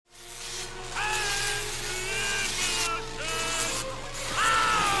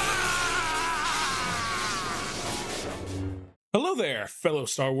Hello there, fellow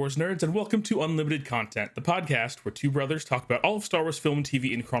Star Wars nerds, and welcome to Unlimited Content, the podcast where two brothers talk about all of Star Wars film and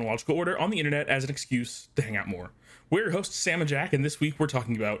TV in chronological order on the internet as an excuse to hang out more. We're your hosts, Sam and Jack, and this week we're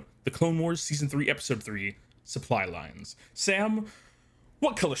talking about the Clone Wars Season 3, Episode 3, Supply Lines. Sam,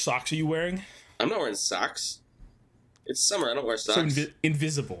 what color socks are you wearing? I'm not wearing socks. It's summer, I don't wear socks. So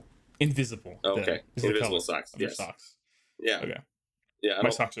invisible. Oh, okay. Invisible socks, yes. Socks. Yeah. Okay. Yeah. My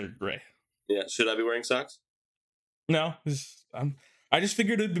socks are gray. Yeah, should I be wearing socks? No, I just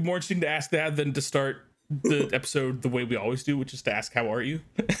figured it'd be more interesting to ask that than to start the episode the way we always do, which is to ask, how are you?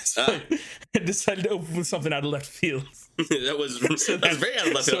 So I decided to open with something out of left field. that was very out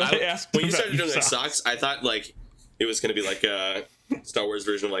of left field. When you started doing like socks, I thought like it was going to be like a Star Wars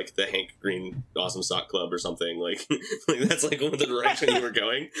version of like the Hank Green Awesome Sock Club or something. Like that's like the direction you were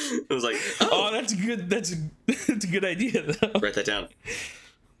going. I was like, oh, that's good. That's a good idea, though. Write that down.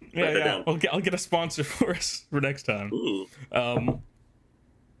 Yeah. I'll get a sponsor for us for next time. Ooh.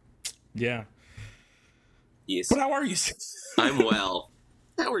 Yeah. Yes. But how are you? I'm well.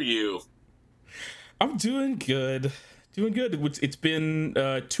 How are you? I'm doing good. It's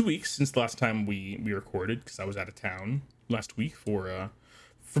been 2 weeks since the last time we recorded, because I was out of town last week for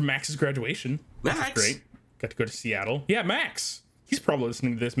Max's graduation. Max? Which was great. Got to go to Seattle. Yeah, Max. He's probably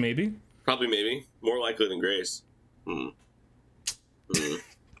listening to this, maybe. Maybe. More likely than Grace.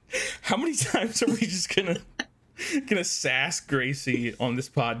 How many times are we just gonna sass Gracie on this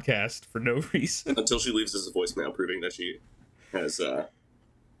podcast for no reason? Until she leaves us a voicemail proving that she has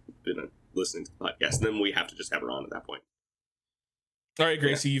been listening to the podcast. And then we have to just have her on at that point. All right,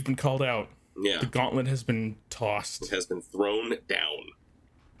 Gracie, You've been called out. Yeah. The gauntlet has been tossed. It has been thrown down.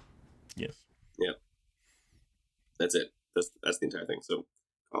 Yes. Yep. That's it. That's the entire thing. So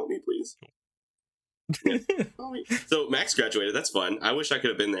call me, please. Yeah. Call me. So Max graduated. That's fun. I wish I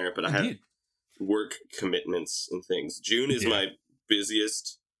could have been there, but I had work commitments and things. June is my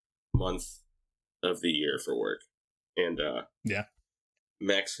busiest month of the year for work. And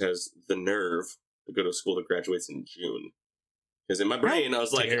Max has the nerve to go to a school that graduates in June. Because in my brain, I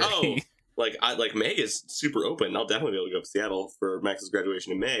was like, May is super open. I'll definitely be able to go to Seattle for Max's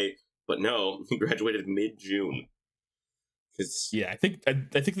graduation in May. But no, he graduated mid-June. I think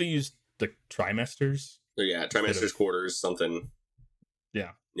they used the trimesters. Yeah, trimesters, quarters, something.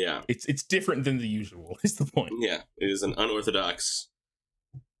 Yeah. Yeah. It's different than the usual, is the point. Yeah, it is an unorthodox.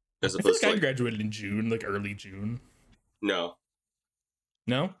 As opposed to I graduated in June, like early June. No,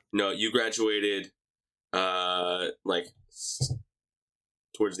 you graduated towards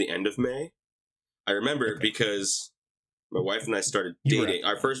the end of May. I remember because my wife and I started dating.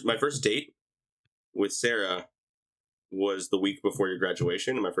 My first date with Sarah was the week before your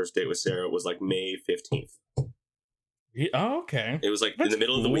graduation, and my first date with Sarah was like May 15th. Oh, okay. It was like in the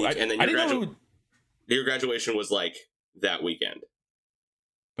middle of the week, and then your graduation was like that weekend.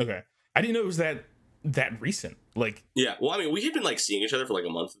 Okay. I didn't know it was that recent. Like, yeah, well, I mean, we had been like seeing each other for like a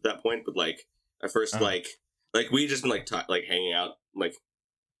month at that point, but like at first, like we had just been like hanging out like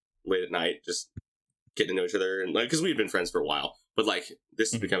late at night, just getting to know each other, and like because we had been friends for a while. But like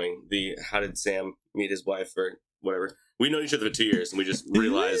this is becoming the how did Sam meet his wife or whatever. We'd known each other for 2 years, and we just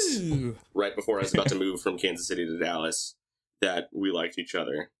realized right before I was about to move from Kansas City to Dallas that we liked each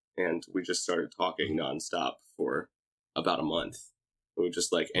other, and we just started talking nonstop for about a month. We would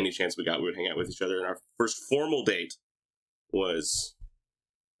just like any chance we got, we would hang out with each other. And our first formal date was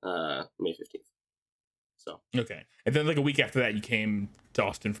May 15th. So okay, and then like a week after that, you came to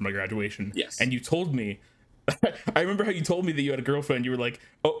Austin for my graduation. Yes, and you told me. I remember how you told me that you had a girlfriend. You were like,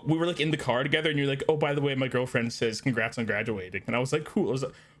 oh, we were like in the car together, and you're like, oh, by the way, my girlfriend says congrats on graduating. And I was like, cool. I was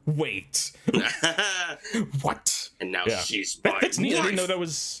like, wait, what? And now she's that's neat. I didn't know that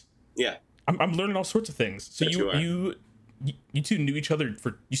was. Yeah, I'm learning all sorts of things. So you two knew each other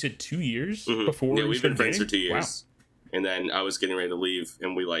for, you said 2 years before? Yeah, we've been friends for 2 years. Wow. And then I was getting ready to leave,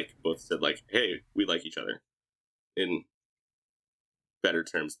 and we like both said like, hey, we like each other in better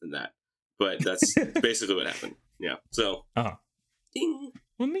terms than that. But that's basically what happened. Yeah. So. Ding.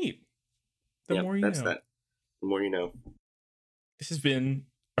 Well, neat. The more you know. The more you know. This has been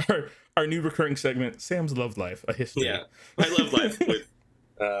our new recurring segment, Sam's Love Life, a history. Yeah. My love life with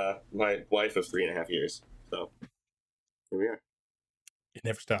my wife of 3.5 years. So here we are. It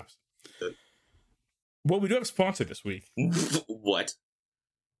never stops. Well, we do have a sponsor this week. What?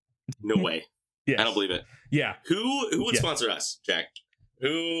 No way. Yes. I don't believe it. Yeah. Who would sponsor us, Jack?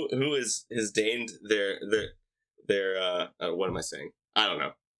 Who has deigned their what am I saying? I don't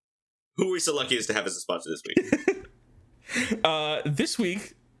know. Who are we so lucky as to have as a sponsor this week? This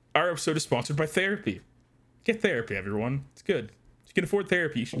week, our episode is sponsored by Therapy. Get therapy, everyone. It's good. If you can afford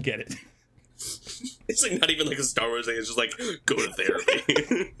therapy, you should get it. It's like not even like a Star Wars thing. It's just like go to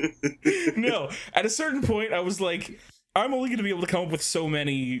therapy. No, at a certain point, I was like, I'm only going to be able to come up with so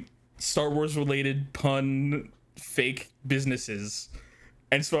many Star Wars related pun fake businesses,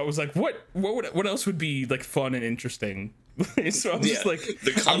 and so I was like, what else would be like fun and interesting? So I was just like,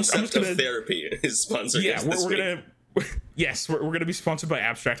 the concept of therapy is sponsored. Yeah, we're gonna. Yes, we're gonna be sponsored by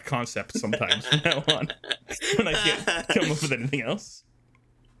Abstract Concepts sometimes from now on when I can't come up with anything else.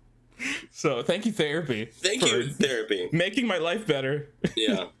 So thank you, therapy. Thank you, therapy. Making my life better.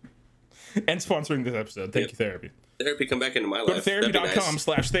 Yeah. And sponsoring this episode. Thank you, therapy. Therapy, come back into my life. Go to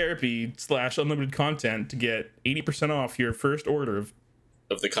therapy.com/therapy/unlimited content to get 80% off your first order of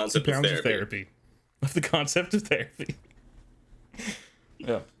the concept of therapy. Of the concept of therapy.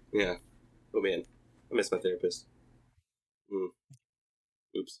 Yeah. Yeah. Oh man, I miss my therapist.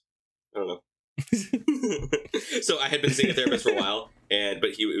 Oops. I don't know. So I had been seeing a therapist for a while,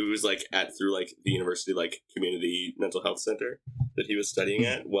 but it was like through like the university like community mental health center that he was studying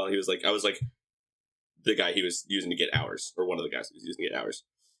at. While he was like, I was like the guy he was using to get hours, or one of the guys he was using to get hours.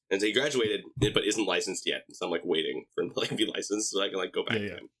 And so he graduated, but isn't licensed yet. So I'm like waiting for him to like be licensed so I can like go back to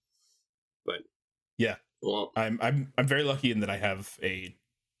him. But yeah, well, I'm very lucky in that I have a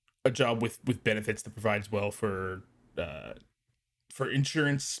job with benefits that provides well for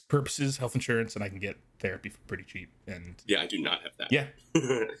insurance purposes, health insurance, and I can get therapy for pretty cheap. And yeah, I do not have that. Yeah.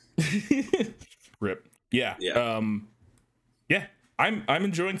 Rip. Yeah. Yeah. Yeah. I'm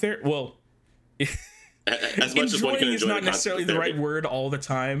enjoying therapy. Well, as much as one can enjoy is not necessarily the right word all the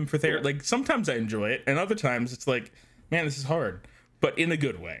time for therapy. Yeah. Like sometimes I enjoy it, and other times it's like, man, this is hard, but in a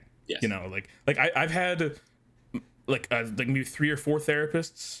good way. Yes. You know, like I've had like maybe 3 or 4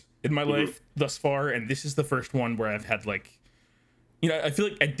 therapists in my life thus far, and this is the first one where I've had like, you know, I feel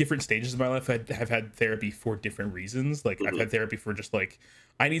like at different stages of my life I have had therapy for different reasons. Like I've had therapy for just like,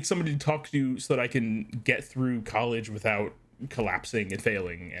 I need somebody to talk to so that I can get through college without collapsing and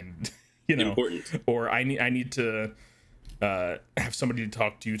failing, and you know, important. Or I need to have somebody to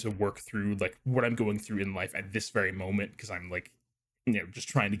talk to work through like what I'm going through in life at this very moment, because I'm like, you know, just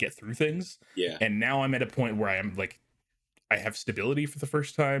trying to get through things. Yeah. And now I'm at a point where I am like, I have stability for the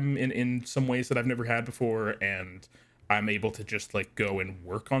first time in some ways that I've never had before, and I'm able to just like go and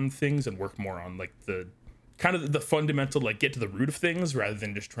work on things and work more on like the kind of the fundamental, like get to the root of things rather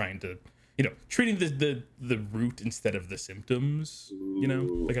than just trying to, you know, treating the root instead of the symptoms, you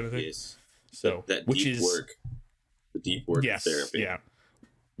know, that kind of thing. Yes. So that which deep is work, the deep work yes, of therapy. Yeah,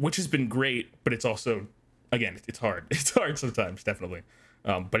 which has been great, but it's also, again, it's hard. It's hard sometimes, definitely.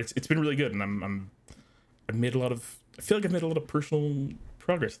 But it's been really good, and I've made a lot of, I feel like I've made a lot of personal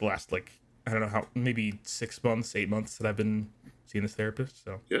progress the last, like, I don't know how, maybe 6 months, 8 months that I've been seeing this therapist.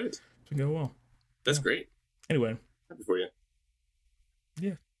 So good. It's been going well. That's great. Anyway, happy for you.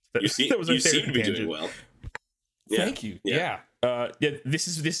 Yeah, you seem to be doing well. Yeah. Thank you. Yeah. Yeah. This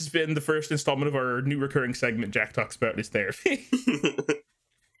has been the first installment of our new recurring segment. Jack talks about his therapy.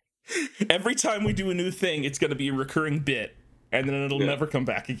 Every time we do a new thing, it's going to be a recurring bit, and then it'll never come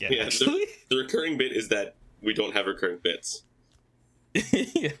back again. Yeah, the recurring bit is that we don't have recurring bits.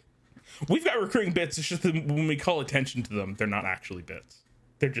 Yeah. We've got recurring bits. It's just that when we call attention to them, they're not actually bits.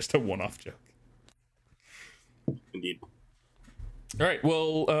 They're just a one-off joke. Indeed. All right.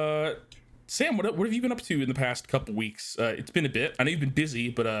 Well, Sam, what have you been up to in the past couple weeks? It's been a bit. I know you've been busy,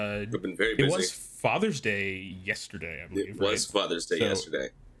 but I've been very busy. It was Father's Day yesterday, I believe. It was Father's Day yesterday.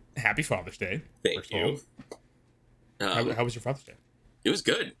 Happy Father's Day. Thank you. How was your Father's Day? It was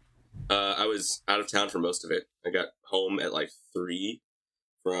good. I was out of town for most of it. I got home at like 3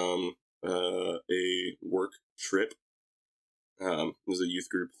 from a work trip. It was a youth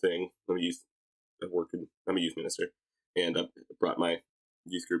group thing. I'm a youth minister, and I brought my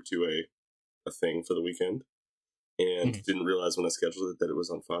youth group to a thing for the weekend, and didn't realize when I scheduled it that it was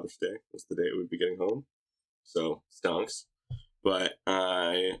on Father's Day. It was the day I would be getting home, so stonks. But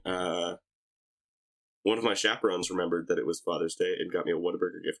one of my chaperones remembered that it was Father's Day and got me a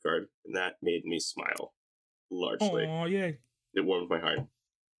Whataburger gift card, and that made me smile largely. Oh, yay. It warmed my heart.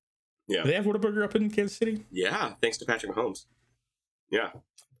 Yeah. Do they have Whataburger up in Kansas City? Yeah, thanks to Patrick Mahomes. Yeah.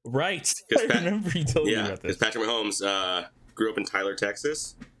 Right. I remember you telling me about this. Because Patrick Mahomes grew up in Tyler,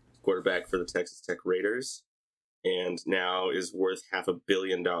 Texas, quarterback for the Texas Tech Raiders, and now is worth $500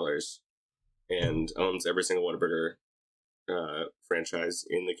 million and owns every single Whataburger franchise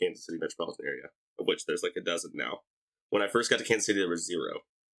in the Kansas City metropolitan area, of which there's like a dozen now. When I first got to Kansas City, there were 0.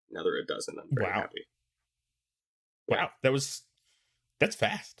 Now there are a dozen. I'm very happy. Wow, that's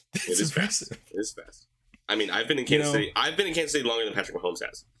fast. It is fast. It is fast. I mean, I've been in Kansas City. I've been in Kansas City longer than Patrick Mahomes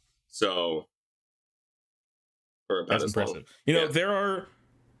has. So, that's impressive. Long. You know, there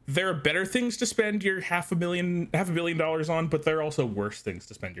there are better things to spend your half a billion dollars on, but there are also worse things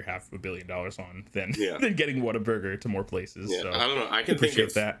to spend your $500 million on than than getting Whataburger to more places. Yeah, so I don't know. I can think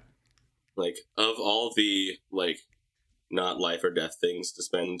of that. Like, of all the like not life or death things to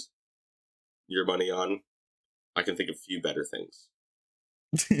spend your money on, I can think of few better things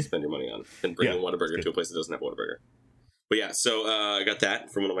to spend your money on than bringing Whataburger to a place that doesn't have Whataburger. But yeah, so I got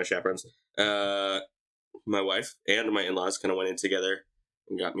that from one of my chaperones. My wife and my in-laws kind of went in together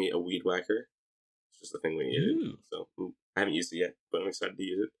and got me a weed whacker. It's just a thing we needed. So I haven't used it yet, but I'm excited to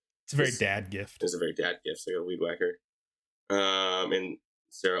use it. It's a very dad gift. It's a very dad gift, so I got a weed whacker. And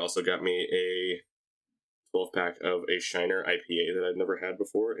Sarah also got me a 12-pack of a Shiner IPA that I've never had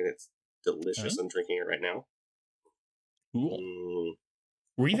before, and it's delicious. I'm drinking it right now. Cool.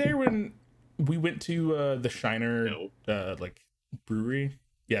 Were you there when we went to the Shiner like brewery?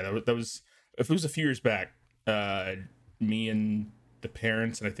 Yeah, that was if it was a few years back. Me and the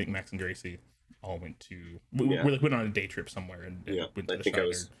parents and I think Max and Gracie all went to we went on a day trip somewhere and went to the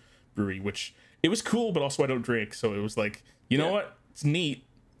Shiner brewery, which it was cool, but also I don't drink, so it was like, you know what, it's neat.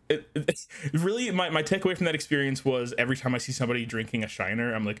 It's really my takeaway from that experience was every time I see somebody drinking a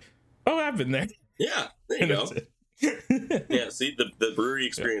Shiner, I'm like, oh, I've been there. Yeah, there you go. Yeah, see, the brewery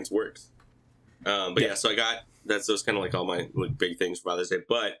experience works. But so I got those kind of like all my like big things for Father's Day.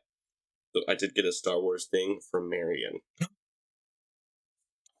 But I did get a Star Wars thing from Marion.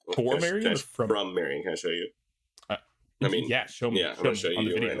 Marion? From Marion. Can I show you? I mean, show me. Yeah, I'm gonna show you on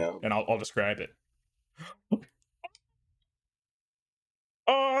the video, right now, and I'll describe it.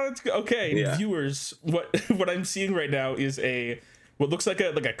 Oh, that's good. Okay, viewers. What I'm seeing right now is what looks like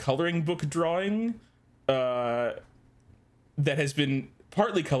a coloring book drawing, that has been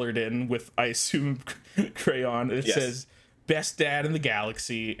partly colored in with, I assume, crayon. It says "Best Dad in the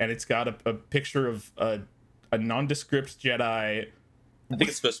Galaxy," and it's got a picture of a nondescript Jedi. I think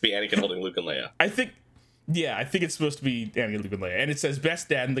it's supposed to be Anakin holding Luke and Leia. I think it's supposed to be Anakin, Luke, and Leia, and it says "Best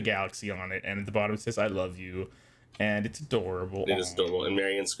Dad in the Galaxy" on it, and at the bottom it says "I love you." And it's adorable. It is adorable. And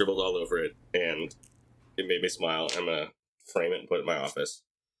Marion scribbled all over it, and it made me smile. I'm going to frame it and put it in my office.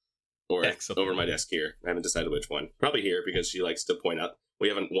 Or over my desk here. I haven't decided which one. Probably here, because she likes to point out. We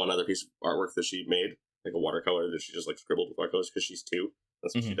have one other piece of artwork that she made, like a watercolor that she just like scribbled with watercolors, because she's 2.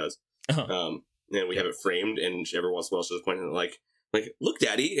 That's what she does. And we have it framed, and every once in a while she'll just point at it like, look,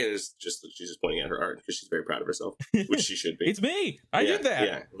 Daddy. And she's just pointing at her art, because she's very proud of herself, which she should be. It's me. I did that.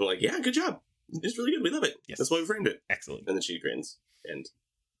 Yeah. I'm like, yeah, good job. It's really good. We love it. Yes. That's why we framed it. Excellent. And then she grins. And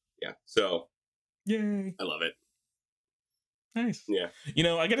so yay. I love it. Nice. Yeah. You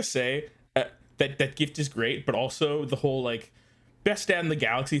know, I gotta say that gift is great, but also the whole like best dad in the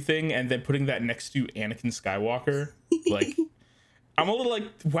galaxy thing, and then putting that next to Anakin Skywalker, like I'm a little like,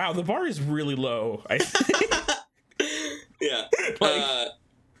 wow, the bar is really low. I think. Yeah.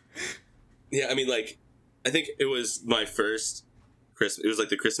 I mean, like, I think it was my first Christmas. It was like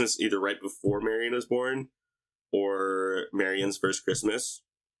the Christmas either right before Marion was born or Marion's first Christmas.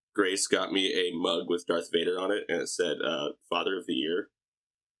 Grace got me a mug with Darth Vader on it, and it said Father of the Year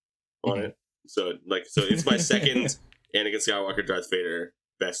on it. So it's my second Anakin Skywalker, Darth Vader,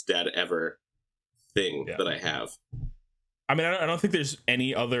 best dad ever thing that I have. I mean, I don't think there's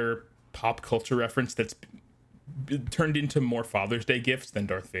any other pop culture reference that's turned into more Father's Day gifts than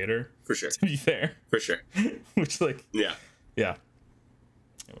Darth Vader. For sure. To be fair. For sure. Which, like... Yeah.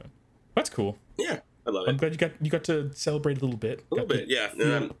 Anyway, that's cool. Yeah, I love it. I'm glad you got to celebrate a little bit. A little bit,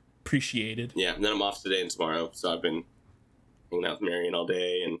 yeah. Appreciated. Yeah, and then I'm off today and tomorrow, so I've been hanging out with Marion all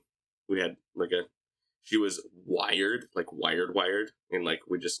day, and we had she was wired, and like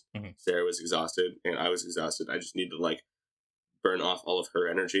we just Sarah was exhausted and I was exhausted. I just needed to like burn off all of her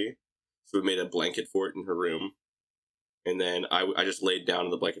energy, so we made a blanket fort in her room, and then I just laid down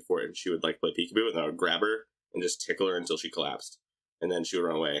in the blanket fort, and she would like play peekaboo, and I would grab her and just tickle her until she collapsed. And then she would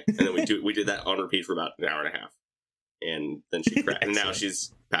run away. And then we did that on repeat for about an hour and a half. And then she crashed. And now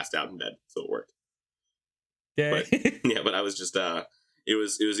she's passed out in bed, so it worked. Yeah. But I was just it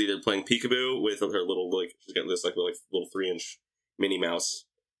was either playing peekaboo with her little like she's got this like little 3-inch Minnie Mouse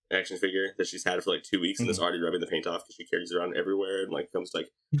action figure that she's had for like 2 weeks and is already rubbing the paint off because she carries it around everywhere and like comes to, like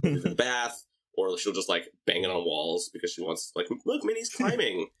to the bath, or she'll just like bang it on walls because she wants like, look, Minnie's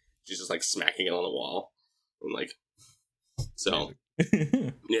climbing. She's just like smacking it on the wall. And like so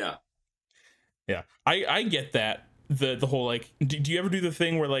yeah I get that the whole like do you ever do the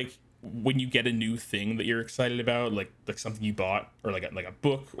thing where like when you get a new thing that you're excited about, like something you bought or like a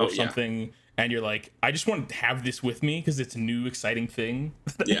book or something, and you're like, I just want to have this with me because it's a new exciting thing.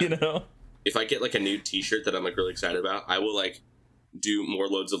 You know, if I get like a new t-shirt that I'm like really excited about, I will like do more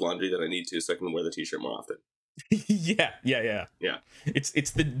loads of laundry than I need to so I can wear the t-shirt more often. Yeah.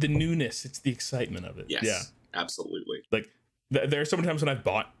 It's the newness, it's the excitement of it. Yes. Yeah, Absolutely. like there are so many times when I've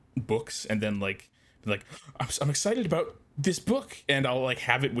bought books and then like I'm excited about this book, and I'll like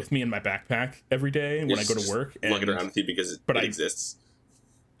have it with me in my backpack every day when I go to work, and lug it around with you because it exists.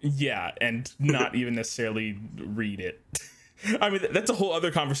 Yeah, and not even necessarily read it. I mean, that's a whole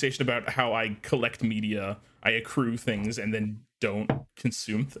other conversation about how I collect media. I accrue things and then don't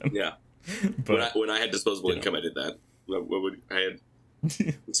consume them. Yeah. But when I had disposable income, I did that.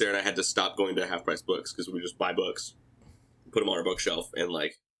 Sarah and I had to stop going to half price books because we just buy books, put them on our bookshelf, and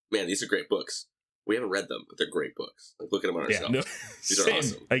like, man, these are great books. We haven't read them, but they're great books. Like, look at them on our shelf. No, these are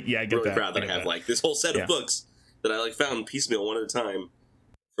awesome. I get really that. proud that I have like this whole set of books that I like found piecemeal one at a time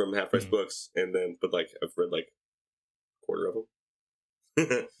from half price books, and then but like I've read like a quarter of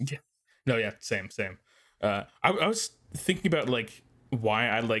them. Yeah. No, yeah, same. I was thinking about like why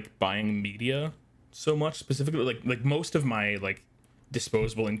I like buying media so much, specifically like most of my like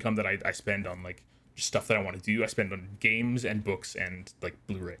disposable income that I spend on like just stuff that I want to do, I spend on games and books and like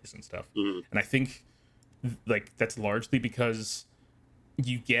Blu-rays and stuff. And I think like that's largely because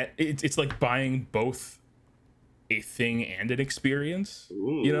you get it's like buying both a thing and an experience.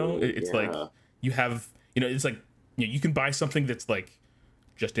 Ooh, you know, it's like you have, you know, it's like, you know, you can buy something that's like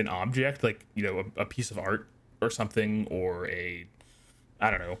just an object, like, you know, a piece of art or something, or a,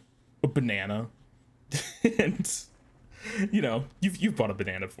 I don't know, a banana. And you know, you've bought a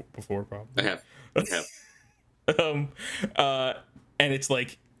banana before, probably. I have. And it's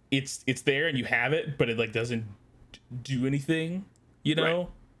like it's there and you have it, but it like doesn't do anything, you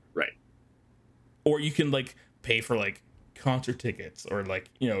know. Right. Or you can like pay for like concert tickets or like,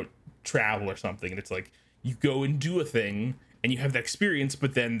 you know, travel or something, and it's like you go and do a thing and you have that experience,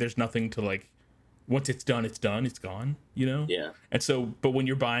 but then there's nothing to like, once it's done, it's gone, you know? Yeah. And so, but when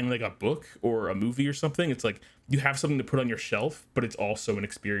you're buying like a book or a movie or something, it's like you have something to put on your shelf, but it's also an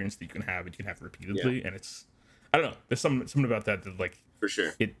experience that you can have repeatedly. Yeah. And it's, I don't know, there's something about that like, for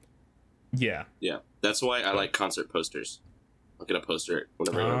sure. Yeah. That's why I like concert posters. I'll get a poster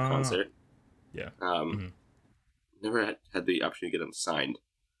whenever I go to a concert. Yeah. Never had the opportunity to get them signed.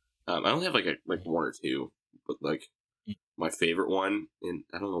 I only have like one or two, but like my favorite one, and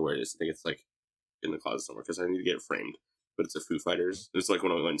I don't know where it is. I think it's like in the closet somewhere because I need to get it framed. But it's a Foo Fighters. It's like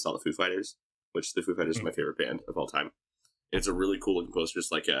when I went and saw the Foo Fighters, which the Foo Fighters is my favorite band of all time. And it's a really cool looking poster.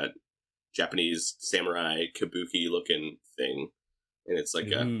 It's like a Japanese samurai kabuki looking thing, and it's like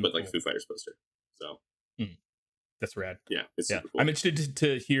but like Foo Fighters poster. So that's rad. Yeah, it's super cool. I'm interested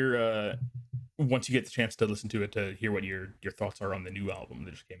to hear once you get the chance to listen to it, to hear what your thoughts are on the new album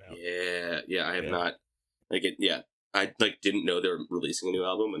that just came out. Yeah, I have not like it. Yeah, I like didn't know they were releasing a new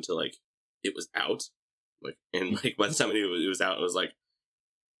album until like it was out. Like, and like by the time I knew it was out, it was like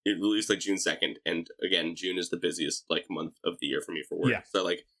it released like June 2nd, and again, June is the busiest like month of the year for me for work. Yeah. So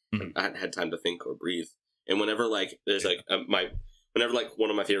like I hadn't had time to think or breathe. And whenever like there's like whenever like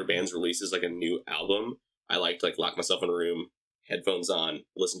one of my favorite bands releases like a new album, I like to like lock myself in a room, headphones on,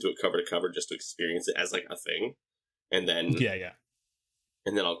 listen to it cover to cover just to experience it as like a thing. And then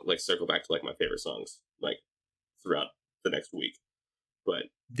and then I'll like circle back to like my favorite songs like throughout the next week. But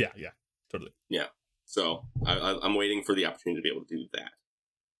yeah, totally. Yeah. So I'm waiting for the opportunity to be able to do that.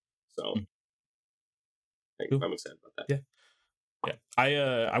 So I'm excited about that. Yeah.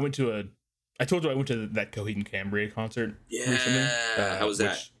 I went to I told you I went to that Coheed and Cambria concert recently. How was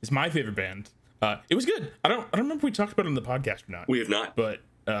that? It's my favorite band. It was good. I don't remember if we talked about it on the podcast or not. We have not. But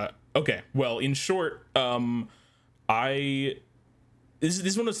okay. Well, in short, this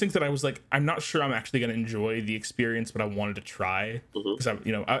is one of those things that I was like, I'm not sure I'm actually going to enjoy the experience, but I wanted to try because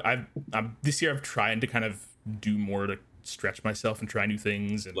I'm this year I've tried to kind of do more to stretch myself and try new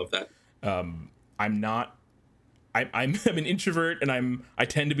things. And love that. I'm an introvert, and I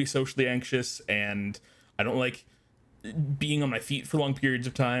tend to be socially anxious, and I don't like being on my feet for long periods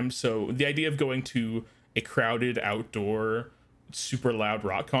of time. So the idea of going to a crowded outdoor super loud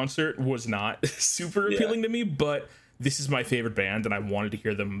rock concert was not super appealing to me, but this is my favorite band and I wanted to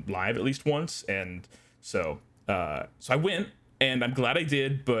hear them live at least once. And so I went, and I'm glad I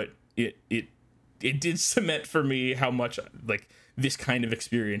did, but it did cement for me how much like this kind of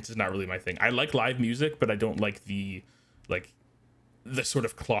experience is not really my thing. I like live music, but I don't like the sort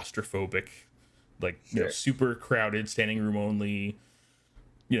of claustrophobic, like, you know, super crowded, standing room only,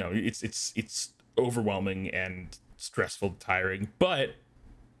 you know, it's overwhelming and stressful, tiring. But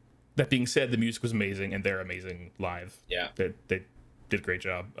that being said, the music was amazing, and they're amazing live. Yeah, they did a great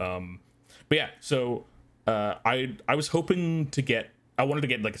job. But yeah, so I was hoping I wanted to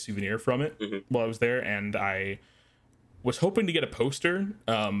get like a souvenir from it while I was there, and I was hoping to get a poster,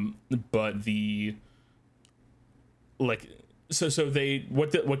 but like so they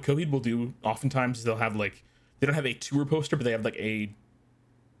what Coheed will do oftentimes is they'll have like they don't have a tour poster, but they have like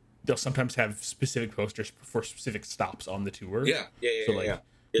they'll sometimes have specific posters for specific stops on the tour. Yeah.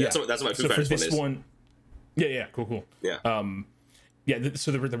 That's what my Foo so Fighters for this one is. Cool. Yeah.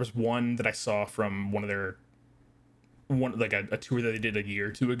 So there was one that I saw from one of their a tour that they did a year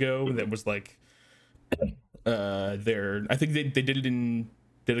or two ago that was like I think they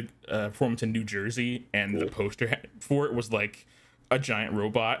did a performance in New Jersey, and the poster for it was like a giant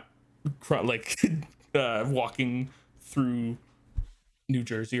robot like walking through New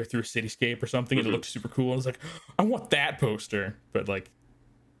Jersey or through a cityscape or something, and it looked super cool. I was like, I want that poster, but like,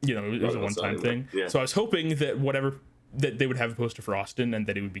 you know, it was a one-time thing. Yeah. So I was hoping that they would have a poster for Austin and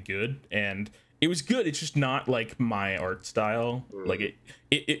that it would be good, and it was good. It's just not like my art style. Like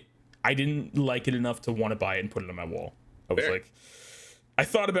it I didn't like it enough to want to buy it and put it on my wall. I was like, I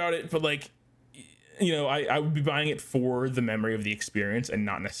thought about it, but like, you know, I would be buying it for the memory of the experience and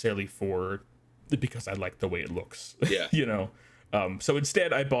not necessarily because I like the way it looks. Yeah. You know. So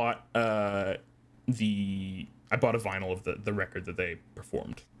instead I bought a vinyl of the record that they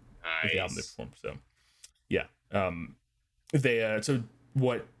performed. Nice. The album they performed. So yeah. So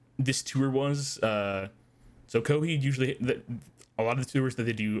what this tour was, so Coheed usually a lot of the tours that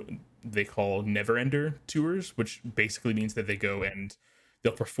they do they call never ender tours, which basically means that they go and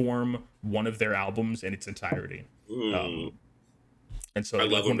they'll perform one of their albums in its entirety. And so I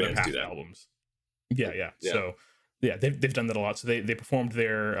love when one of their bands do past that. albums. Yeah. So yeah, they've done that a lot. So they performed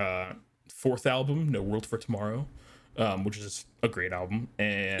their fourth album, No World for Tomorrow, which is a great album.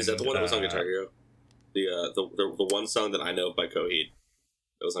 And is that the one that was on Guitar Hero? The one song that I know by Coheed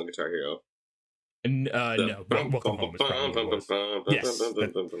that was on Guitar Hero. No, but Welcome Home is probably what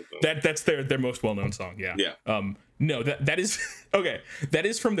it was. Yes, that's their most well-known song. Yeah. No, that is okay. That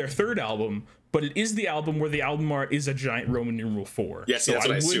is from their third album, but it is the album where the album art is a giant Roman numeral 4. Yes, so that's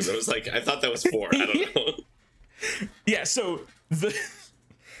what I assumed. It was like I thought that was 4. I don't know. Yeah, so they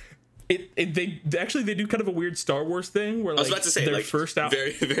actually do kind of a weird Star Wars thing where like I was about to say their like first album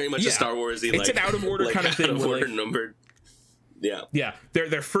very much a Star Wars-y, it's like an out of order like kind of thing. Out of order like, numbered. Yeah.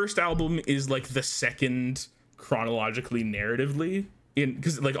 Their first album is like the second chronologically narratively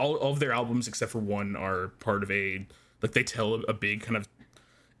because like all of their albums except for one are part of a like they tell a big kind of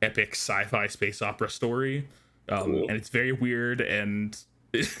epic sci-fi space opera story, cool. And it's very weird and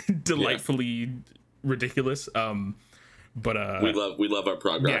delightfully ridiculous. But we love our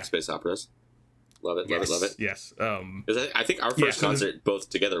prog rock space operas. Love it. Yes. I think our first concert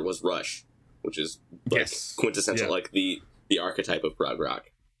both together was Rush, which is like quintessential, like the archetype of prog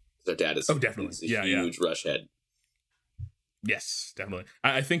rock. Our dad is definitely a huge Rush head. Yes, definitely.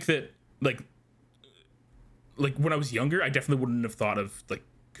 I think that like when I was younger, I definitely wouldn't have thought of like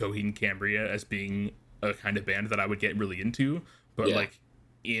Coheed and Cambria as being a kind of band that I would get really into. But like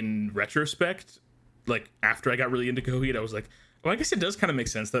in retrospect, like after I got really into Coheed, I was like, well, I guess it does kind of make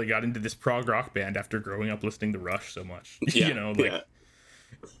sense that I got into this prog rock band after growing up listening to Rush so much. You know, like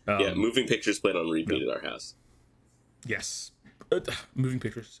Moving Pictures played on repeat at our house. Yes, Moving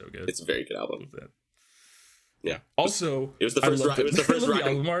Pictures is so good. It's a very good album. Yeah. Also, it was the first rock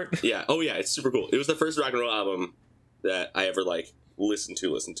album art. Yeah. Oh yeah, it's super cool. It was the first rock and roll album that I ever like listened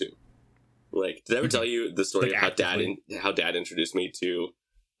to. Like, did I ever tell you the story like of how dad introduced me to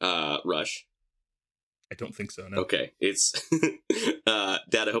Rush? I don't think so. No. Okay, it's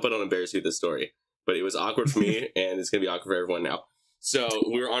Dad. I hope I don't embarrass you with this story, but it was awkward for me, and it's gonna be awkward for everyone now. So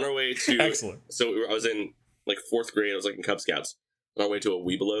we were on our way to excellent. So I was in like 4th grade. I was like in Cub Scouts. On our way to a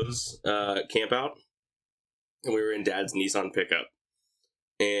Webelos camp out, and we were in Dad's Nissan pickup,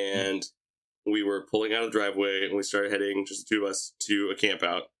 and we were pulling out of the driveway, and we started heading, just the two of us, to a camp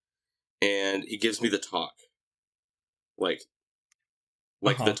out, and he gives me the talk, like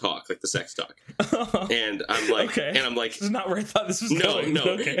the talk, like the sex talk, and I'm like, okay. and I'm like, this is not where I thought this was going. No,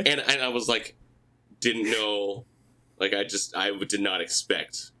 okay. and I was like, didn't know, like I did not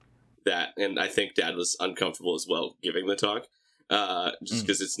expect that, and I think Dad was uncomfortable as well giving the talk, just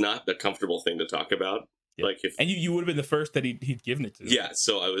because it's not a comfortable thing to talk about. Yeah. Like if you would have been the first that he'd given it to. Yeah,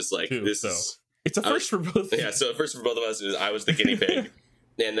 so I was like, it's a first for both. Yeah, so first for both of us, I was the guinea pig,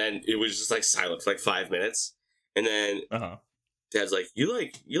 and then it was just like silent for like 5 minutes, and then Dad's like, you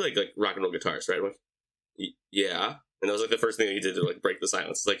like rock and roll guitars, right? I'm like, yeah, and that was like the first thing that he did to like break the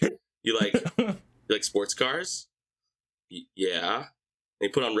silence. It's like, you like sports cars? Yeah, and he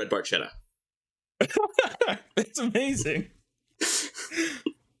put on Red Barchetta. That's amazing.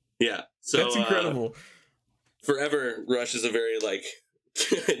 Yeah, so that's incredible. Forever, Rush is a very like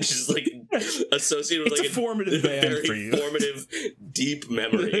just like associated with it's like a formative band very for you. Formative, deep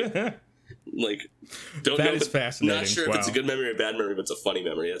memory. Like, don't that know. is fascinating. Not sure if it's a good memory or a bad memory, but it's a funny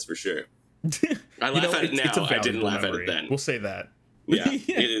memory. That's for sure. I You laugh know, at it now. I didn't laugh memory. at it then. We'll say that. Yeah,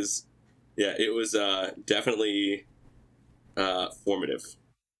 it is. Yeah, it was definitely formative.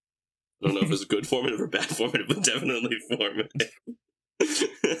 I don't know if it was good formative or bad formative, but definitely formative.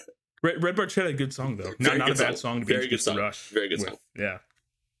 Red Barchetta, a good song though. Not a bad song to be very good song. Rush. Very good song. Yeah.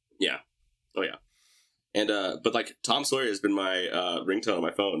 Yeah. Oh yeah. And but like Tom Sawyer has been my ringtone on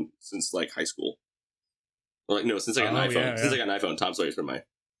my phone since like high school. Well, like no, since I got an iPhone. Yeah, since I got an iPhone, Tom Sawyer's been my.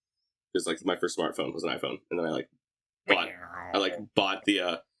 Because like my first smartphone was an iPhone, and then I bought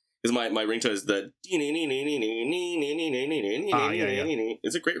the because my ringtone is the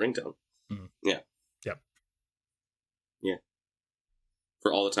It's a great ringtone. Mm-hmm. Yeah. Yep. Yeah.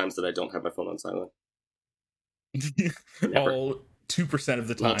 For all the times that I don't have my phone on silent. All 2% of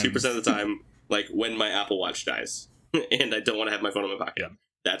the time. Well, 2% of the time, like when my Apple Watch dies, and I don't want to have my phone in my pocket. Yeah.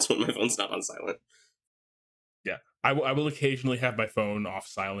 That's when my phone's not on silent. Yeah, I will occasionally have my phone off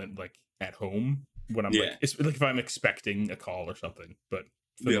silent, like at home when I'm like, it's like if I'm expecting a call or something. But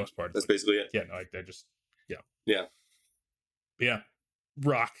for the most part, that's basically it. Yeah, no, I just yeah.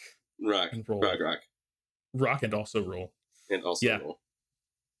 Rock and roll, rock and also roll, roll.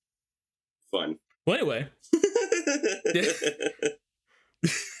 Fun. Well, anyway, this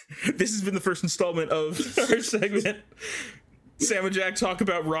has been the first installment of our segment. Sam and Jack talk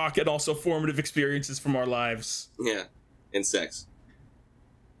about rock and also formative experiences from our lives. Yeah, and sex.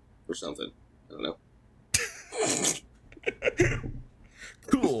 Or something. I don't know.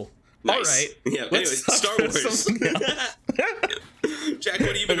 Cool. Nice. All right. Yeah, anyway, Star Wars. Jack, what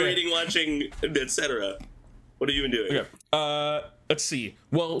have you been reading, watching, etc.? What have you been doing? Okay. Let's see.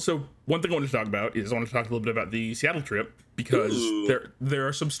 Well, so one thing I wanted to talk about is I want to talk a little bit about the Seattle trip because there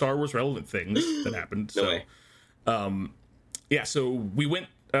are some Star Wars relevant things that happened. No way. Yeah, so we went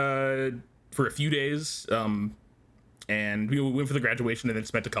for a few days, and we went for the graduation and then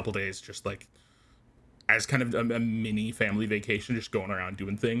spent a couple days just like as kind of a mini family vacation, just going around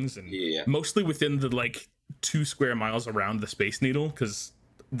doing things, and mostly within the like 2 square miles around the Space Needle, because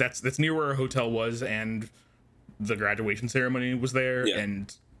that's near where our hotel was and the graduation ceremony was there.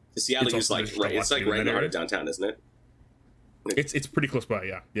 And Seattle is like right, it's like right in the heart of downtown, isn't it? It's pretty close by.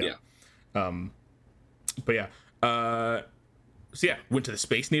 Yeah. But yeah. So yeah, went to the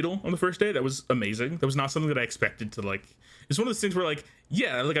Space Needle on the first day. That was amazing. That was not something that I expected to like. It's one of those things where like,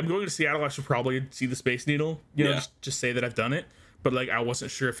 yeah, like I'm going to Seattle, I should probably see the Space Needle. You know, just say that I've done it. But like, I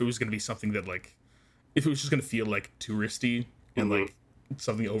wasn't sure if it was going to be something that like, if it was just going to feel like touristy and like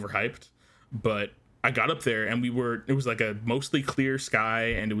something overhyped. But I got up there and it was like a mostly clear sky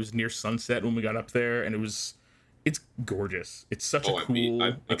and it was near sunset when we got up there, and it's gorgeous. It's such a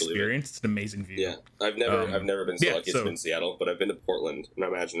cool experience. It's an amazing view. Yeah, I've never been so lucky to be in Seattle, but I've been to Portland, and I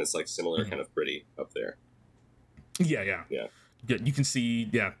imagine it's like similar, kind of pretty up there. Yeah. You can see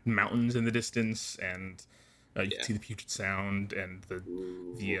mountains in the distance, and you can see the Puget Sound, and the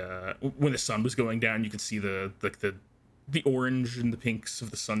when the sun was going down, you could see the orange and the pinks of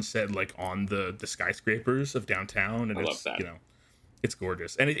the sunset like on the skyscrapers of downtown, and I love that. It's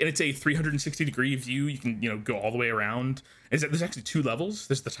gorgeous, and it's a 360-degree view. You can go all the way around. There's actually 2 levels.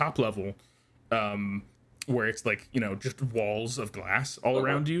 There's the top level, where it's like just walls of glass all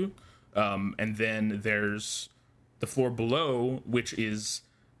around you, and then there's the floor below, which is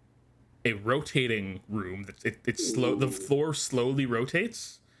a rotating room. It's slow. The floor slowly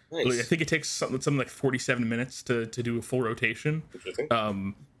rotates. Nice. I think it takes something like 47 minutes to do a full rotation.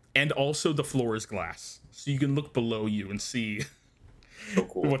 Interesting. And also the floor is glass, so you can look below you and see. So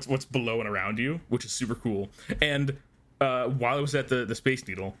cool. What's below and around you, which is super cool. And while I was at the Space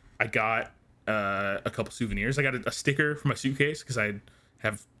Needle, I got a couple souvenirs. I got a sticker for my suitcase because I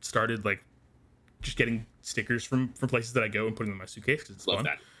have started like just getting stickers from places that I go and putting them in my suitcase because it's fun.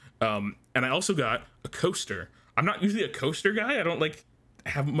 That. And I also got a coaster. I'm not usually a coaster guy. I don't like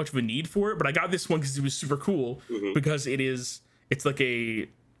have much of a need for it, but I got this one because it was super cool because it's like the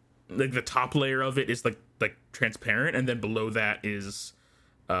top layer of it is like transparent, and then below that is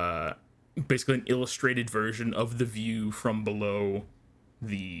basically an illustrated version of the view from below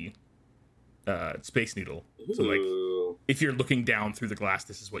the Space Needle. Ooh. So like if you're looking down through the glass,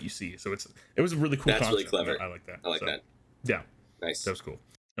 this is what you see. So it was a really cool. That's concept. really clever. I like that. I like that. Yeah, nice. That was cool.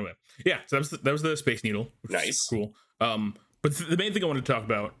 Anyway, yeah. So that was the Space Needle. Which nice. Cool. But the main thing I wanted to talk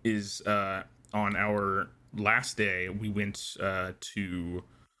about is on our last day we went to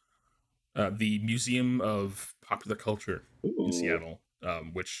the Museum of Popular Culture in Seattle,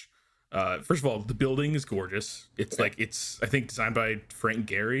 which first of all, the building is gorgeous. It's I think designed by Frank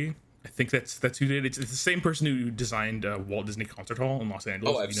Gehry, I think that's who did it. It's the same person who designed Walt Disney Concert Hall in Los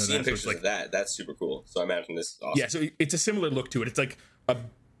Angeles. Oh, I've seen pictures of that. That's super cool. So I imagine this is awesome. Yeah, so it's a similar look to it. It's like a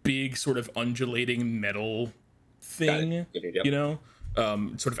big sort of undulating metal thing, you know,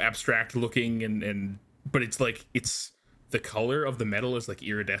 sort of abstract looking, and but it's like the color of the metal is like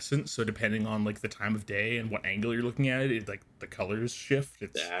iridescent. So depending on like the time of day and what angle you're looking at it, like the colors shift.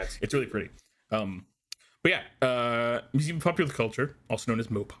 It's really pretty. But yeah, Museum of Popular Culture, also known as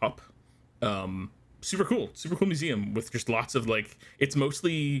Mopop. Super cool museum with just lots of like, it's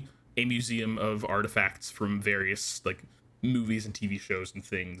mostly a museum of artifacts from various like movies and TV shows and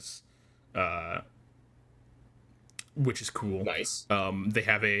things, which is cool. Nice. They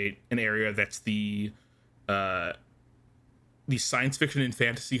have an area that's the Science Fiction and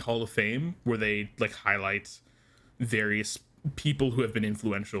Fantasy Hall of Fame, where they like highlight various people who have been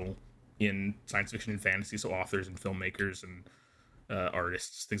influential in science fiction and fantasy, so authors and filmmakers and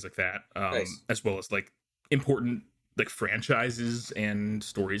artists, things like that, nice. As well as like important like franchises and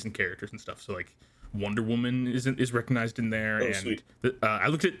stories and characters and stuff. So like Wonder Woman is recognized in there. And sweet. I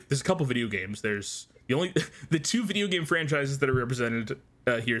looked at, there's a couple video games. There's the two video game franchises that are represented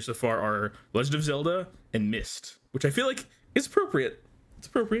here so far are Legend of Zelda and Myst, which I feel like is appropriate. It's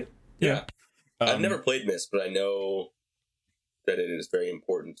appropriate. Yeah. I've never played Myst, but I know that it is very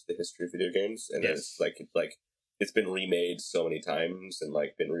important to the history of video games, and yes. It's like it's been remade so many times and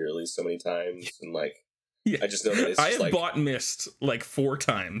like been re-released so many times, and like yeah. I just know that I have bought Myst like 4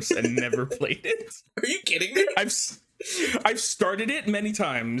 times and never played it. Are you kidding me? I've started it many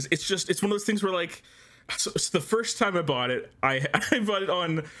times. It's one of those things where like, so the first time I bought it, I bought it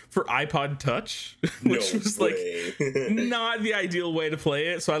on for iPod Touch, which was like not the ideal way to play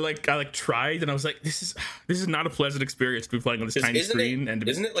it. So I tried, and I was like, this is not a pleasant experience to be playing on this tiny screen and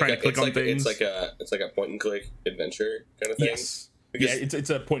to try to click on things. It's like a point and click adventure kind of thing. Yes. Because, yeah, it's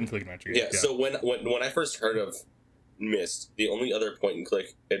a point and click adventure. Yeah. So when I first heard of Myst, the only other point and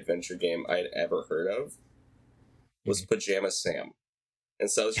click adventure game I'd ever heard of was Pajama Sam. And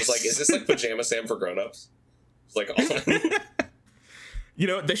so it's just like, is this like Pajama Sam for grown-ups? It's like, you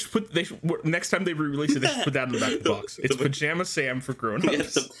know, next time they re-release it, they should put that in the back of the box. It's Pajama Sam for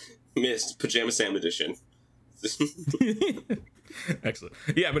grown-ups. Yeah, the Myst Pajama Sam edition. Excellent.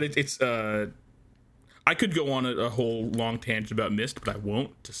 Yeah, but it's I could go on a whole long tangent about Myst, but I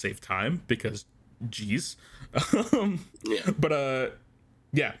won't to save time because, geez. Yeah. But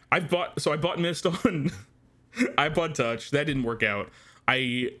yeah, I bought Myst on iPod Touch. That didn't work out.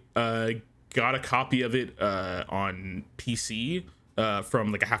 I got a copy of it on PC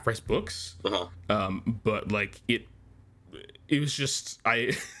from like a Half Price Books. But like it was just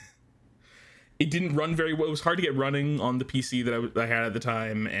it didn't run very well. It was hard to get running on the PC that I had at the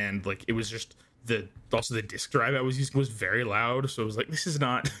time, and like it was just the disk drive I was using was very loud. So it was like, this is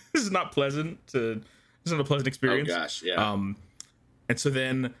not pleasant. This is not a pleasant experience. Oh gosh, yeah. And so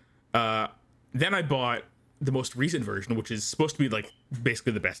then I bought the most recent version, which is supposed to be like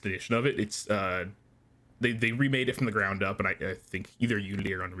basically the best edition of it. It's they remade it from the ground up, and I think either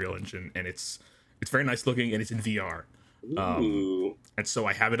Unity or Unreal Engine, and it's very nice looking, and it's in VR. And so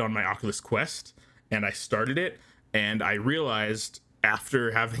I have it on my Oculus Quest, and I started it, and I realized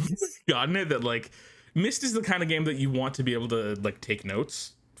after having gotten it that like Myst is the kind of game that you want to be able to like take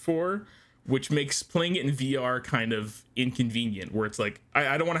notes for, which makes playing it in VR kind of inconvenient, where it's like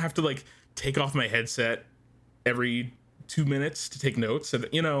I don't want to have to like take off my headset every 2 minutes to take notes, and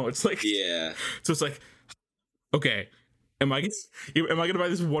you know, it's like, yeah. So it's like, okay, am I gonna buy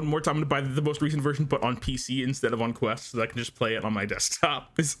this one more time? I'm gonna buy the most recent version, but on PC instead of on Quest, so that I can just play it on my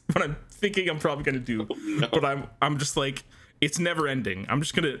desktop. Is what I'm thinking I'm probably gonna do. Oh, no. But I'm just like, it's never ending. I'm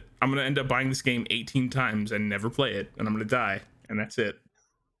gonna end up buying this game 18 times and never play it, and I'm gonna die, and that's it.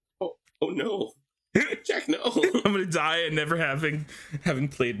 Oh no, Jack, no! I'm gonna die and never having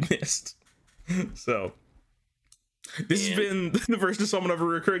played Myst. So this has been the first installment of a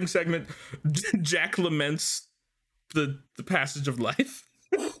recurring segment. Jack laments the passage of life.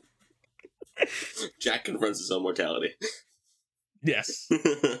 Jack confronts his own mortality. Yes.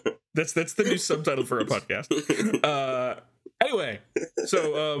 That's the new subtitle for our podcast. Anyway,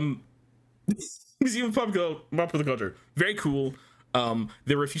 so Museum of Popular Culture, very cool.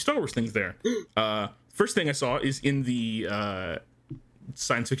 There were a few Star Wars things there. First thing I saw is in the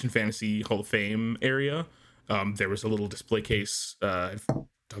Science Fiction Fantasy Hall of Fame area. There was a little display case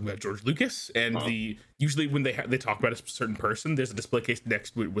talking about George Lucas, and usually when they talk about a certain person, there's a display case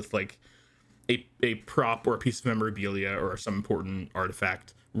next to it with like a prop or a piece of memorabilia or some important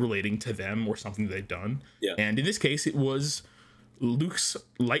artifact relating to them or something they've done. Yeah. And in this case, it was Luke's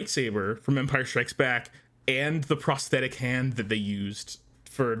lightsaber from Empire Strikes Back and the prosthetic hand that they used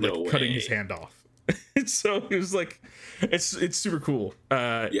for like No cutting way. his hand off. So it was like, it's super cool.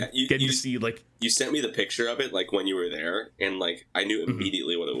 Getting to see like, you sent me the picture of it like when you were there, and like I knew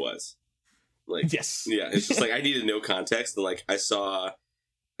immediately what it was. Like, yes, yeah, it's just like I needed no context, and like I saw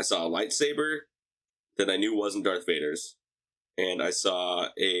a lightsaber that I knew wasn't Darth Vader's, and I saw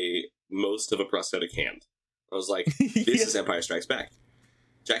most of a prosthetic hand. I was like, this is Empire Strikes Back.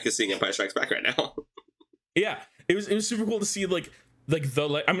 Jack is seeing Empire Strikes Back right now. Yeah, it was super cool to see like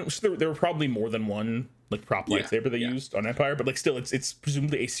I'm sure there were probably more than one like prop lightsaber they used on Empire, but like still it's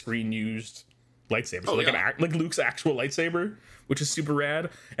presumably a screen used lightsaber, so like Luke's actual lightsaber, which is super rad.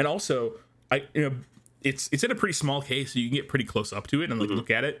 And also it's in a pretty small case, so you can get pretty close up to it and like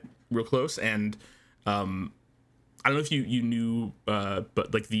look at it real close. And I don't know if you knew,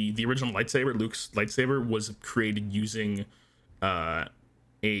 but like the original lightsaber, Luke's lightsaber, was created using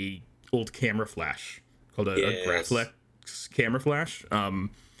a old camera flash called a Graflex camera flash,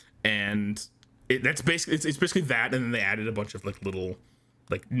 and that's basically it's basically that, and then they added a bunch of like little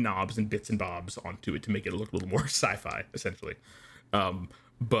like knobs and bits and bobs onto it to make it look a little more sci-fi, essentially.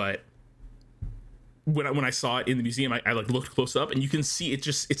 But when I saw it in the museum, I like looked close up, and you can see it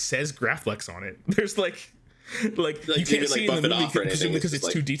says Graflex on it. There's like you can't see it in the movie presumably because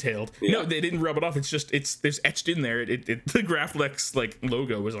it's too detailed. Yeah. No, they didn't rub it off. There's etched in there. The Graflex like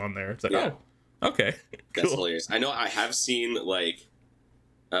logo was on there. It's like, oh, okay, that's cool. hilarious. I know I have seen like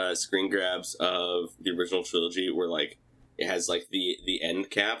screen grabs of the original trilogy where like it has like the end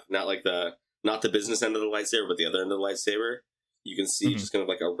cap, not the business end of the lightsaber, but the other end of the lightsaber. You can see just kind of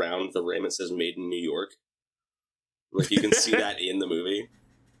like around the rim it says "Made in New York." Like you can see that in the movie.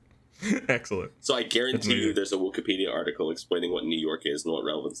 Excellent. So I guarantee you there's a Wikipedia article explaining what New York is and what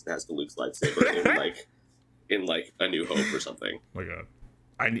relevance it has to Luke's lightsaber in A New Hope or something. Oh my god.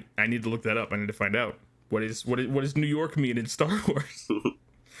 I need to look that up. I need to find out what does New York mean in Star Wars.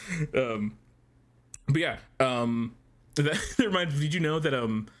 But yeah, that reminds me, did you know that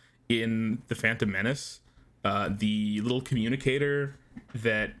in The Phantom Menace, the little communicator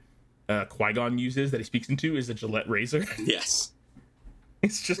that Qui-Gon uses that he speaks into is a Gillette razor? Yes.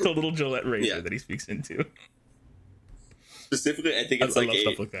 It's just a little Gillette razor that he speaks into. Specifically, I think it's I love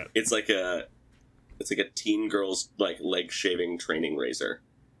stuff like that. It's like a teen girl's like leg shaving training razor.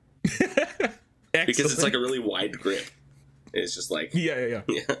 Because it's like a really wide grip. And it's just like yeah.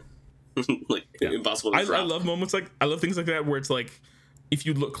 like impossible to drop. I love moments I love things like that where it's like if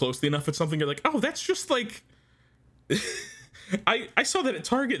you look closely enough at something, you're like, oh, that's just like I saw that at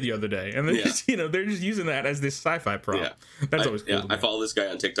Target the other day, and they're just they're just using that as this sci-fi prop. Yeah. That's always cool. Yeah, I follow this guy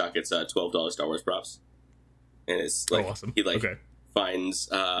on TikTok. It's $12 Star Wars props, and it's like awesome. He finds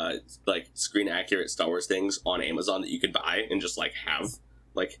like screen accurate Star Wars things on Amazon that you could buy and just like have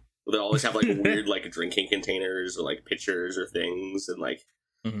like they always have like weird like drinking containers or like pitchers or things and like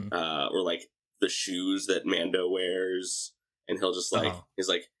or like the shoes that Mando wears, and he'll just like he's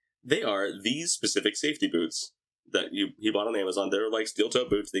like they are these specific safety boots that he bought on Amazon. They're like steel toe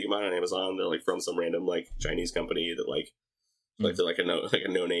boots that you can buy on Amazon. They're like from some random like Chinese company that like they're like a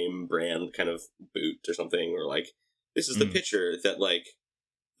no name brand kind of boot or something. Or like this is the picture that like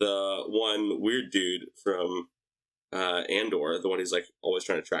the one weird dude from Andor, the one who's like always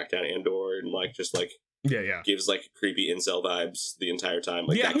trying to track down Andor and like just like gives like creepy incel vibes the entire time.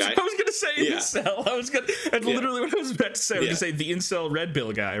 Like that guy. I was gonna say incel. That's literally what I was about to say. I was gonna say the incel red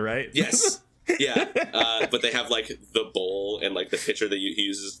bill guy, right? Yes. Yeah, but they have like the bowl and like the pitcher that he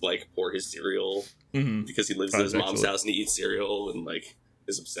uses to like pour his cereal because he lives at his mom's house and he eats cereal and like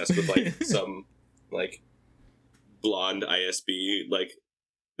is obsessed with like some like blonde ISB like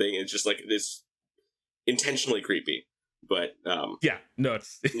thing. It's just like this intentionally creepy, but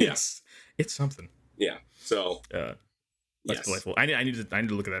it's something. Yeah, so that's delightful. I need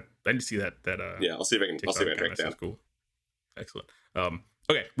to look at that. I need to see that. I'll see if I can track that. Cool, excellent.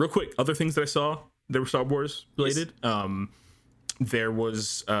 Okay, real quick, other things that I saw that were Star Wars related. Yes. There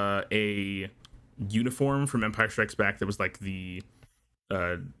was a uniform from Empire Strikes Back that was like the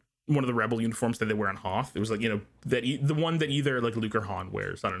one of the rebel uniforms that they wear on Hoth. It was like the one that either like Luke or Han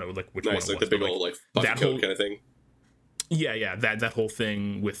wears. I don't know like which one. Nice, like the big old like puffy coat kind of thing. Yeah, that whole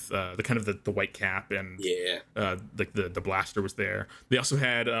thing with the kind of the white cap and like the blaster was there. They also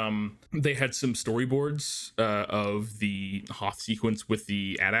had they had some storyboards of the Hoth sequence with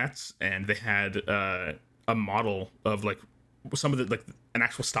the AT-ATs, and they had a model of like some of the like an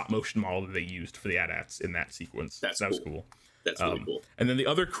actual stop motion model that they used for the AT-ATs in that sequence. That was cool. That's really cool. And then the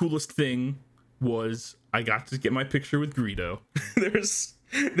other coolest thing was I got to get my picture with Greedo. There's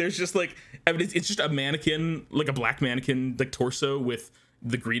just like, I mean, it's just a mannequin, like a black mannequin, like torso with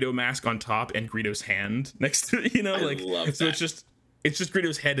the Greedo mask on top and Greedo's hand next to it, I love that. So it's just it's just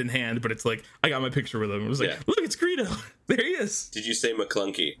Greedo's head in hand, but it's like I got my picture with him. It was like, look, it's Greedo. There he is. Did you say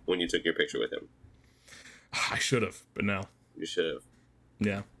McClunky when you took your picture with him? I should have, but no. You should have.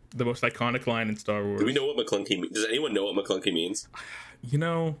 Yeah, the most iconic line in Star Wars. Do we know what McClunky means? Does anyone know what McClunky means? You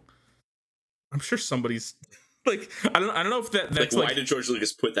know, I'm sure somebody's like I don't know if that's like why did George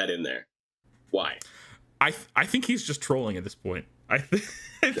Lucas put that in there? Why? I think he's just trolling at this point. I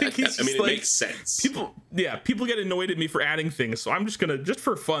think he's. I mean, it makes sense. People get annoyed at me for adding things, so I'm just gonna, just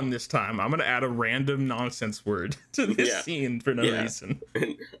for fun this time, I'm gonna add a random nonsense word to this scene for no reason.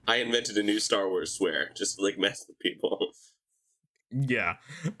 I invented a new Star Wars swear, just to, like, mess with people. Yeah,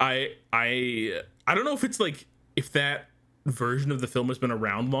 I don't know if it's like if that version of the film has been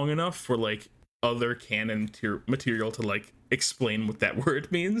around long enough for like other canon material to like explain what that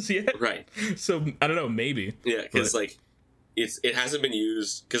word means yet. Right. So I don't know, maybe. Yeah, because like it hasn't been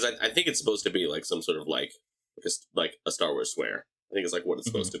used because I think it's supposed to be like some sort of like just like a Star Wars swear. I think it's like what it's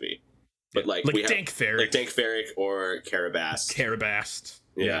supposed to be. But like we Dank Ferric. Like Dank Ferric or Carabast.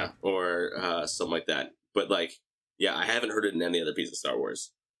 Yeah. Or something like that. But like, yeah, I haven't heard it in any other piece of Star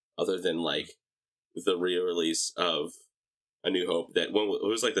Wars other than like the re-release of A New Hope. That one it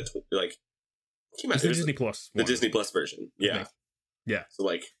was like the came out, the Disney Plus the Disney Plus version. Yeah. Yeah. So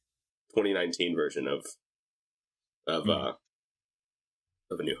like 2019 version of A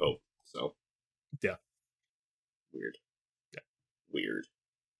New Hope. So yeah. Weird. Yeah.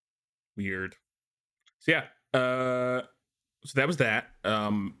 Weird. So yeah. So that was that.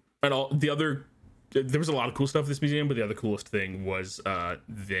 And all the other, there was a lot of cool stuff at this museum, but the other coolest thing was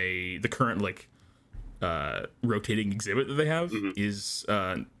the current like rotating exhibit that they have is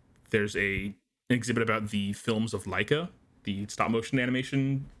there's an exhibit about the films of Laika, the stop motion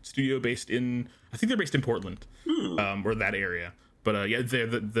animation studio based in, I think they're based in Portland, or that area. But yeah, they're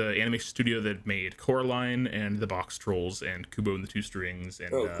the animation studio that made Coraline and the Box Trolls and Kubo and the Two Strings and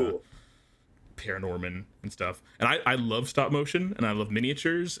cool. Paranorman and stuff. And I love stop motion and I love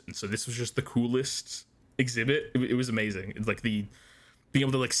miniatures, and so this was just the coolest exhibit. It was amazing. It's like being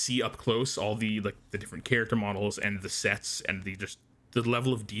able to like see up close all the like the different character models and the sets and the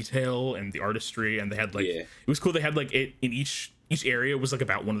level of detail and the artistry. And they had like it was cool. They had like it in each area was like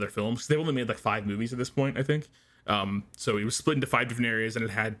about one of their films. They only made like 5 movies at this point, I think. So it was split into 5 different areas, and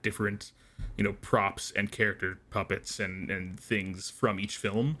it had different, props and character puppets and things from each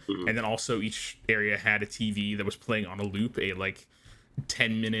film. And then also each area had a TV that was playing on a loop, a like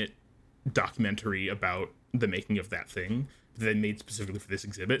 10-minute documentary about the making of that thing that they made specifically for this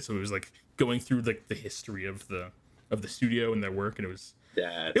exhibit. So it was like going through like the history of the studio and their work, and it was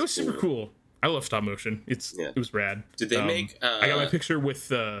super cool. I love stop motion. It was rad. Did they make? I got my picture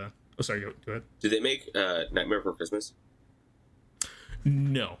with. Oh, sorry. Go ahead. Did they make Nightmare Before Christmas?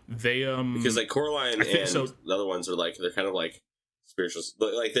 No, they because like Coraline and the other ones are like they're kind of like spiritual,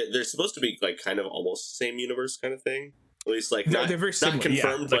 like they're supposed to be like kind of almost same universe kind of thing. At least like they're very similar, not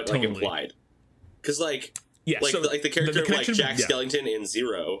confirmed, but like implied. Because like like the character of like Jack Skellington in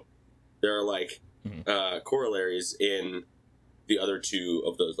Zero, there are like corollaries in the other 2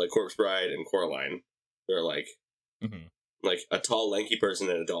 of those, like Corpse Bride and Coraline. They're like like a tall lanky person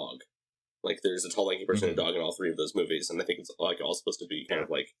and a dog. Like there's a tall lanky person and a dog in all 3 of those movies, and I think it's like all supposed to be kind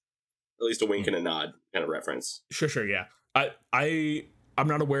of like at least a wink and a nod kind of reference. Sure, yeah. I'm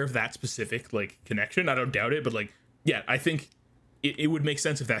not aware of that specific like connection. I don't doubt it, but like yeah, I think it would make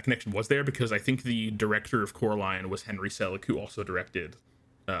sense if that connection was there, because I think the director of Coraline was Henry Selick, who also directed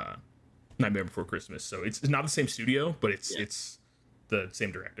Nightmare Before Christmas. So it's not the same studio, but it's the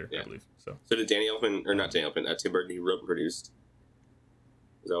same director, I believe. So did Danny Elfman, or not Danny Elfman, Tim Burton, he wrote and produced?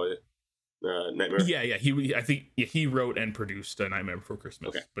 Is that what it? Nightmare? Yeah. I think he wrote and produced Nightmare Before Christmas.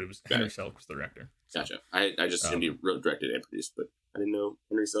 Okay. But it was Henry Selick was the director. So. Gotcha. I just assumed he wrote, directed, and produced, but I didn't know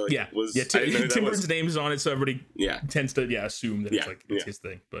Henry Selick was. Yeah, Tim Burton's name is on it, so everybody tends to assume that it's his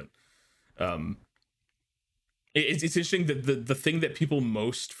thing. But it's interesting that the thing that people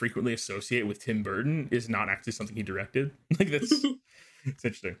most frequently associate with Tim Burton is not actually something he directed. Like that's it's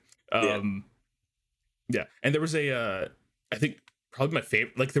interesting. Yeah, and there was I think probably my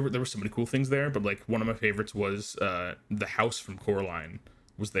favorite. Like there were so many cool things there, but like one of my favorites was the house from Coraline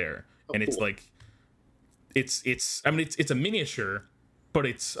was there, and it's like it's I mean it's a miniature, but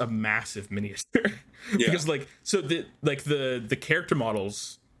it's a massive miniature because like so the character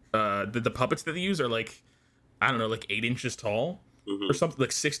models, the puppets that they use are like I don't know, like 8 inches tall or something,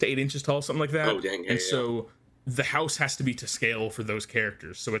 like 6 to 8 inches tall, something like that. Oh dang! And so the house has to be to scale for those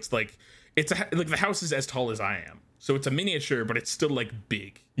characters. So it's like like the house is as tall as I am. So it's a miniature, but it's still like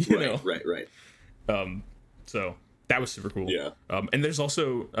big, you know? Right. So that was super cool. Yeah. And there's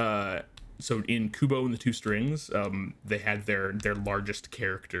also so in Kubo and the Two Strings, they had their largest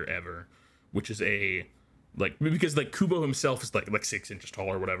character ever, which is a like, because like Kubo himself is like 6 inches tall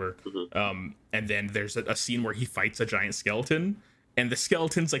or whatever. And then there's a scene where he fights a giant skeleton, and the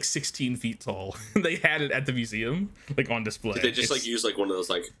skeleton's like 16 feet tall. They had it at the museum, like on display. Did they just like use like one of those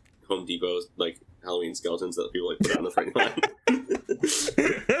like Home Depot like Halloween skeletons that people like put out on the front line?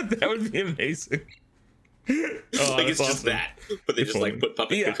 That would be amazing. Oh, like it's awesome. just that, but they just like put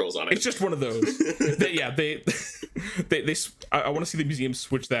puppet controls on it. It's just one of those. I want to see the museum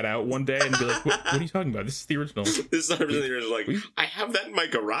switch that out one day and be like, what are you talking about? This is the original. This is not really the original. Like, I have that in my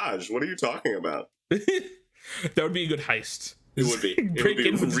garage. What are you talking about? That would be a good heist. It would be. It Break would be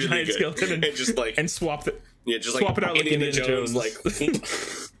in with really the giant good. skeleton and just like and swap it. Yeah, just swap like it out like Indiana Jones. like with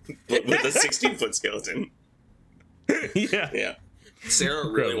a 16-foot skeleton. Yeah. Sarah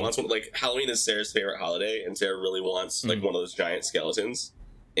really wants one. Like, Halloween is Sarah's favorite holiday, and Sarah really wants like one of those giant skeletons.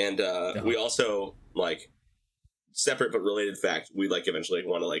 And we also like, separate but related fact, we like eventually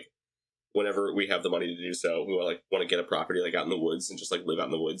want to like, whenever we have the money to do so, we want to get a property like out in the woods and just like live out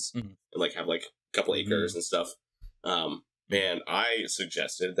in the woods and like have like a couple acres and stuff. And I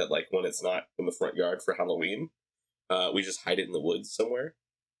suggested that like when it's not in the front yard for Halloween, we just hide it in the woods somewhere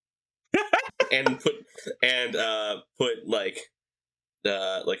and put like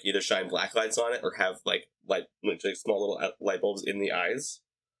either shine black lights on it or have like small little light bulbs in the eyes,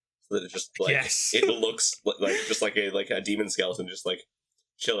 so that it just like it looks like just like a demon skeleton just like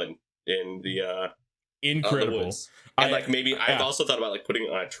chilling in the incredible the woods. And like maybe I've also thought about like putting it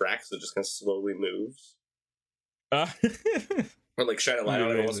on a track so it just kind of slowly moves. Or like shine a light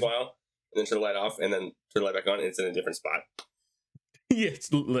on it once in a while and then turn the light off and then turn the light back on and it's in a different spot. It's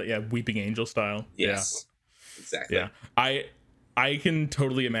Weeping Angel style. Yes. Exactly. Yeah. I can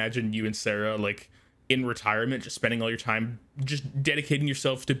totally imagine you and Sarah like in retirement just spending all your time just dedicating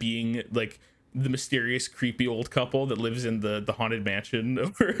yourself to being like the mysterious creepy old couple that lives in the haunted mansion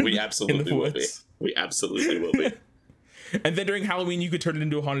over we absolutely in the will woods. Be. We absolutely will be. And then during Halloween you could turn it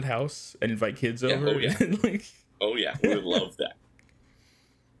into a haunted house and invite kids over. Oh yeah. And, like, oh yeah, we would love that.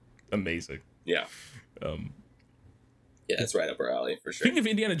 Amazing. Yeah. Yeah, that's right up our alley for sure. Speaking of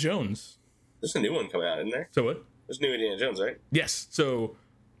Indiana Jones, there's a new one coming out, isn't there? So what? There's new Indiana Jones, right? Yes. So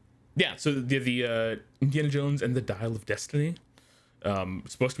the Indiana Jones and the Dial of Destiny.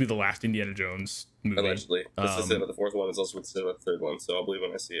 It's supposed to be the last Indiana Jones movie. Allegedly. This is about the fourth one. It's also about the third one, so I'll believe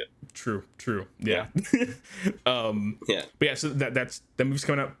when I see it. True. Yeah. Yeah. But yeah, so that movie's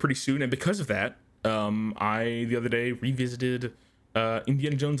coming out pretty soon, and because of that, I the other day revisited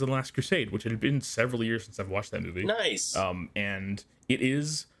Indiana Jones and the Last Crusade, which had been several years since I've watched that movie. Nice. And it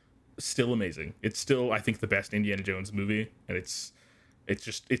is still amazing. It's still, I think, the best Indiana Jones movie, and it's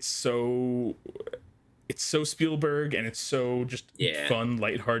so Spielberg, and it's so just fun,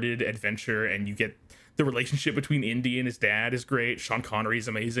 lighthearted adventure, and you get the relationship between Indy and his dad is great. Sean Connery is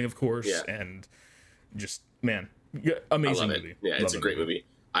amazing, of course, and just amazing movie. Yeah, it's a great movie.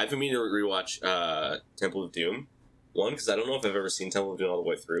 I've been meaning to rewatch Temple of Doom one because I don't know if I've ever seen Temple of Doom all the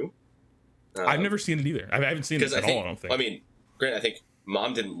way through. I've never seen it either. I haven't seen it at all. I don't think. I mean, granted, I think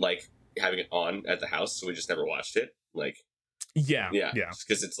Mom didn't like having it on at the house, so we just never watched it. Like. Yeah.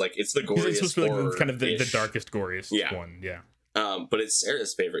 Because it's like it's the goriest. It's supposed to be like kind of the darkest, goriest one. Yeah. But it's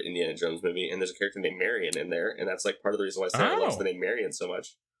Sarah's favorite Indiana Jones movie, and there's a character named Marion in there, and that's like part of the reason why Sarah loves the name Marion so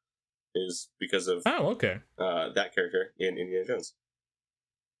much, is because of that character in Indiana Jones.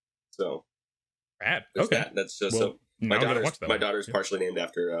 So. Rad. That's just so. My daughter's partially named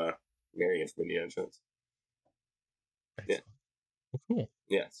after Marion from Indiana Jones. Excellent. Well, cool.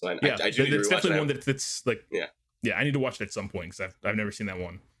 Yeah. So I do need to rewatch it's definitely that. one that's like. Yeah, I need to watch it at some point because I've never seen that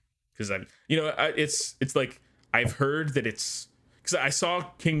one. Because it's like I've heard that it's because I saw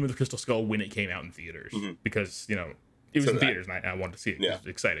Kingdom of the Crystal Skull when it came out in theaters because it was in theaters and I wanted to see it. It was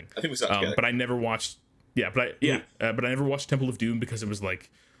exciting. I think we saw it together. But I never watched. But I never watched Temple of Doom because it was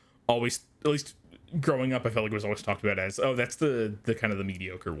like always, at least growing up, I felt like it was always talked about as that's the kind of the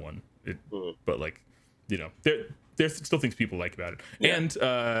mediocre one. But like there's still things people like about it. And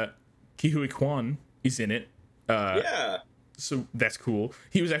Ke Huy Quan is in it. So that's cool.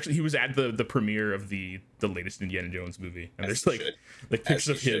 He was at the premiere of the latest Indiana Jones movie, and there's like pictures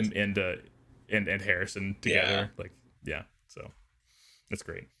of him and Harrison together. So that's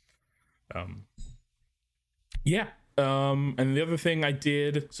great. And the other thing I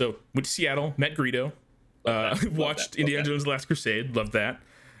did, so went to Seattle, met Greedo, watched Indiana Jones: The Last Crusade, loved that.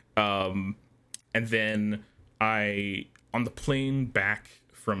 And then on the plane back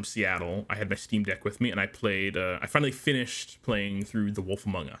from Seattle, I had my Steam Deck with me, and I played. I finally finished playing through The Wolf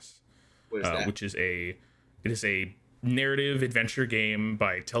Among Us, what is that? Which is a narrative adventure game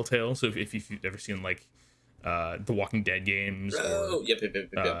by Telltale. So if you've ever seen like the Walking Dead games,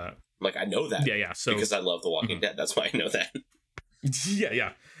 Yep. Like, I know that. Yeah. So because I love The Walking Dead. That's why I know that.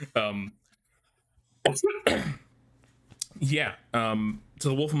 Yeah. So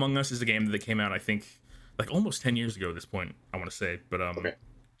The Wolf Among Us is a game that came out, I think, like almost 10 years ago at this point, I want to say. But Okay.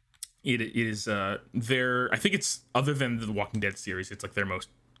 it is their, I think it's, other than the Walking Dead series, it's like their most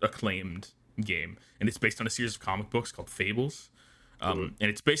acclaimed game. And it's based on a series of comic books called Fables. And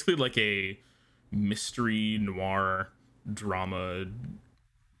it's basically like a mystery noir drama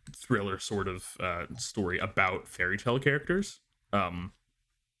thriller sort of story about fairy tale characters.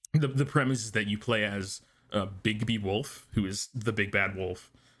 The premise is that you play as Bigby Wolf, who is the big bad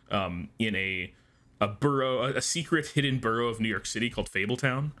wolf, in a burrow, a secret hidden borough of New York City called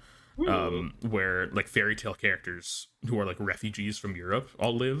Fabletown, where like fairy tale characters who are like refugees from Europe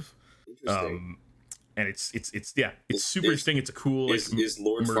all live. And it's super interesting. It's a cool is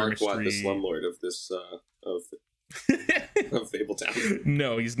Lord Farquaad the slumlord of this of Fabletown?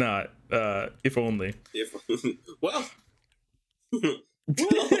 No, he's not. If only. Well.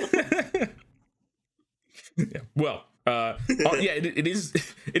 It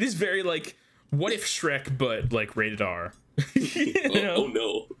is very like, what if Shrek but like rated R. Oh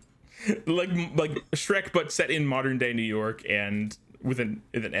no. like Shrek but set in modern day New York and with an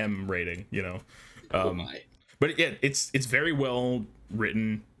M rating, Oh my. But yeah, it's very well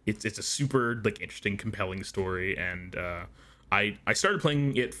written. It's a super like interesting, compelling story, and I started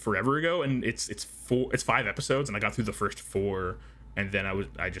playing it forever ago, and it's 5 episodes, and I got through the first 4, and then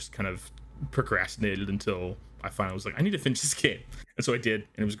I just kind of procrastinated until I finally was like, I need to finish this game, and so I did,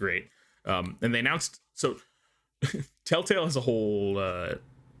 and it was great. And they announced, so Telltale as a whole,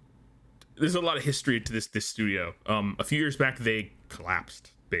 there's a lot of history to this studio. A few years back, they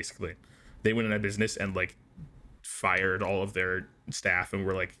collapsed. Basically, they went out of business and like fired all of their staff, and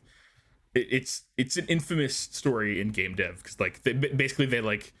were like, it's an infamous story in game dev, because like they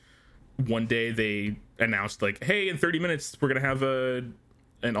like one day they announced like, hey, in 30 minutes we're gonna have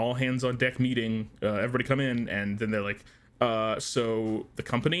an all hands on deck meeting, everybody come in, and then they're like, so the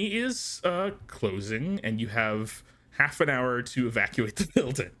company is closing and you have half an hour to evacuate the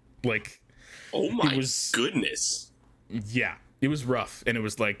building. Like, oh my goodness. Yeah, it was rough, and it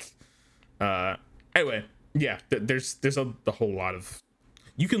was like, anyway, yeah. There's a whole lot of,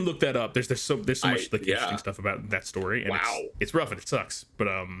 you can look that up. There's so much like interesting stuff about that story, and it's rough and it sucks. But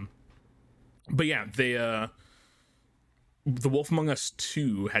yeah, they The Wolf Among Us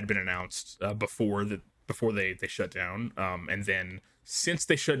 2 had been announced before they shut down, and then since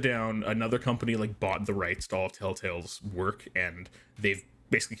they shut down, another company like bought the rights to all of Telltale's work, and they've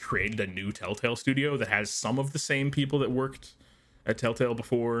basically created a new Telltale studio that has some of the same people that worked at Telltale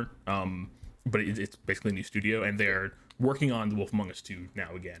before, but it's basically a new studio, and they're working on The Wolf Among Us 2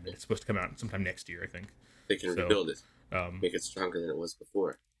 now again, and it's supposed to come out sometime next year, I think. They can rebuild it, make it stronger than it was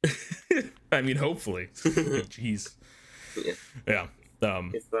before. I mean, hopefully. Jeez. Yeah.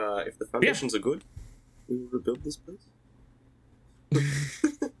 If the foundations are good, we will rebuild this place.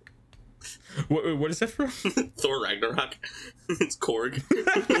 What is that from? Thor Ragnarok. It's Korg.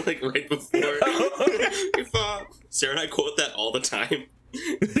 Like right before. If Sarah and I quote that all the time.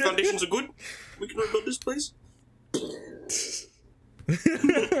 If the foundations are good, we can rebuild this place.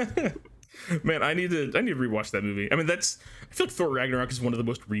 Man, I need to rewatch that movie. I mean, I feel like Thor Ragnarok is one of the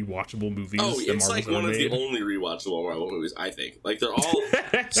most rewatchable movies. Oh, it's Marvel's like one of made. the only rewatchable Marvel movies, I think. Like, they're all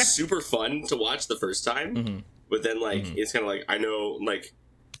super fun to watch the first time, but then like it's kind of like, I know, like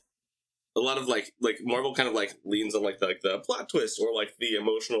a lot of like Marvel kind of like leans on like the plot twist or like the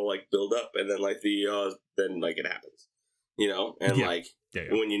emotional like build up, and then like then like it happens,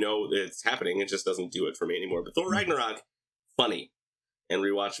 and when you know it's happening, it just doesn't do it for me anymore. But Thor Ragnarok, funny and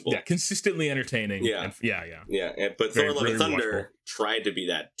rewatchable. Yeah, consistently entertaining. Yeah. But Thor Love and Thunder tried to be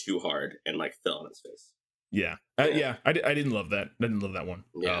that too hard and like fell on its face. Yeah. I didn't love that. I didn't love that one.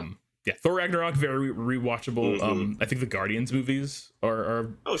 Yeah. Thor Ragnarok, very rewatchable. I think the Guardians movies are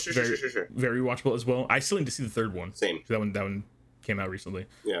sure. very rewatchable as well. I still need to see the third one. Same. That one came out recently.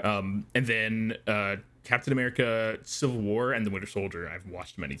 Yeah. And then Captain America: Civil War and The Winter Soldier I've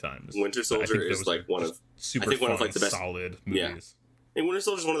watched many times. Winter Soldier is like one of one of like the best solid movies. Yeah. And Winter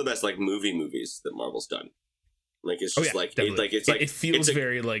Soldier is one of the best like movies that Marvel's done. Like, it's just it feels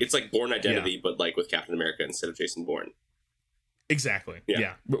very like, it's like Bourne Identity, but like with Captain America instead of Jason Bourne. Exactly.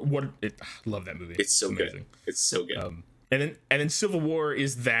 Yeah. Love that movie. It's so amazing. Good. It's so good. And then Civil War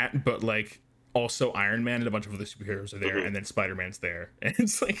is that, but like also Iron Man and a bunch of other superheroes are there, and then Spider-Man's there, and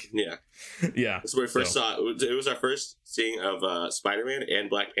it's like yeah. That's where we first saw it. It was our first seeing of Spider-Man and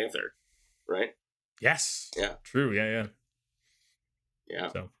Black Panther, right? Yes. Yeah. True. Yeah. Yeah.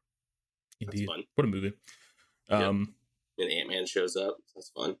 So, indeed. That's fun. What a movie. And Ant-Man shows up. That's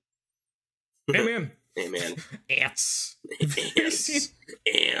fun. Ant-Man. Ant-Man. Ants.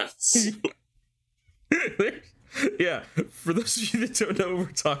 Ants. Yeah. For those of you that don't know what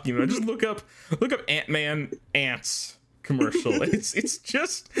we're talking about, just look up Ant-Man ants commercial. It's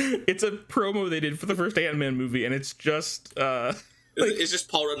a promo they did for the first Ant-Man movie, and it's just it's just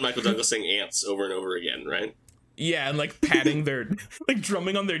Paul Rudd and Michael Douglas saying ants over and over again, right? Yeah, and like patting their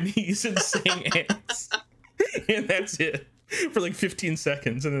drumming on their knees and saying ants. And that's it for like 15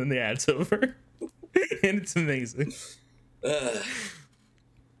 seconds, and then the ad's over. And it's amazing.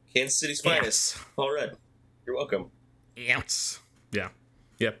 Kansas City's finest. Paul Rudd. You're welcome. Ants. Yeah.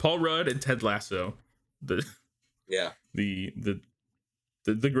 Paul Rudd and Ted Lasso. The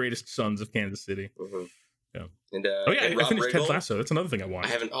greatest sons of Kansas City. Mm-hmm. Yeah. And I finished Ted Lasso. That's another thing I watched.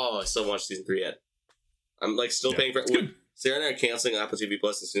 I haven't. I still haven't watched season 3 yet. I'm like still paying for it. Sarah and I are canceling Apple TV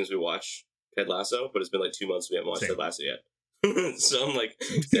Plus as soon as we watch Ted Lasso, but it's been like 2 months we haven't watched Ted Lasso yet. So I'm like,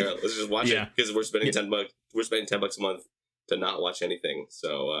 Sarah, let's just watch it because we're spending $10. We're spending $10 a month to not watch anything.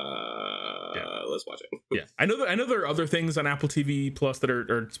 So let's watch it. Yeah, I know there are other things on Apple TV Plus that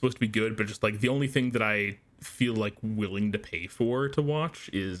are supposed to be good, but just like the only thing that I feel like willing to pay for to watch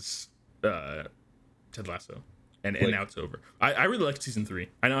is Ted Lasso. And now it's over. I really liked season 3.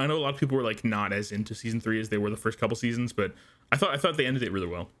 I know a lot of people were like not as into season 3 as they were the first couple seasons, but I thought they ended it really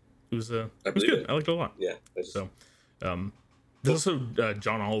well. It was good. I liked it a lot. Yeah. There's also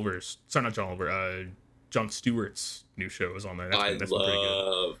Jon Stewart's new show is on there. I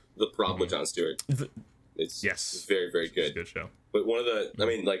love The Problem with Jon Stewart. It's very, very good. It's a good show. But one of the,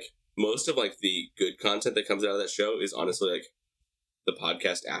 most of like the good content that comes out of that show is honestly like the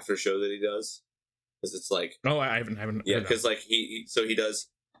podcast after show that he does. Because it's like, I haven't. Yeah, because like he does.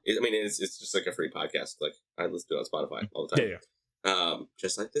 It's just like a free podcast. Like I listen to it on Spotify all the time. Yeah.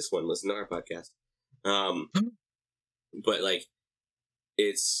 Just like this one, listen to our podcast. But like,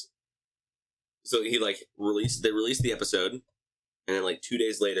 it's so he like they released the episode, and then like 2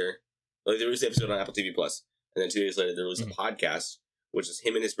 days later, like they released the episode on Apple TV Plus, and then 2 days later they released a podcast, which is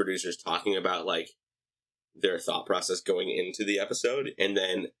him and his producers talking about like their thought process going into the episode, and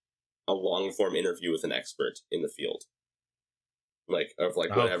then a long form interview with an expert in the field,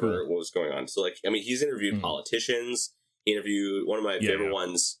 whatever was going on. So like, he's interviewed politicians. He interviewed one of my favorite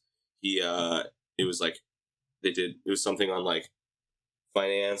ones. It was something on like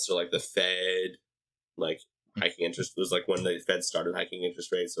finance or like the Fed, like hiking interest. It was like when the Fed started hiking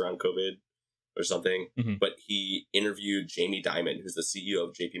interest rates around COVID or something. Mm-hmm. But he interviewed Jamie Dimon, who's the CEO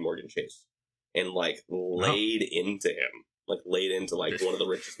of JP Morgan Chase, and like laid into him. Like laid into like one of the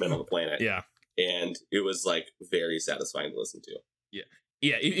richest men on the planet. Yeah. And it was like very satisfying to listen to. Yeah.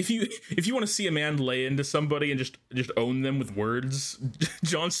 Yeah. If you want to see a man lay into somebody and just own them with words,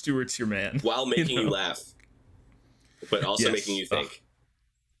 Jon Stewart's your man. While making you laugh. But also making you think.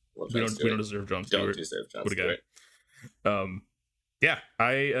 We don't deserve Jon Stewart. Don't deserve Jon Stewart. I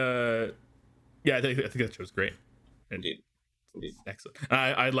think that show's great. Indeed. Excellent.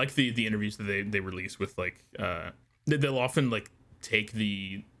 I like the interviews that they release with like they'll often like take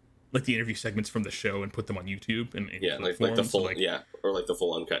the interview segments from the show and put them on YouTube and like the full or like the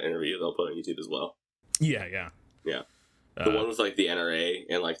full uncut interview they'll put on YouTube as well. Yeah. The one with like the NRA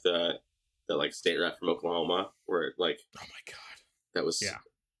and like the like state rep from Oklahoma where like, oh my god, that was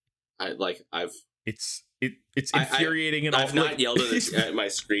it's infuriating and I've not yelled at my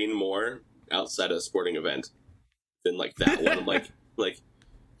screen more outside of a sporting event than like that one. like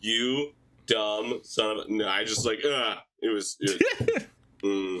you dumb son of a... No, I just like, it was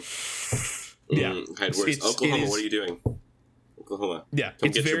Oklahoma, what are you doing? Oklahoma. Yeah, come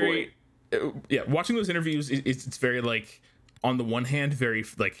get your boy. Watching those interviews, it's very like, on the one hand, very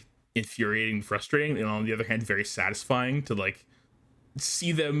like infuriating and frustrating, and on the other hand, very satisfying to like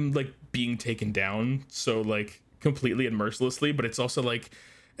see them like being taken down so like completely and mercilessly. But it's also like,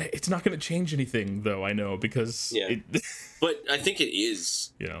 it's not going to change anything, though. I know, because but I think it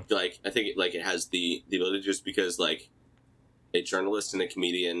is. Like I think it has the ability, just because like a journalist and a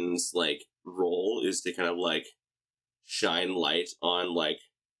comedian's like role is to kind of like shine light on like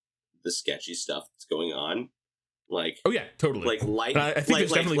the sketchy stuff that's going on. Like, oh yeah, totally. Like light. I think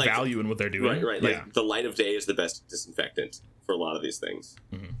there's definitely value in what they're doing. Right. Like the light of day is the best disinfectant for a lot of these things,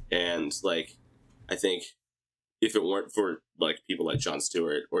 and like I think. If it weren't for like people like Jon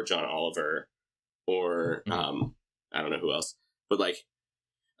Stewart or John Oliver or I don't know who else, but like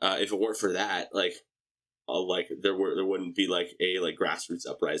if it weren't for that, like there wouldn't be like a grassroots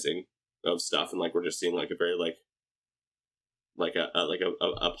uprising of stuff, and like we're just seeing like a very like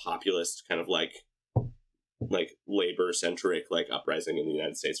a populist kind of like like labor centric like uprising in the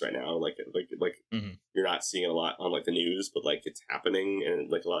United States right now. Mhm. You're not seeing it a lot on like the news, but like it's happening,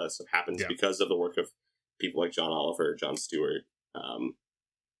 and like a lot of that stuff happens Yeah. because of the work of people like John Oliver, Jon Stewart, and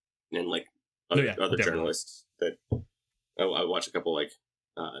like other definitely. journalists that I watch a couple like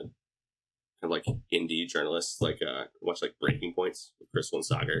kind of like indie journalists like watch like Breaking Points with Crystal and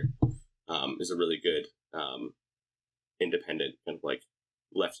Sagar. Is a really good independent kind of like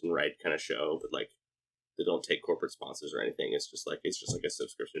left and right kind of show, but like they don't take corporate sponsors or anything. It's just like a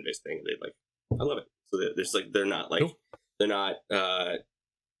subscription based thing. They like, I love it. So there's like they're not like they're not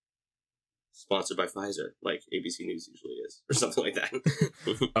sponsored by Pfizer like ABC News usually is or something like that.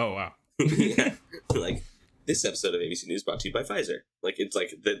 Oh wow. Yeah. Like this episode of ABC News brought to you by Pfizer. Like it's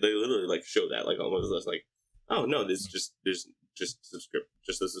like they literally like show that like almost like, oh no, this just there's just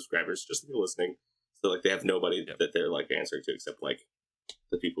the subscribers, just the people listening. So like they have nobody that they're like answering to except like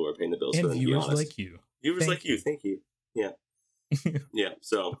the people who are paying the bills and for them. Viewers like you. Viewers like you. Thank you. Yeah. Yeah.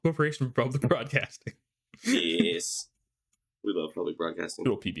 So Corporation for Public Broadcasting. Yes. We love public broadcasting.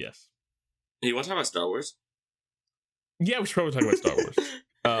 Little PBS. Hey, you want to talk about Star Wars? Yeah, we should probably talk about Star Wars.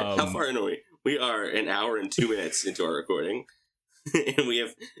 How far in are we? We are an hour and 2 minutes into our recording. And we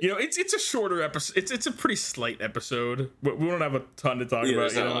have, it's a shorter episode. It's a pretty slight episode. We don't have a ton to talk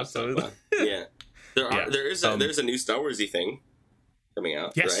about. Yeah, there's a new Star Warsy thing coming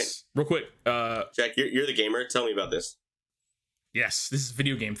out. Yes, right? Real quick, Jack, you're the gamer. Tell me about this. Yes, this is a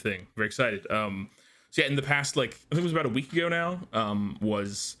video game thing. Very excited. So yeah, in the past, like I think it was about a week ago now,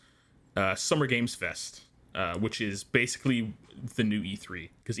 was Summer Games Fest, which is basically the new E3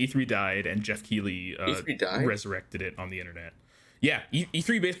 because E3 died and Jeff Keighley resurrected it on the internet. Yeah,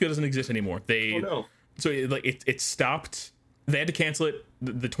 E3 basically doesn't exist anymore. So it stopped. They had to cancel it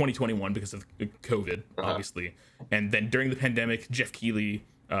the 2021 because of COVID, obviously. And then during the pandemic, Jeff Keighley,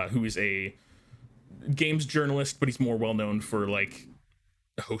 who is a games journalist, but he's more well known for like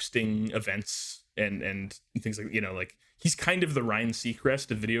hosting events and things like like he's kind of the Ryan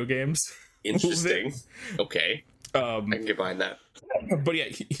Seacrest of video games. Interesting. Okay. I can get behind that. But yeah,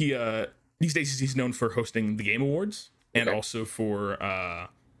 he these days he's known for hosting the Game Awards and also for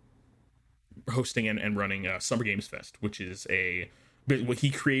hosting and running Summer Games Fest, which is he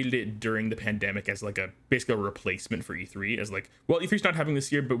created it during the pandemic as like basically a replacement for E3 as like, well, E3's not having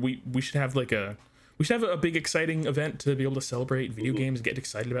this year, but we should have like a big exciting event to be able to celebrate video games and get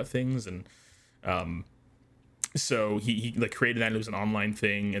excited about things. And so he like created that, and it was an online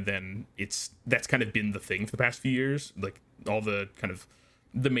thing, and then that's kind of been the thing for the past few years. Like all the kind of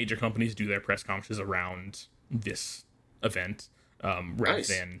the major companies do their press conferences around this event rather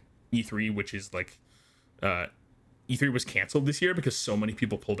than E3, which is like E3 was canceled this year because so many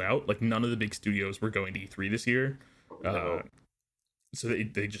people pulled out. Like none of the big studios were going to E3 this year. So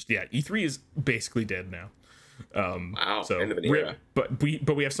they just E3 is basically dead now. Wow. So end of an era. But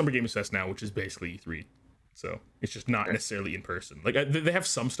we have Summer Games Fest now, which is basically E3. So it's just not necessarily in person. Like they have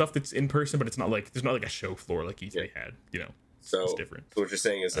some stuff that's in person, but it's not like there's not like a show floor like E3 had. So it's different. So what you're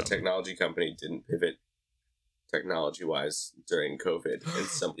saying is the technology company didn't pivot technology wise during COVID, and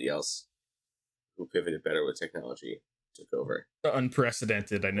somebody else who pivoted better with technology took over.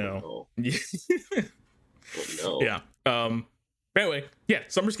 Unprecedented, I know. Oh, no. Oh, no. Yeah. But anyway,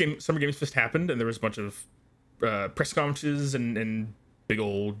 Summer Games Fest happened, and there was a bunch of press conferences and big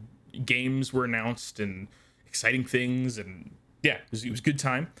old games were announced and exciting things, and it was a good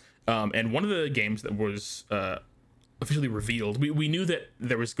time. And one of the games that was officially revealed, we knew that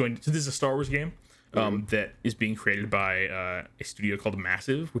there was so this is a Star Wars game that is being created by a studio called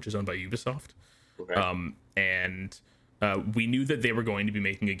Massive, which is owned by Ubisoft. Okay. And we knew that they were going to be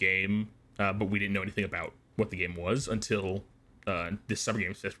making a game, but we didn't know anything about what the game was until this Summer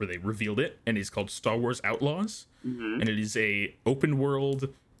Games Fest, where they revealed it, and it's called Star Wars Outlaws, and it is a open world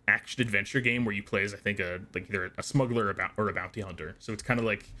action adventure game where you play as, I think, either a smuggler or a bounty hunter. So it's kind of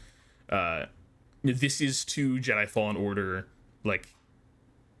like this is to Jedi Fallen Order, like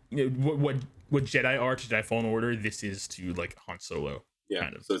what Jedi are to Jedi Fallen Order. This is to like Han Solo. Yeah.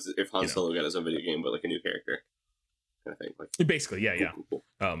 Kind of, so it's if Han Solo got his own video game, but like a new character, kind of thing. Like basically, cool.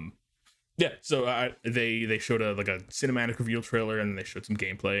 So they showed a cinematic reveal trailer, and they showed some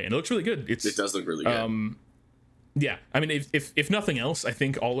gameplay, and it looks really good. It does look really good. Yeah, I mean, if nothing else, I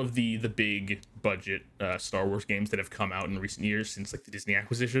think all of the big budget Star Wars games that have come out in recent years since like the Disney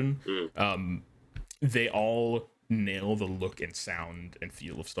acquisition, they all nail the look and sound and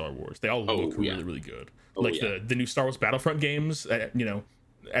feel of Star Wars. They all look really, really good. The new Star Wars Battlefront games,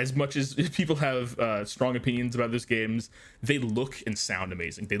 as much as people have strong opinions about those games, they look and sound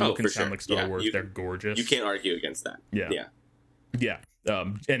amazing. They look and sound like Star Wars. They're gorgeous. You can't argue against that. Yeah.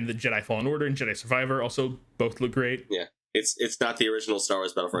 And the Jedi Fallen Order and Jedi Survivor also both look great. Yeah, it's not the original Star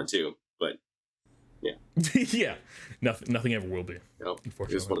Wars Battlefront 2, but yeah, yeah, nothing ever will be. No,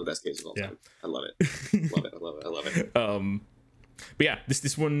 unfortunately, it's one of the best games of all time. I love it. I love it. But yeah,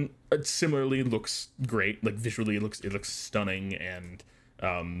 this one similarly looks great. Like visually, it looks stunning, and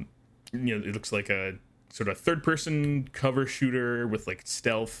it looks like a sort of third person cover shooter with like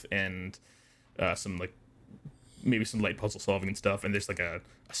stealth and some like maybe some light puzzle solving and stuff. And there's like a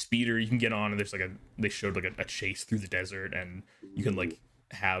speeder you can get on, and there's like they showed like a chase through the desert, and you can like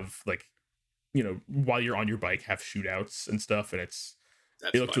have like while you're on your bike have shootouts and stuff, and it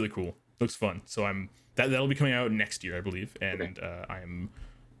looks really cool. Looks fun. So that'll be coming out next year, I believe, and I'm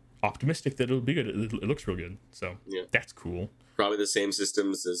optimistic that it'll be good. It looks real good, so that's cool. Probably the same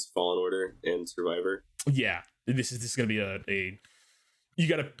systems as Fallen Order and Survivor. Yeah, this is gonna be you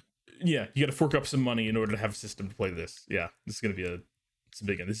gotta fork up some money in order to have a system to play this. Yeah, this is gonna be it's a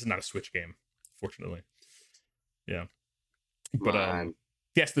big one. This is not a Switch game, fortunately. Yeah, but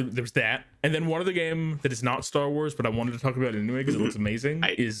yes, there was that, and then one other game that is not Star Wars, but I wanted to talk about anyway because it looks amazing.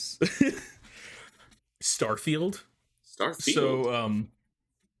 Is Starfield. Starfield. So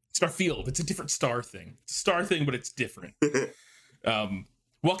Starfield. It's a different star thing. It's a star thing, but it's different.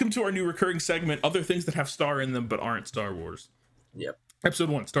 Welcome to our new recurring segment: other things that have star in them but aren't Star Wars. Yep. Episode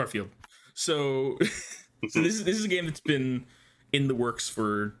 1, Starfield. So this is a game that's been in the works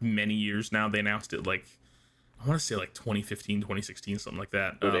for many years now. They announced it like I want to say like 2015, 2016, something like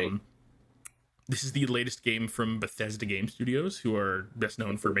that. This is the latest game from Bethesda Game Studios, who are best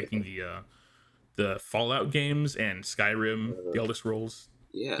known for making the Fallout games and Skyrim, the Elder Scrolls.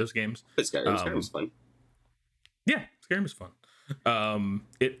 Yeah, those games. But Skyrim's fun. Yeah, Skyrim is fun.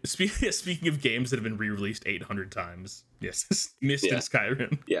 Speaking of games that have been re-released 800 times, yes, Myst and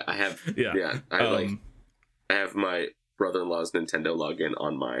Skyrim. Yeah, I have. Yeah, I have my brother-in-law's Nintendo login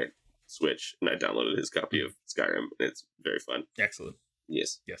on my Switch, and I downloaded his copy of Skyrim, and it's very fun. Excellent.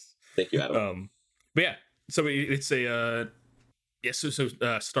 Yes. Thank you, Adam. But yeah, so it's a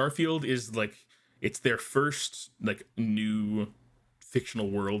Starfield is like it's their first like new fictional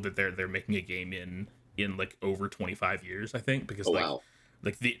world that they're making a game in like over 25 years, I think, because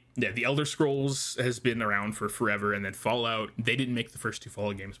like the Elder Scrolls has been around for forever, and then Fallout, they didn't make the first 2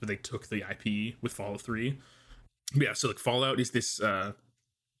 Fallout games, but they took the IP with Fallout 3. But yeah, so like Fallout is this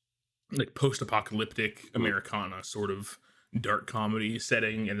like post-apocalyptic Americana sort of dark comedy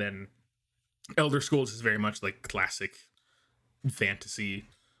setting, and then Elder Scrolls is very much like classic fantasy,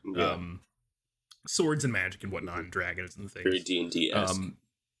 swords and magic and whatnot, and dragons and things. Very D&D-esque.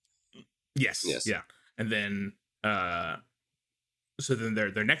 Yes, yeah. And then so then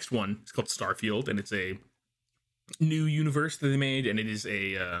their next one is called Starfield, and it's a new universe that they made, and it is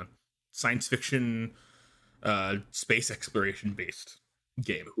a science fiction space exploration based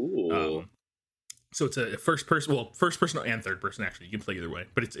game. Cool. So it's a first person and third person, actually. You can play either way,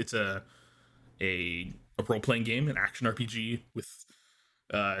 but it's a role playing game, an action RPG with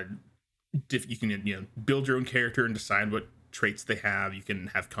you can build your own character and decide what traits they have. You can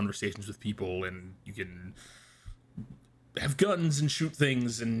have conversations with people, and you can have guns and shoot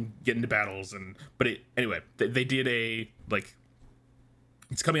things and get into battles. They did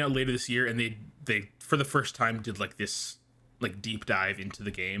it's coming out later this year, and they for the first time did like this like deep dive into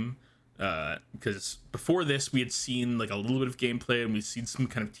the game, because before this we had seen like a little bit of gameplay, and we'd seen some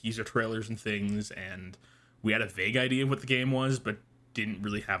kind of teaser trailers and things, and we had a vague idea of what the game was, but didn't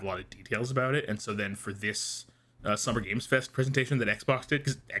really have a lot of details about it. And so then for this Summer Games Fest presentation that Xbox did,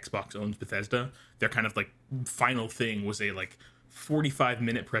 because Xbox owns Bethesda, their kind of like final thing was a like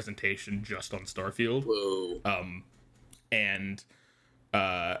 45-minute presentation just on Starfield. Whoa.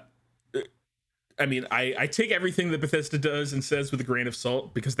 I mean, I take everything that Bethesda does and says with a grain of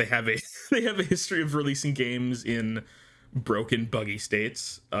salt, because they have a history of releasing games in broken, buggy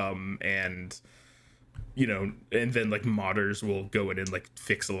states, and then like modders will go in and like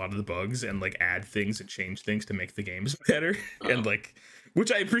fix a lot of the bugs and like add things and change things to make the games better, and like,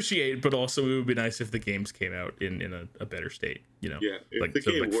 which I appreciate, but also it would be nice if the games came out in a better state, Yeah, like the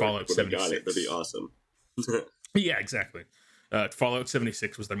game Fallout 76. That'd be awesome. Yeah, exactly. Fallout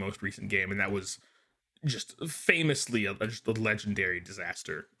 76 was their most recent game, and that was just famously just a legendary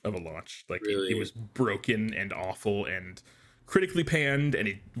disaster of a launch. Like, really? It was broken and awful and critically panned, and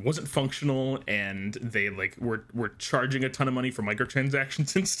it wasn't functional, and they like were charging a ton of money for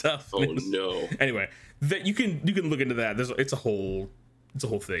microtransactions and stuff. Oh no. Anyway, that you can look into that. It's a whole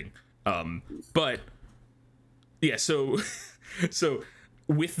thing. But yeah, so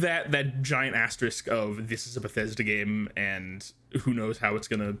with that giant asterisk of this is a Bethesda game and who knows how it's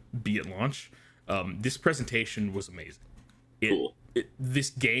gonna be at launch, this presentation was amazing. It Cool. this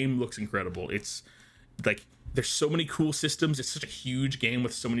game looks incredible. It's like there's so many cool systems. It's such a huge game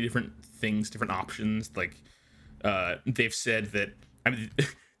with so many different things, different options. Like they've said that, I mean,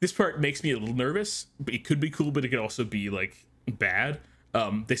 this part makes me a little nervous, but it could be cool, but it could also be like bad.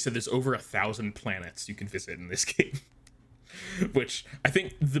 They said there's over 1,000 planets you can visit in this game, which I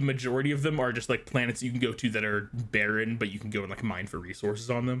think the majority of them are just like planets you can go to that are barren, but you can go and like mine for resources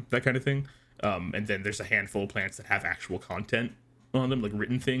on them, that kind of thing. And then there's a handful of planets that have actual content on them, like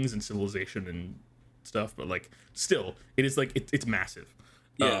written things and civilization and stuff. But like, still, it is like it's massive.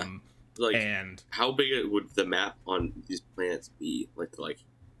 Yeah. Like, and how big would the map on these planets be, like, to like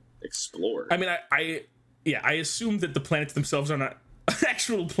explore? I mean, I assume that the planets themselves are not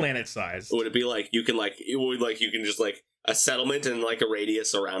actual planet size. Would it be like you can like it would like you can just like a settlement and like a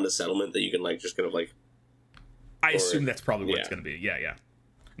radius around a settlement that you can like just kind of like? I assume that's probably what it's going to be. Yeah.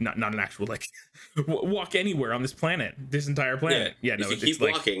 Not an actual like walk anywhere on this planet, this entire planet. Yeah, no, if you keep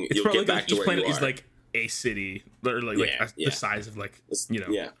walking, it's probably get back to each where planet you are. Is like a city, or like the size of like, you know.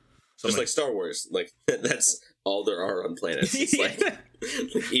 Yeah. Just like Star Wars, like that's all there are on planets. It's like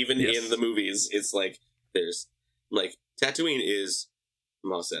even in the movies, it's like there's like Tatooine is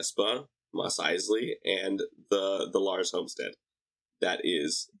Mos Espa, Mos Eisley, and the Lars homestead. That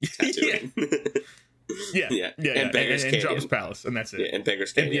is Tatooine. Yeah. And Beggar's Canyon. And Jabba's Palace, and that's it. Yeah, and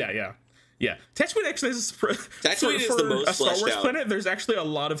Beggar's Canyon. Yeah. Tatooine actually is Tatooine is the most a Star Wars out planet. There's actually a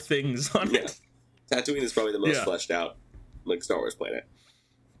lot of things on it. Tatooine is probably the most fleshed out like Star Wars planet.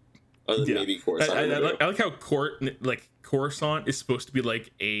 Other than maybe Coruscant. I like how Coruscant is supposed to be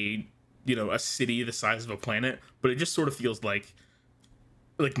like a city the size of a planet, but it just sort of feels like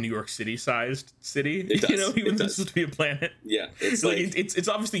New York City sized city. It does. Even though it's supposed to be a planet. Yeah, it's like it's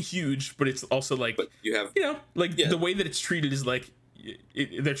obviously huge, but it's also like, but you have the way that it's treated is like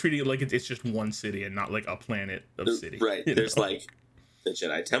they're treating it like it's just one city and not like a planet of city. Right. There's like the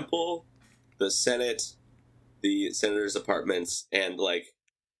Jedi Temple, the Senate, the Senator's apartments, and like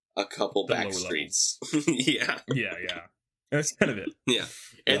a couple back streets. Yeah. That's kind of it. Yeah.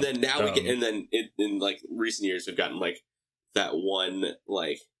 And then now we get, and then in like recent years we've gotten like that one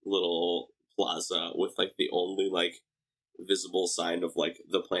like little plaza with like the only like visible sign of like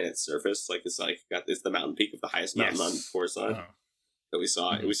the planet's surface. Like it's the mountain peak of the highest mountain on Coruscant that we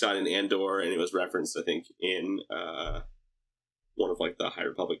saw. Mm-hmm. We saw it in Andor, and it was referenced I think in one of like the High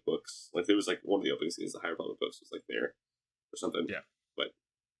Republic books. Like it was like one of the opening scenes of the High Republic books was like there or something. Yeah. But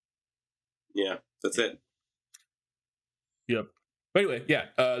yeah, that's it. Yep. But anyway,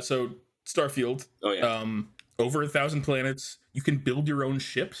 so Starfield. Oh yeah. Over 1,000 planets. You can build your own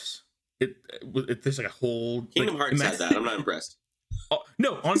ships. There's like a whole Kingdom Hearts had that. I'm not impressed.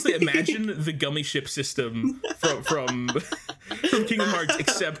 No, honestly, imagine the gummy ship system from Kingdom Hearts,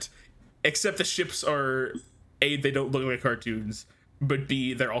 except the ships are A, they don't look like cartoons, but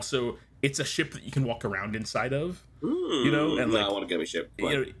B, they're also it's a ship that you can walk around inside of. And I want a gummy ship.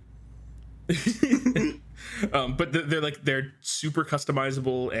 But they're super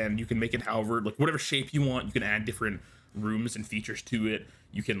customizable, and you can make it however, like whatever shape you want. You can add different rooms and features to it.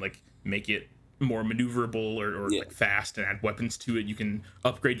 You can like make it more maneuverable or like fast and add weapons to it. You can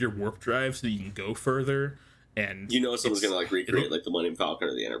upgrade your warp drive so you can go further. And someone's gonna like recreate like the Millennium Falcon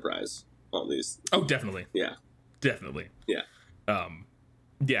or the Enterprise on these. Oh, definitely. Yeah, definitely. Yeah.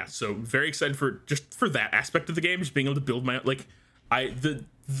 So very excited for that aspect of the game, just being able to build my like I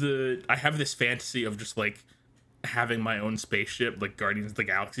have this fantasy of just like having my own spaceship, like Guardians of the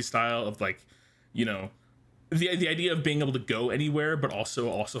Galaxy style, of like, the idea of being able to go anywhere, but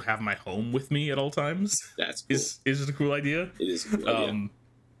also have my home with me at all times. That's cool. Is it a cool idea? It is a cool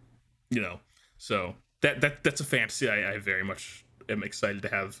idea. So that's a fantasy I very much am excited to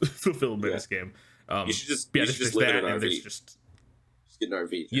have fulfilled by this game. You should just live in an RV. Just get an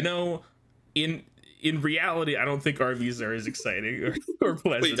RV. In reality, I don't think RVs are as exciting or pleasant.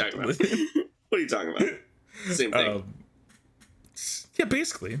 What are you talking about? Same thing. Yeah,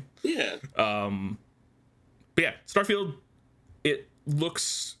 basically. Yeah. But yeah, Starfield, it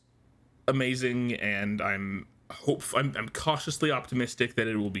looks amazing, and I'm cautiously optimistic that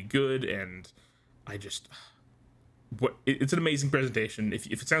it will be good, and it's an amazing presentation. If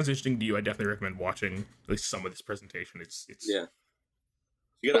it sounds interesting to you, I definitely recommend watching at least some of this presentation. It's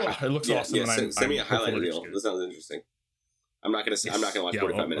it looks awesome. Yeah, send me a highlight reel. This sounds interesting. I'm not gonna watch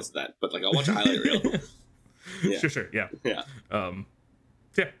 45 minutes of that, but like I'll watch a highlight reel. Yeah. Sure. Yeah. Yeah.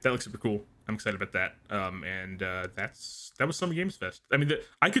 That looks super cool. I'm excited about that. That was Summer Games Fest. I mean,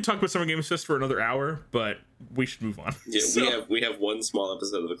 I could talk about Summer Games Fest for another hour, but we should move on. Yeah, we have one small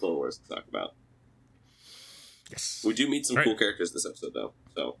episode of the Clone Wars to talk about. Yes. We do meet some cool characters this episode, though.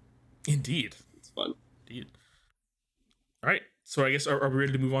 So indeed, it's fun. Indeed. All right. So I guess are we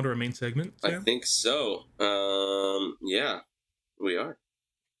ready to move on to our main segment, Sam? I think so. Yeah, we are.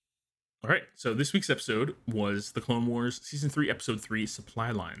 All right. So this week's episode was the Clone Wars Season 3, Episode 3,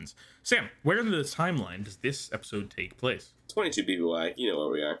 Supply Lines. Sam, where in the timeline does this episode take place? 22 BBY. You know where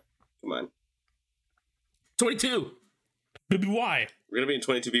we are. Come on. 22! BBY! We're going to be in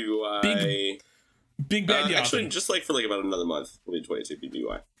 22 BBY. Big bad actually, just like for like about another month, we'll be in 22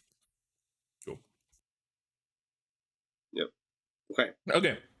 BBY. Cool. Yep. Okay.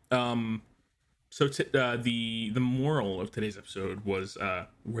 Okay. So the moral of today's episode was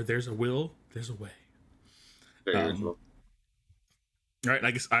where there's a will, there's a way. Very original. All right,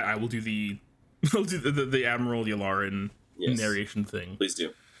 I guess I will do the I'll do the Admiral Yularen narration thing. Please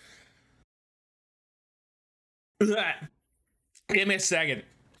do. Give me a second.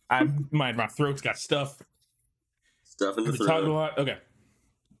 My throat's got stuff. Stuff in the throat. Talking a lot. Okay.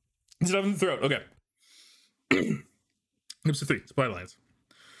 Stuff in the throat. Okay. Episode 3, Supply Lines.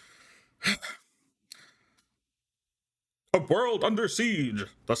 A world under siege.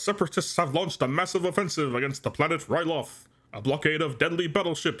 The Separatists have launched a massive offensive against the planet Ryloth. A blockade of deadly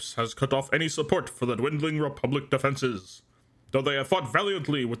battleships has cut off any support for the dwindling Republic defenses. Though they have fought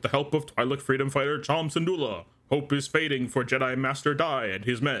valiantly with the help of Twi'lek freedom fighter Chom Syndulla, hope is fading for Jedi Master Dai and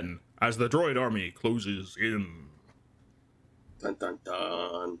his men as the droid army closes in. Dun dun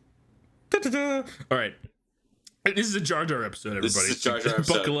dun. Da-da-da. All right. This is a Jar Jar episode, everybody. This is a Jar Jar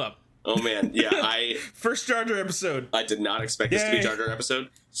episode. Buckle up. Oh man, yeah, First Jar Jar episode. I did not expect this to be a Jar Jar episode.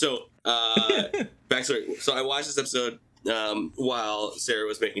 So, backstory. So I watched this episode while Sarah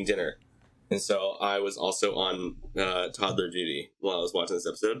was making dinner. And so I was also on toddler duty while I was watching this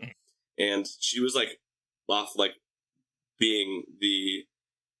episode. And she was like off like being the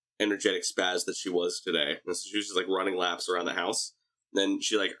energetic spaz that she was today. And so she was just like running laps around the house. And then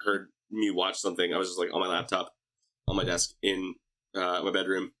she like heard me watch something. I was just like on my laptop on my desk in my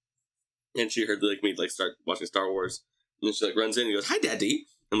bedroom. And she heard like me like start watching Star Wars. And then she like runs in and goes, "Hi, Daddy."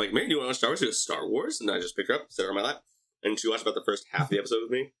 I'm like, "Mary, do you want to watch Star Wars?" She goes, "Star Wars?" And I just picked her up, set her on my lap. And she watched about the first half of the episode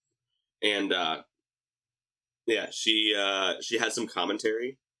with me. And yeah, she had some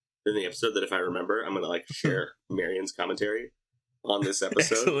commentary in the episode that if I remember, I'm gonna like share Marion's commentary on this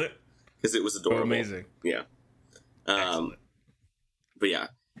episode because it was adorable. Oh, amazing. Yeah. But yeah,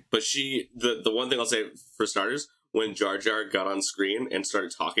 but the one thing I'll say for starters, when Jar Jar got on screen and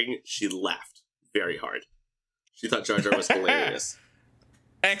started talking, she laughed very hard. She thought Jar Jar was hilarious.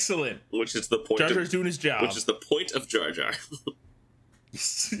 Excellent. Which is the point. Jar Jar's doing his job. Which is the point of Jar Jar.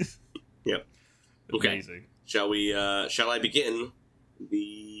 Yep. Okay. Amazing. Shall I begin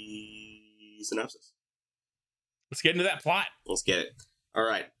the synopsis? Let's get into that plot. Let's get it. All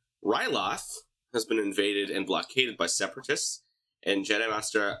right. Ryloth has been invaded and blockaded by separatists, and Jedi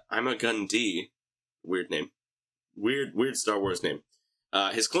Master Ima-Gun Di, weird name, weird Star Wars name.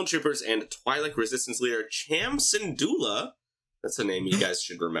 His clone troopers and Twi'lek resistance leader Cham Syndulla, that's a name you guys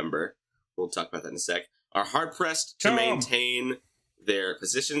should remember. We'll talk about that in a sec. Are hard pressed to maintain their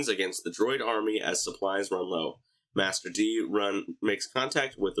positions against the droid army as supplies run low. Master D makes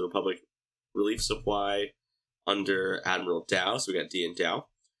contact with the Republic relief supply under Admiral Dao, so we got D and Dao,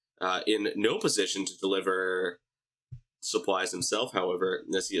 in no position to deliver supplies himself. However,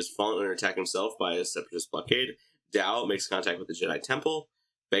 as he has fallen under attack himself by a separatist blockade, Dao makes contact with the Jedi Temple,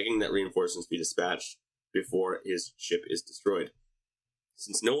 begging that reinforcements be dispatched before his ship is destroyed.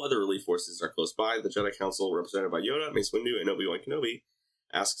 Since no other relief forces are close by, the Jedi Council, represented by Yoda, Mace Windu, and Obi-Wan Kenobi,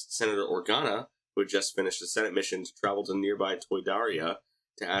 asks Senator Organa, who had just finished a Senate mission, to travel to nearby Toydaria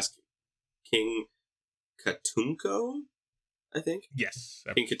to ask King Katunko, I think? Yes.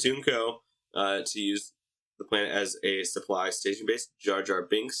 King Katunko to use the planet as a supply station base. Jar Jar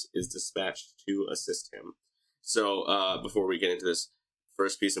Binks is dispatched to assist him. So, before we get into this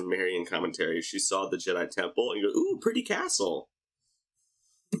first piece of Marion commentary, she saw the Jedi Temple and goes, "Ooh, pretty castle."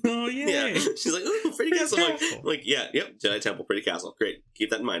 Oh, yeah. Yeah. She's like, "Ooh, pretty castle." Like, yeah, yep, Jedi Temple, pretty castle. Great.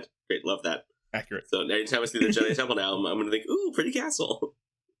 Keep that in mind. Great, love that. Accurate. So anytime I see the Jedi Temple now, I'm going to think, "Ooh, pretty castle."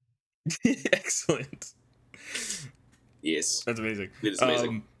 Excellent. Yes. That's amazing. It is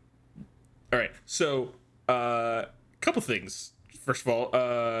amazing. All right. So, couple things. First of all,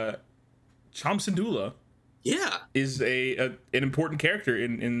 Cham Syndulla is an important character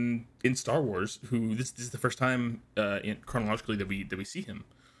in Star Wars. Who this is the first time chronologically that we see him.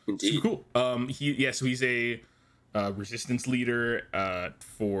 Indeed. Super cool. So he's a resistance leader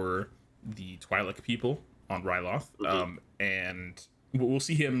for the Twi'lek people on Ryloth. Mm-hmm. And we'll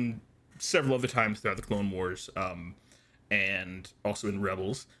see him several other times throughout the Clone Wars, and also in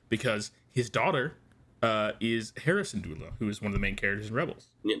Rebels, because his daughter is Hera Syndulla, who is one of the main characters in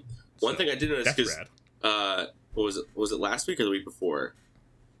Rebels. Yeah. One thing I did notice, because what was it? Was it last week or the week before?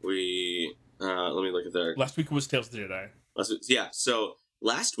 We let me look at there. Last week was Tales of the Jedi. Yeah. So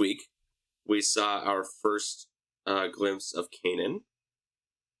last week we saw our first glimpse of Kanan,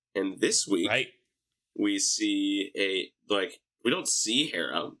 and this week we see we don't see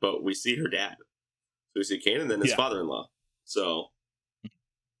Hera, but we see her dad. So we see Kanan, then his father-in-law. So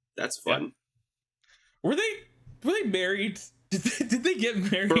that's fun. Yeah. Were they married? Did they get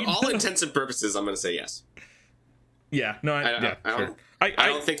married? For all intents and purposes, I'm going to say yes. Yeah, no, I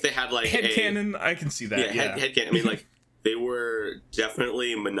don't think they had like headcanon. I can see that. Yeah, headcanon. I mean, like they were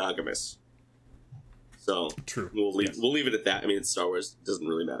definitely monogamous. So true. We'll leave it at that. I mean, it's Star Wars. It doesn't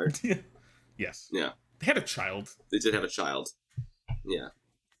really matter. Yes. Yeah. They had a child. They did have a child. Yeah.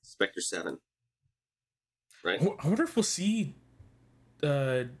 Spectre 7. Right. I wonder if we'll see.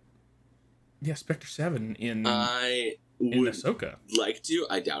 Spectre 7 in Ahsoka. Like to.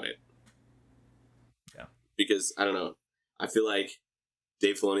 I doubt it. Yeah. Because I don't know. I feel like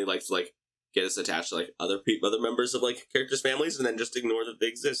Dave Filoni likes to like get us attached to like other members of like characters' families, and then just ignore that they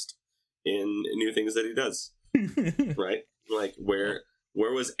exist in new things that he does. Right? Like where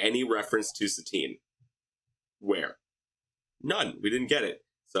was any reference to Satine? Where? None. We didn't get it.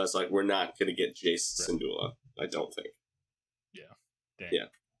 So it's like we're not gonna get Jace Syndulla. I don't think. Yeah. Dang. Yeah.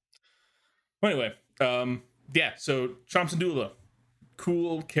 Well, anyway, so Chom Syndulla,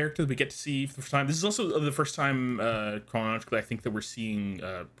 cool character that we get to see for the first time. This is also the first time chronologically I think that we're seeing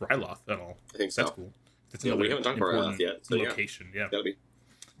Ryloth at all. I think so. That's cool. That's we haven't talked about Ryloth yet. So location, yeah. Gotta be.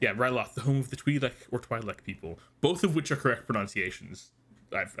 Yeah, Ryloth, the home of the Twi'lek or Twi'lek people, both of which are correct pronunciations.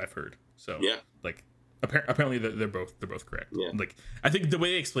 I've heard. So yeah, like apparently they're both correct. Yeah. Like I think the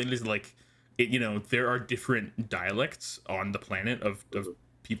way they explain it is like there are different dialects on the planet of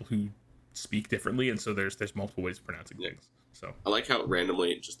people who speak differently, and so there's multiple ways of pronouncing things. So I like how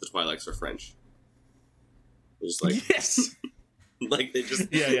randomly just the Twi'leks are French. They're just like yes, like they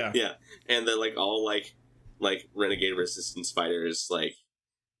just yeah, and then like all like renegade resistance fighters like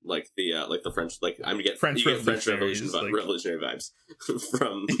the French you get French revolutionary vibes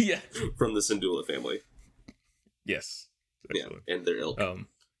from from the Syndulla family. Yes, yeah, and their ilk.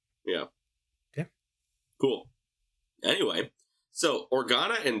 Yeah, cool. Anyway, so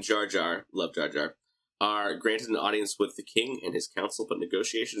Organa and Jar Jar, love Jar Jar, are granted an audience with the king and his council, but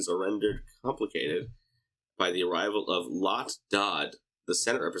negotiations are rendered complicated by the arrival of Lot Dodd, the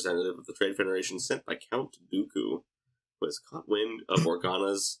Senate representative of the Trade Federation sent by Count Dooku, who has caught wind of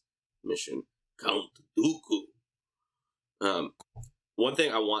Organa's mission. Count Dooku. One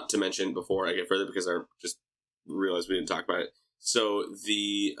thing I want to mention before I get further, because I just realized we didn't talk about it. So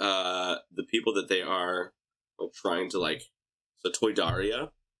the people that they are trying to so Toydaria,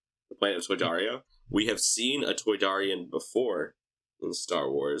 the planet of Toydaria, we have seen a Toydarian before in Star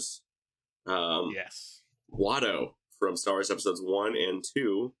Wars. Yes. Watto from Star Wars Episodes 1 and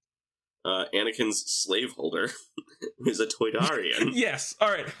 2, Anakin's slaveholder, is a Toydarian. Yes. All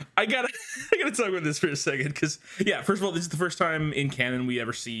right. I gotta talk about this for a second, because first of all, this is the first time in canon we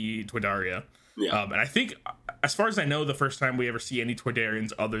ever see Toydaria. Yeah. And I think, as far as I know, the first time we ever see any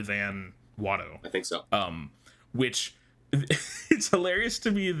Toydarians other than Watto. I think so. Which it's hilarious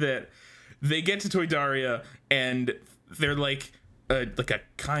to me that they get to Toydaria and they're like a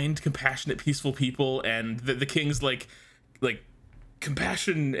kind, compassionate, peaceful people, and the king's like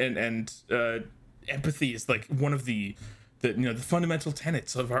compassion and empathy is like one of the fundamental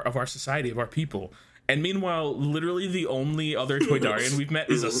tenets of our society, of our people. And meanwhile, literally the only other Toydarian we've met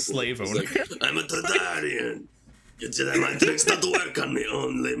is a slave owner. I'm a Toydarian. You Jedi mind tricks not to work on me,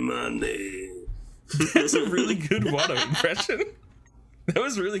 only money. That's a really good Watto impression. That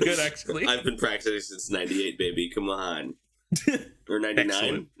was really good, actually. I've been practicing since 98, baby. Come on. Or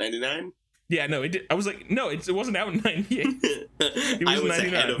 99? 99? Yeah, no, it did. I was like, no, it wasn't out in 98. I was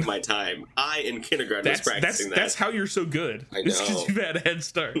ahead of my time. I, in kindergarten, was practicing that. That's how you're so good. I know. It's because you've had a head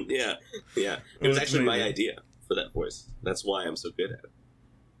start. Yeah. It was actually my idea for that voice. That's why I'm so good at it.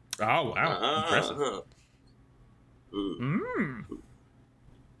 Oh, wow. Impressive.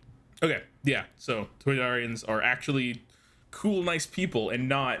 Okay, yeah. So, Toydarians are actually cool, nice people, and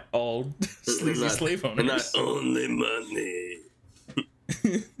not all sleazy slave owners. Not only money.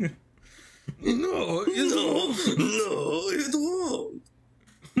 No, it won't.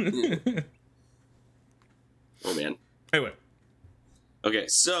 Oh, man. Anyway. Okay,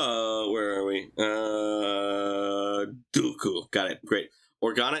 so, where are we? Dooku. Got it. Great.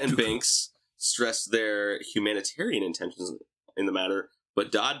 Organa and Banks stress their humanitarian intentions in the matter,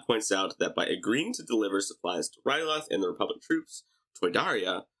 but Dodd points out that by agreeing to deliver supplies to Ryloth and the Republic troops,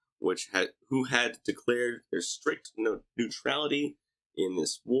 Toydaria, who had declared their strict neutrality in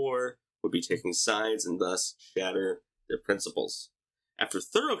this war, would be taking sides and thus shatter their principles. After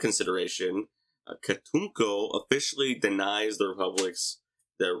thorough consideration, Katunko officially denies the Republic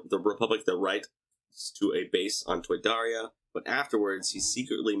the right to a base on Toydaria, but afterwards he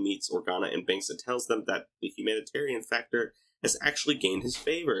secretly meets Organa and Binks and tells them that the humanitarian factor has actually gained his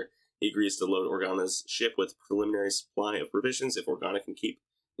favor. He agrees to load Organa's ship with preliminary supply of provisions if Organa can keep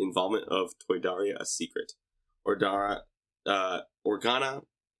the involvement of Toydaria a secret. Organa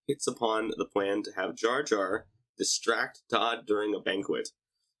hits upon the plan to have Jar Jar distract Todd during a banquet,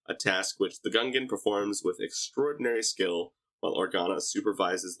 a task which the Gungan performs with extraordinary skill while Organa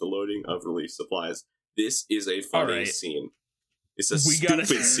supervises the loading of relief supplies. This is a funny scene. It's a stupid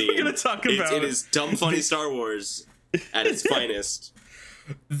scene. We gotta talk about it is dumb funny Star Wars at its finest.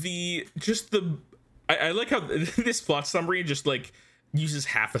 I like how this plot summary just like uses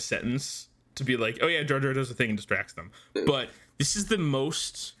half a sentence to be like, oh yeah, Jar Jar does a thing and distracts them. But this is the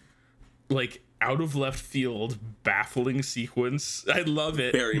most like out of left field baffling sequence. I love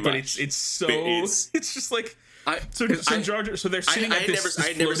it. Very but much. It's just like Jar Jar, so they're sitting at this I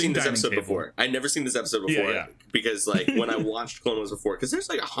had never seen this episode table. before. I'd never seen this episode before because like when I watched Clone Wars before, because there's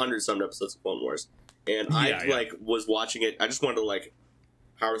like 100-some episodes of Clone Wars, and I was watching it. I just wanted to like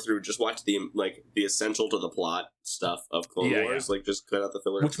power through, just watch the essential to the plot stuff of Clone Wars, like just cut out the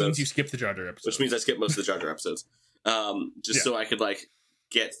filler. Which means you skip the Jar Jar episodes. Which means I skip most of the Jar Jar episodes, so I could like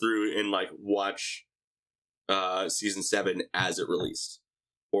get through and like watch season 7 as it released,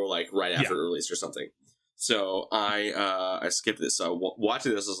 or like right after it released or something. So I skipped this. So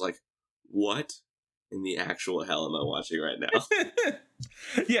watching this, I was like, "What in the actual hell am I watching right now?"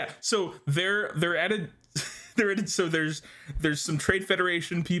 Yeah. So they're added. So there's some Trade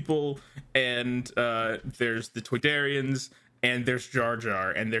Federation people, and there's the Toydarians, and there's Jar Jar,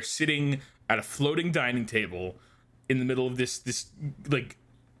 and they're sitting at a floating dining table in the middle of this like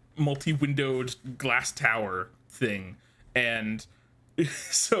multi-windowed glass tower thing, and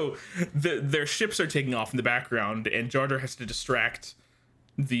so their ships are taking off in the background, and Jar Jar has to distract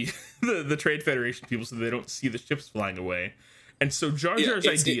the Trade Federation people so they don't see the ships flying away. And so Jar Jar's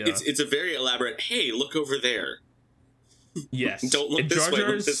idea... It's a very elaborate, hey, look over there. Yes. Don't look and this Jar way, Jar's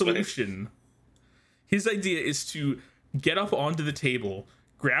look this solution, his idea is to get up onto the table,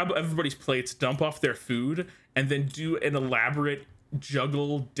 grab everybody's plates, dump off their food, and then do an elaborate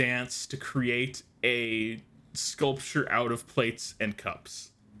juggle dance to create a sculpture out of plates and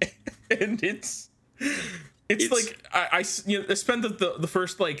cups. And it's like I spend the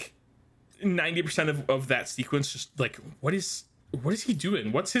first like 90% of that sequence just like what is he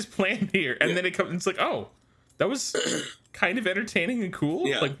doing? What's his plan here? And then it comes, it's like, oh, that was kind of entertaining and cool.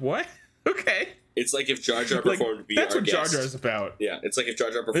 Yeah. Like, what? Okay. It's like if Jar Jar performed Be Our Guest. That's what Jar Jar's about. Yeah, it's like if Jar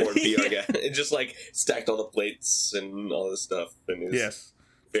Jar performed Be Our Guest. It just like stacked all the plates and all this stuff. And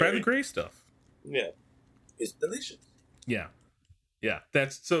Try the gray stuff. Yeah. It's delicious. Yeah. Yeah.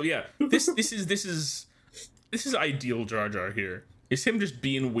 That's so yeah. This is ideal Jar Jar here. It's him just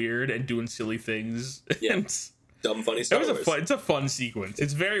being weird and doing silly things. Yeah. And dumb funny Star Wars. It's a fun sequence.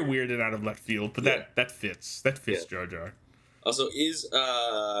 It's very weird and out of left field, but that fits. That fits Jar Jar. Also, is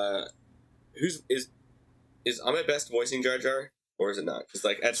Ahmed Best voicing Jar Jar, or is it not? Because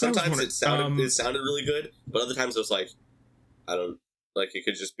like sometimes it sounded really good, but other times it was like, I don't like, it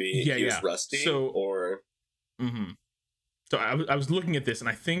could just be he was rusty or. Mm-hmm. So I was looking at this, and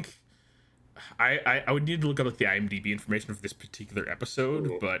I think I would need to look up like the IMDb information for this particular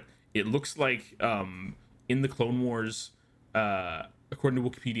episode, but it looks like in the Clone Wars, according to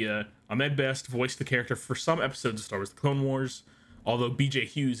Wikipedia, Ahmed Best voiced the character for some episodes of Star Wars: The Clone Wars, although B.J.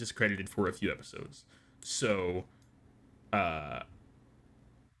 Hughes is credited for a few episodes. So, yeah.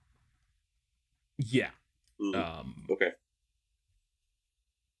 Okay.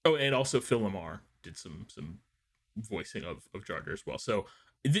 Oh, and also Phil Lamar did some voicing of Jar Jar as well. So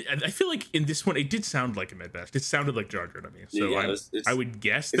I feel like in this one it did sound like Ahmed Best. It sounded like Jar Jar to me. So I would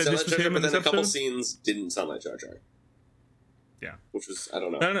guess that this was him in this episode. But then a couple scenes didn't sound like Jar Jar. Yeah. Which was, I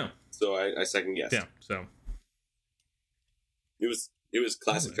don't know. So I second guessed. Yeah, so. It was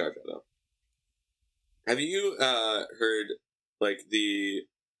classic Jar Jar, though. Have you heard, like, the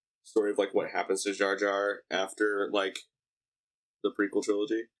story of, like, what happens to Jar Jar after, like, the prequel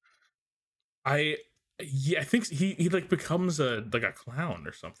trilogy? I think he like becomes a clown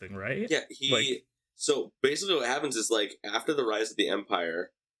or something, right? Yeah, so basically what happens is, like, after the rise of the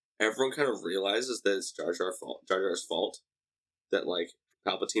Empire, everyone kind of realizes that it's Jar Jar's fault that, like,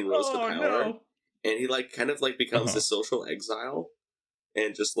 Palpatine rose to power. No. And he, like, kind of, like, becomes a social exile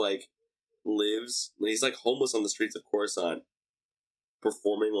and just, like, lives. He's, like, homeless on the streets of Coruscant,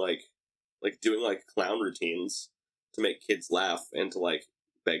 performing, like doing, like, clown routines to make kids laugh and to, like,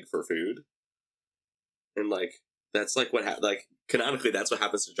 beg for food, and like that's like what like canonically that's what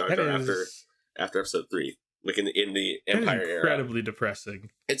happens to Jar Jar after episode 3, like in the Empire era. Incredibly depressing.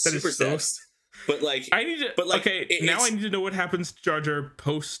 It's super sad. But like I need to now I need to know what happens to Jar Jar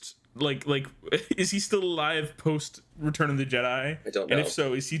post like is he still alive post Return of the Jedi? I don't know. And if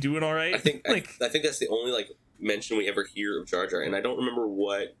so, is he doing all right? I think I think that's the only like mention we ever hear of Jar Jar, and I don't remember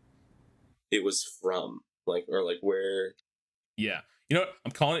what it was from, like, or like where. Yeah, you know what?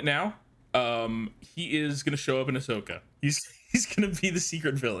 I'm calling it now. He is gonna show up in Ahsoka. He's gonna be the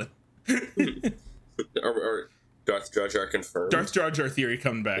secret villain. or Darth Jar Jar confirmed. Darth Jar Jar theory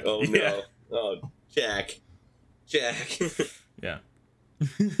coming back. Oh no! Yeah. Oh, Jack. Yeah.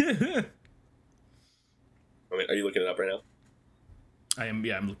 I mean, are you looking it up right now? I am.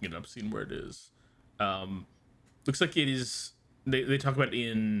 Yeah, I'm looking it up, seeing where it is. Looks like it is. They talk about it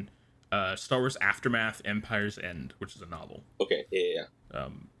in Star Wars Aftermath: Empire's End, which is a novel. Okay. Yeah.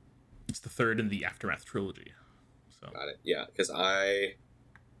 It's the third in the Aftermath trilogy. So. Got it. Yeah, because I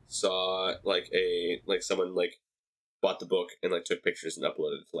saw like someone like bought the book and like took pictures and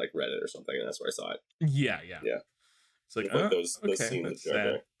uploaded it to like Reddit or something, and that's where I saw it. Yeah. It's like those okay, scenes that's of Jar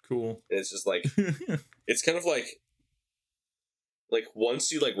Jar. Cool. And it's just like it's kind of like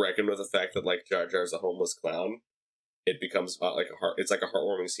once you like reckon with the fact that like Jar Jar's a homeless clown, it becomes like it's like a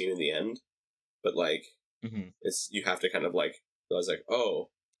heartwarming scene in the end. But like it's you have to kind of like I was like, oh,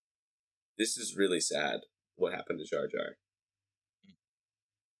 this is really sad. What happened to Jar Jar?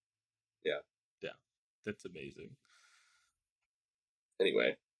 Yeah, that's amazing.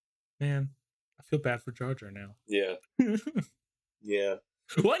 Anyway, man, I feel bad for Jar Jar now. Yeah. Yeah.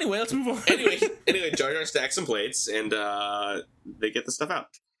 Well, anyway, let's move on. anyway, Jar Jar stacks some plates, and they get the stuff out.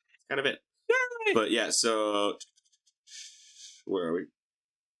 That's kind of it. Yay! But yeah, so where are we?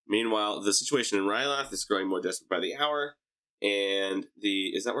 Meanwhile, the situation in Ryloth is growing more desperate by the hour, and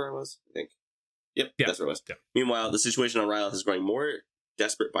is that where I was? I think. Yep, yeah, that's where I was. Yeah. Meanwhile, the situation on Ryloth is growing more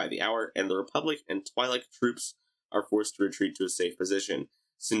desperate by the hour, and the Republic and Twi'lek troops are forced to retreat to a safe position.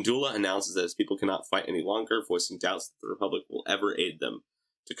 Syndulla announces that its people cannot fight any longer, voicing doubts that the Republic will ever aid them.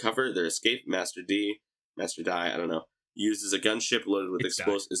 To cover their escape, Master Di, I don't know, uses a gunship loaded with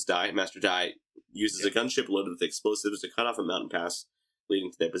explosives. Master Di uses a gunship loaded with explosives to cut off a mountain pass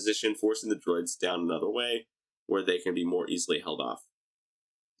leading to their position, forcing the droids down another way, where they can be more easily held off.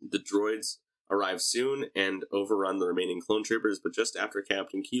 The droids arrive soon and overrun the remaining clone troopers, but just after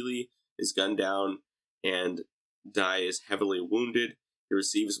Captain Keeley is gunned down and Di is heavily wounded, he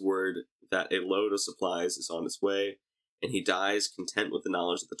receives word that a load of supplies is on its way, and he dies content with the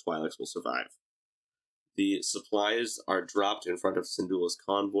knowledge that the Twi'leks will survive. The supplies are dropped in front of Syndulla's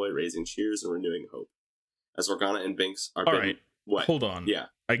convoy, raising cheers and renewing hope. As Organa and Binks are All right. What? Hold on. Yeah.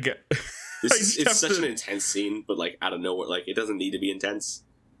 I get... It's such an intense scene, but like out of nowhere, like it doesn't need to be intense,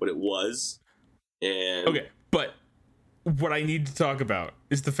 but it was. And okay, but what I need to talk about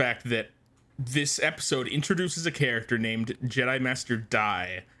is the fact that this episode introduces a character named Jedi Master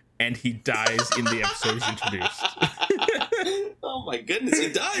Di, and he dies in the episode he's introduced. Oh my goodness,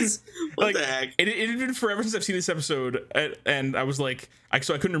 he does! What the heck? It had been forever since I've seen this episode, and I was like,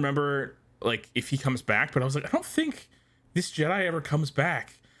 so I couldn't remember like if he comes back, but I was like, I don't think this Jedi ever comes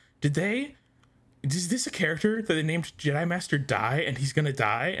back. Is this a character that they named Jedi Master Di, and he's gonna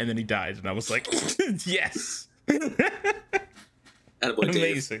die, and then he died, and I was like, yes. Attaboy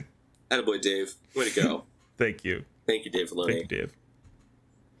Amazing. Dave. Attaboy Dave. Way to go. Thank you. Thank you, Dave Filoni. Thank you, Dave.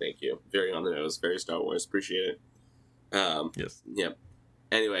 Thank you. Very on the nose. Very Star Wars. Appreciate it. Yes. Yep.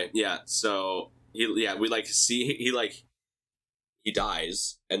 Anyway, yeah. So we like see he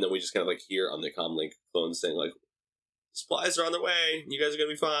dies, and then we just kind of like hear on the comlink clones saying like, supplies are on their way. You guys are gonna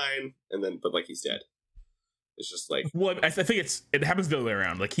be fine. And then, but like he's dead. It's just like, well, I think it happens the other way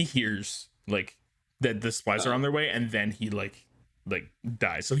around. Like he hears like that the supplies are on their way, and then he like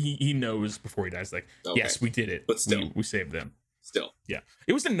dies. So he knows before he dies. Like, okay. Yes, we did it. But still, we saved them. Still, yeah,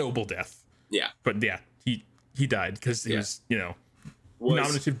 it was a noble death. Yeah, but yeah, he died because he was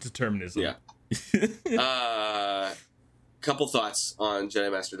nominative determinism. Yeah. Couple thoughts on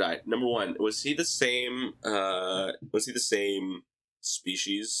Jedi Master Di. Number one, was he the same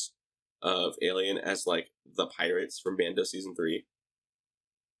species of alien as like the pirates from Mando season 3?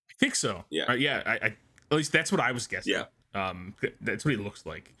 I think so. Yeah. I at least that's what I was guessing. Yeah. That's what he looks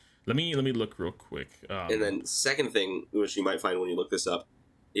like. Let me look real quick. And then second thing, which you might find when you look this up,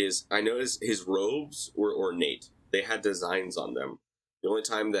 is I noticed his robes were ornate. They had designs on them. The only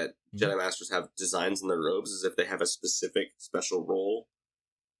time that Jedi Masters have designs on their robes is if they have a specific special role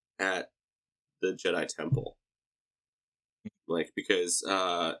at the Jedi Temple. Like, because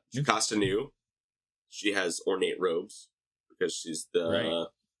Jocasta Nu, she has ornate robes because she's the Right.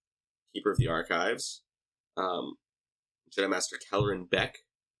 keeper of the archives. Jedi Master Kelleran Beck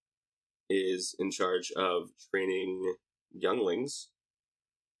is in charge of training younglings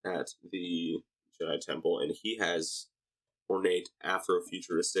at the Jedi Temple, and he has ornate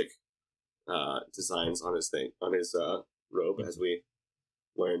Afrofuturistic designs on his robe, as we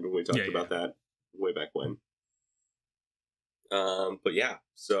learned when we talked about that way back when. But yeah,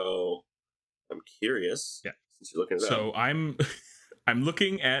 so I'm curious. Yeah. Since you're looking at So I'm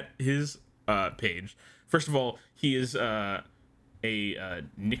looking at his page. First of all, he is a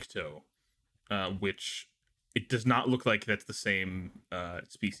Nikto, which it does not look like that's the same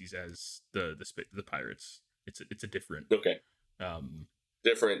species as the pirates. It's a different. Okay.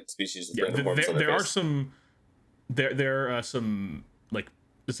 Different species of random forms on their there are face. some there are some like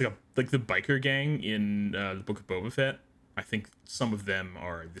it's like the biker gang in the Book of Boba Fett. I think some of them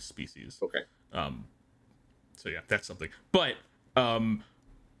are this species. Okay. So yeah, that's something. But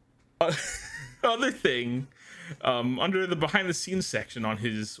other thing, under the behind the scenes section on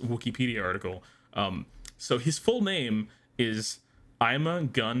his Wikipedia article, so his full name is Ima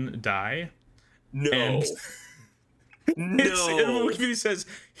Gun Dai. No. And no. Wikipedia says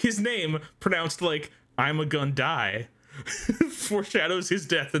his name, pronounced like I'm a gun die, foreshadows his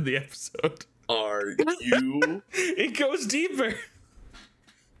death in the episode. Are you? It goes deeper.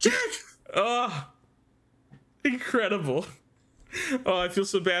 Jack! Oh, incredible. Oh, I feel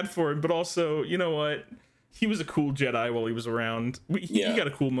so bad for him, but also, you know what? He was a cool Jedi while he was around. He got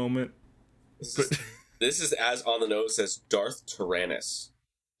a cool moment. This is as on the nose as Darth Tyrannus,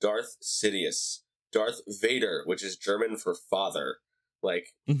 Darth Sidious, Darth Vader, which is German for father.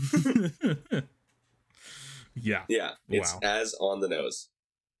 Like, yeah, it's as on the nose.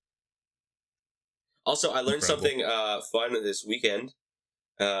 Also, I learned something fun this weekend.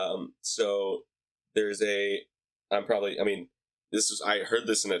 So there's I heard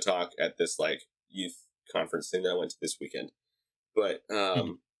this in a talk at this like youth conference thing that I went to this weekend, but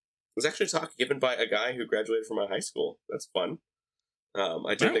it was actually a talk given by a guy who graduated from my high school. That's fun.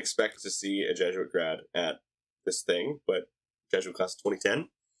 I didn't expect to see a Jesuit grad at this thing, but Jesuit class of 2010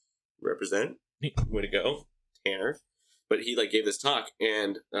 represent. Way to go, Tanner. But he like gave this talk,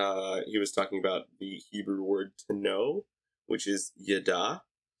 and he was talking about the Hebrew word to know, which is yada,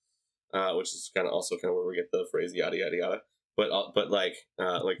 which is kind of where we get the phrase yada yada yada. But like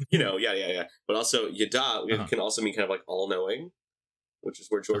you know yada yada yada. But also yada can also mean kind of like all knowing, which is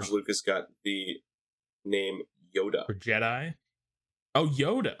where George Lucas got the name Yoda. For Jedi. Oh,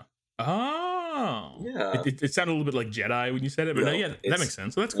 Yoda. Oh, yeah. It sounded a little bit like Jedi when you said it, but that makes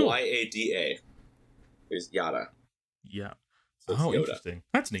sense. So that's cool. Yada is yada. Yeah. So Yoda. Interesting.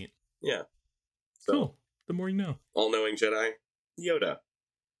 That's neat. Yeah. So, cool. The more you know. All-knowing Jedi, Yoda.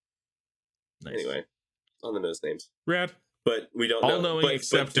 Nice. Anyway, on the nose names. Rad. But we don't know. All-knowing,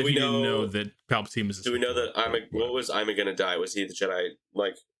 except that we didn't know that Palpatine was. Do we know that what was Ima gonna die? Was he the Jedi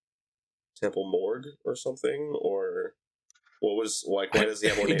like Temple Morgue or something, or what was like? Why does he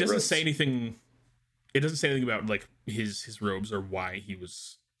have more? It doesn't robes? Say anything. It doesn't say anything about like his robes or why he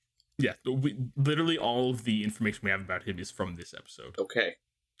was. Yeah, literally all of the information we have about him is from this episode. Okay.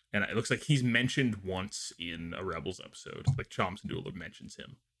 And it looks like he's mentioned once in a Rebels episode. Like Chomps and Doodle mentions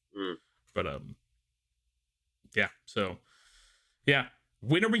him. But yeah. So yeah,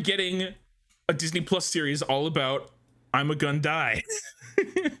 when are we getting a Disney Plus series all about I'm a gun die?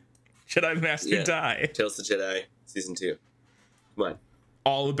 Jedi Master die. Tales of the Jedi season 2. Come on.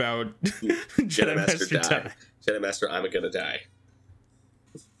 All about Jedi Master die. Jedi Master I'm a gonna die.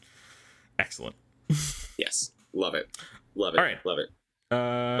 Excellent. Yes. Love it. Love it. All right. Love it. All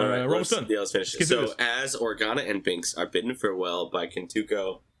right. We're almost done. Yeah, let's finish it. So, as Organa and Binks are bidden farewell by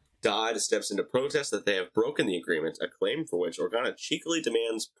Kentuko, Dodd steps in to protest that they have broken the agreement, a claim for which Organa cheekily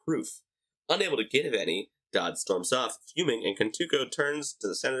demands proof. Unable to give any, Dodd storms off, fuming, and Kentuko turns to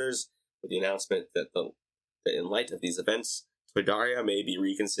the senators with the announcement that in light of these events, Toydaria may be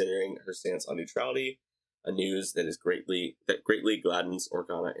reconsidering her stance on neutrality, a news that greatly gladdens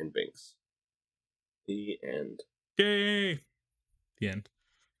Organa and Binks. The end. Yay! The end.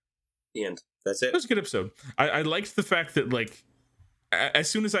 The end. That's it. It was a good episode. I liked the fact that, like, as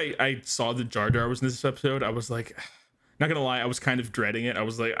soon as I saw that Jar Jar was in this episode, I was like, not gonna lie, I was kind of dreading it. I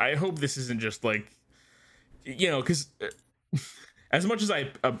was like, I hope this isn't just like, you know, because as much as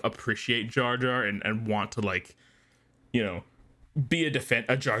I appreciate Jar Jar and want to, like, you know, be a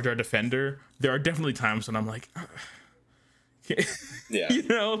Jar Jar defender, there are definitely times when I'm like, yeah, you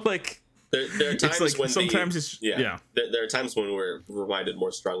know, like. There are times like, when sometimes There are times when we're reminded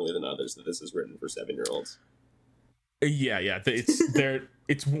more strongly than others that this is written for 7-year-olds.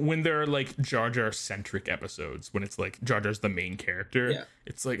 It's when there are like Jar Jar centric episodes, when it's like Jar Jar's the main character. Yeah.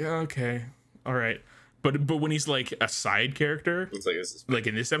 It's like, oh, okay, all right. But when he's like a side character, It's like this is like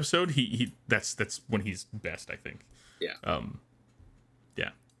in this episode, he that's when he's best, I think. Yeah.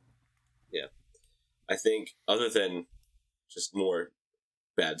 Yeah. Yeah. I think other than just more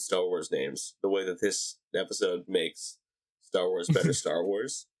bad Star Wars names, the way that this episode makes Star Wars better Star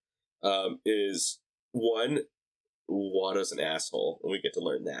Wars is one, Watto's an asshole, and we get to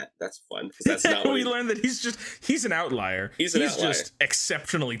learn that. That's fun because that's not what we learn that he's an outlier. He's just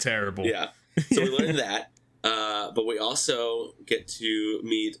exceptionally terrible. Yeah. So we learned that. But we also get to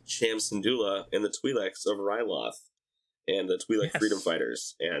meet Cham Syndulla and the Twi'leks of Ryloth and the Twi'lek freedom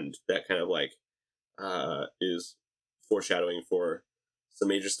fighters, and that kind of like is foreshadowing for some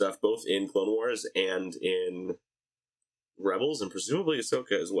major stuff both in Clone Wars and in Rebels, and presumably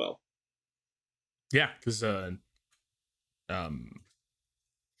Ahsoka as well. Yeah, because Hera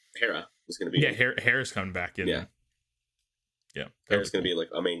is going to be Hera's coming back in. Yeah, Hera's going to be like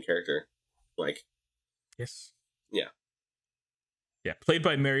a main character. Like, yes, yeah, played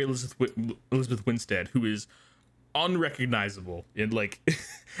by Mary Elizabeth Winstead, who is unrecognizable in like,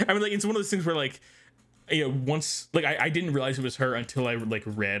 I mean, like it's one of those things where like, you know, once like I didn't realize it was her until I like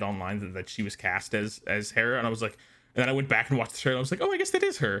read online that she was cast as Hera, and I was like, and then I went back and watched the trailer, and I was like, oh, I guess that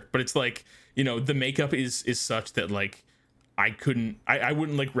is her. But it's like, you know, the makeup is such that like I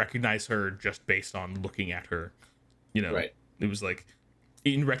wouldn't like recognize her just based on looking at her, you know. Right. It was like,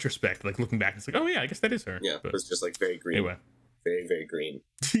 in retrospect, like looking back, it's like, oh yeah, I guess that is her. Yeah, but it's just like very green. Anyway, very, very green.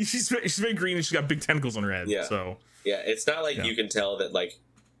 she's very green, and she's got big tentacles on her head. Yeah. So yeah, it's not like you can tell that like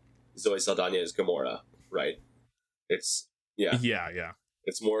Zoe Saldana is Gamora, right? It's yeah.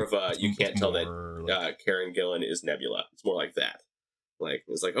 It's more of a you can't tell that like, Karen Gillan is Nebula. It's more like that. Like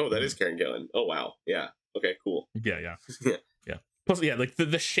it's like, oh, that is Karen Gillan. Oh wow, yeah, okay, cool. Yeah. Plus, yeah, like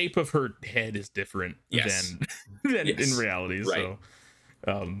the shape of her head is different than in reality. Right.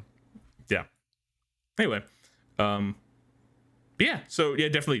 So, yeah. Anyway, yeah. So yeah,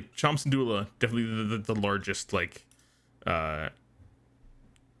 definitely Cham Syndulla, definitely the largest like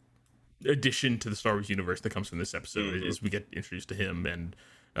addition to the Star Wars universe that comes from this episode is we get introduced to him, and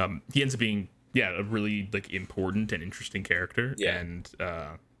he ends up being a really like important and interesting character, and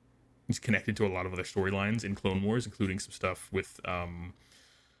he's connected to a lot of other storylines in Clone Wars, including some stuff with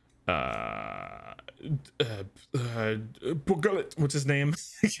what's his name?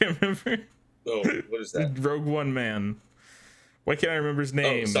 I can't remember. Oh, what is that? Rogue One man. Why can't I remember his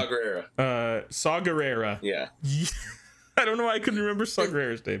name? Oh, Saw Gerrera. Saw Gerrera. Yeah. I don't know why I couldn't remember Saw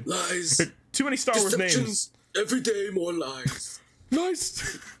Gerrera's name. Lies. Too many Star Wars names. Every day more lies.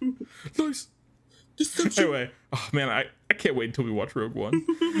 Lies. Lies. Deception. Anyway, oh man, I can't wait until we watch Rogue One.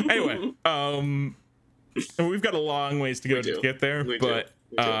 Anyway, we've got a long ways to go to get there, but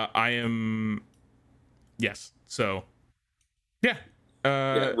I am, yes. So, yeah.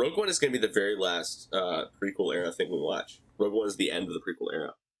 Rogue One is going to be the very last prequel era thing we watch. Rogue One is the end of the prequel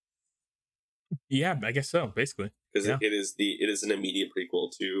era. Yeah, I guess so. Basically, because it is an immediate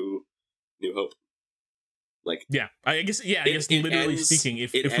prequel to New Hope. Like, I guess literally speaking,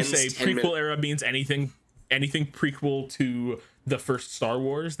 if we say prequel era means anything prequel to the first Star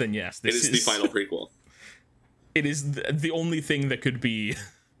Wars, then yes, this is the final prequel. It is the only thing that could be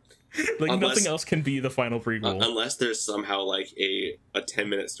like nothing else can be the final prequel unless there's somehow like a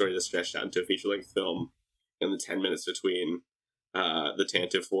 10-minute story that's stretched out into a feature-length film, and the 10 minutes between the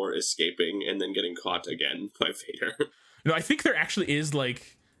Tantive 4 escaping and then getting caught again by Vader. No, I think there actually is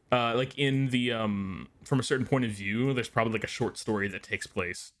like in the from a certain point of view, there's probably like a short story that takes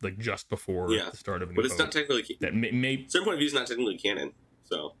place like just before the start of New Hope. But it's not technically that may certain point of view is not technically canon.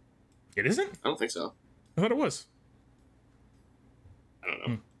 So it isn't? I don't think so. I thought it was. I don't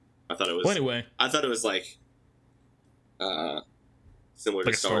know. I thought it was. Well, anyway, I thought it was like similar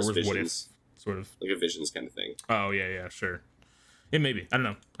like to Star Wars What Visions, If, sort of like a Visions kind of thing. Oh yeah, sure. Yeah, maybe. I don't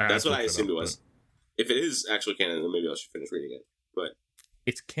know. That's what I assumed it was. If it is actually canon, then maybe I should finish reading it. But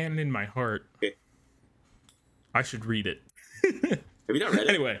it's canon in my heart. Okay. I should read it. Have you not read it?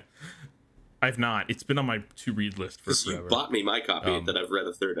 Anyway, I've not. It's been on my to-read list for forever. You bought me my copy that I've read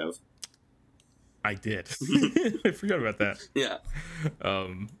a third of. I did. I forgot about that. Yeah.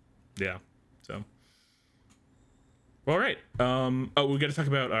 Yeah. So. All right. We got to talk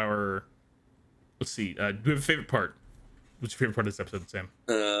about our. Let's see. Do we have a favorite part? What's your favorite part of this episode, Sam?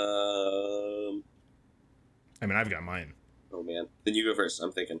 I mean, I've got mine. Oh man, then you go first.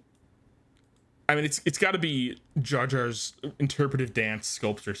 I'm thinking. I mean, it's got to be Jar Jar's interpretive dance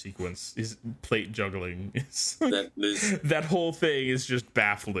sculpture sequence. His plate juggling. It's like, that whole thing is just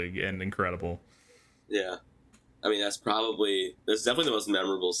baffling and incredible. Yeah. I mean, that's definitely the most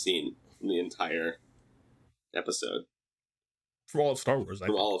memorable scene in the entire episode. From all of Star Wars,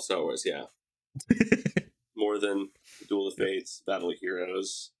 From all of Star Wars, yeah. More than Duel of Fates, Battle of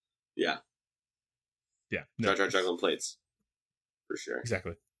Heroes. Yeah. Yeah. Jar Jar juggling plates. For sure.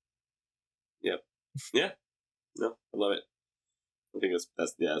 Exactly. Yep. Yeah. No, I love it. I think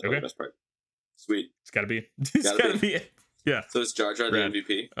that's the best part. Sweet. It's gotta be. It's gotta be it. Yeah. So is Jar Jar the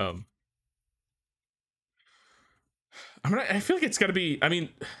MVP? I feel like it's gotta be. I mean,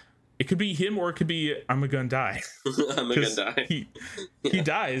 it could be him or it could be I'm gonna die. I'm gonna die. He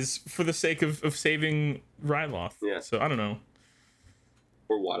dies for the sake of saving Ryloth. Yeah. So I don't know.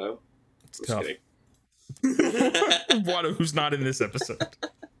 Or Watto. It's tough. Watto, who's not in this episode.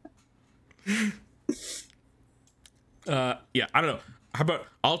 Yeah, I don't know. How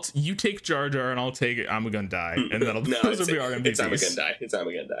about you take Jar Jar and I'll take I'm gonna die, and then those will be our MVPs. It's I'm gonna die. It's I'm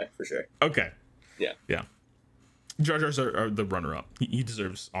gonna die for sure. Okay. Yeah. Yeah. Jar Jar's are the runner-up. He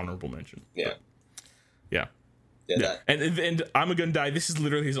deserves honorable mention. Yeah. Yeah. Yeah. And I'm gonna die. This is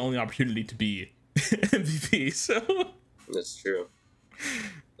literally his only opportunity to be MVP. So that's true.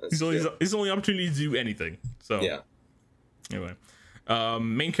 His only opportunity to do anything. So yeah. Anyway,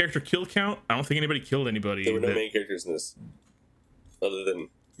 main character kill count. I don't think anybody killed anybody. There were no main characters in this, other than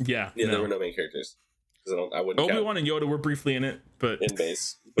there were no main characters. I wouldn't. Obi-Wan and Yoda were briefly in it, but in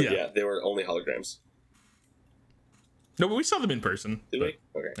base. But yeah, they were only holograms. No, but we saw them in person. Did we?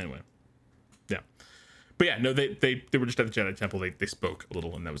 Okay. Anyway, yeah, but yeah, no, they were just at the Jedi Temple. They spoke a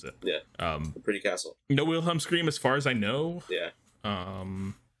little, and that was it. Yeah. The pretty castle. No Wilhelm scream, as far as I know. Yeah.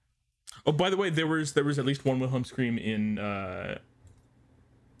 Oh, by the way, there was at least one Wilhelm scream in The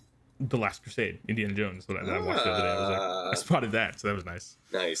Last Crusade, Indiana Jones, that I watched the other day. I spotted that, so that was nice.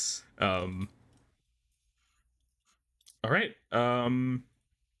 Nice. All right.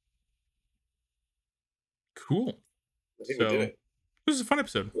 Cool. I think we did it. This was a fun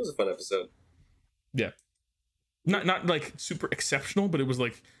episode. Yeah. Not like super exceptional, but it was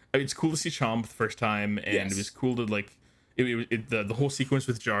like, I mean, it's cool to see Chomp the first time, and it was cool to like the whole sequence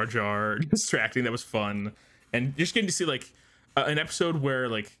with Jar Jar distracting. That was fun, and just getting to see like an episode where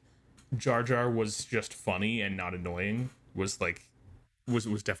like Jar Jar was just funny and not annoying was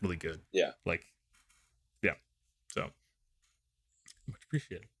definitely good. Yeah. Like, yeah. So much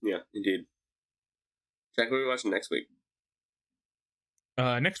appreciated. Yeah, indeed. Jack, what are we watching next week?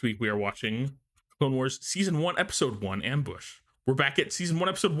 Next week we are watching Clone Wars Season 1, Episode 1, Ambush. We're back at Season 1,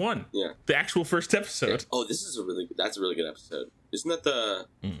 Episode 1. Yeah. The actual first episode. Yeah. Oh, that's a really good episode. Isn't that the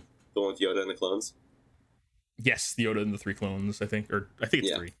one with Yoda and the clones? Yes, the Yoda and the 3 clones, I think. Or I think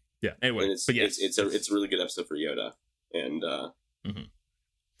it's 3. Yeah, anyway. It's a really good episode for Yoda. And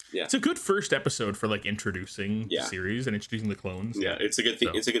yeah. It's a good first episode for like introducing the series and introducing the clones. Yeah, it's a good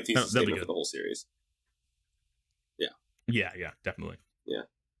it's a good thesis statement for the whole series. Yeah, definitely. Yeah.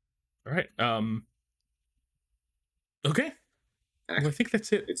 All right. Okay. Well, I think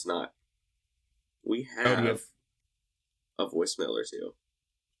that's it. It's not. We have a voicemail or two.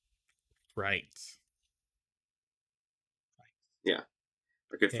 Right. Yeah.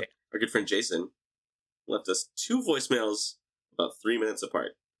 Our good friend Jason left us 2 voicemails about 3 minutes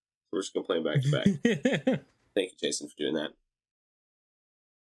apart. So we're just gonna play them back to back. Thank you, Jason, for doing that.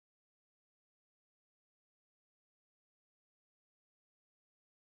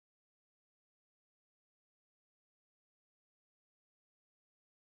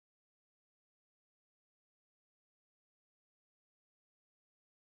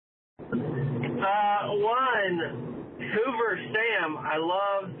 One, Hoover Sam, I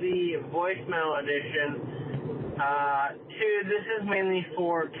love the voicemail edition. 2, this is mainly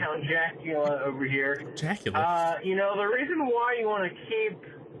for Count Jacula over here. Jacula? The reason why you want to keep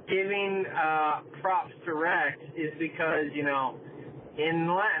giving props to Rex is because,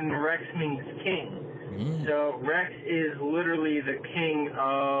 in Latin, Rex means king. So Rex is literally the king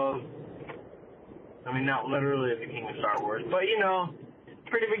of, not literally the king of Star Wars, but,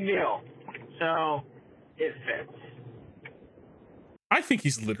 pretty big deal. So it fits. I think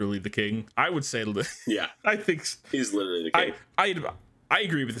he's literally the king. I would say, yeah, I think he's literally the king. I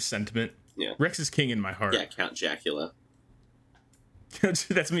agree with the sentiment. Yeah, Rex is king in my heart. Yeah, Count Jacula.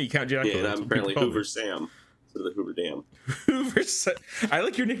 That's me, Count Jacula. Yeah, and I'm apparently Hoover Sam. So the Hoover Dam. Hoover Sam. I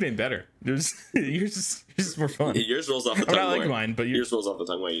like your nickname better. Yours is more fun. Yours rolls off the tongue. I like mine, but yours rolls off the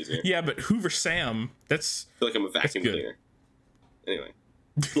tongue way easier. Yeah, but Hoover Sam. I feel like I'm a vacuum cleaner. Anyway,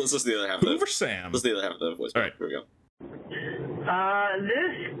 let's listen to the other half. Hoover Sam. Let's do the other half of the voice. All right, here we go.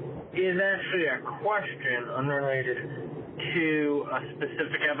 This is actually a question unrelated to a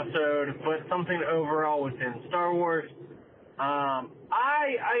specific episode, but something overall within Star Wars.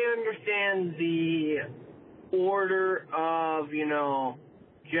 I understand the order of, you know,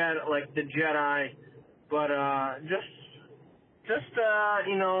 Jedi, like the Jedi, but just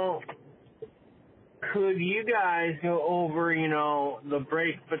you know, could you guys go over, you know, the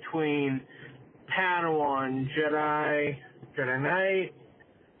break between Padawan, Jedi Knight,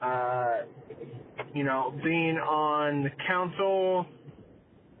 you know, being on the council,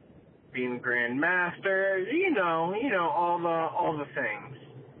 being Grand Master, you know, all the things.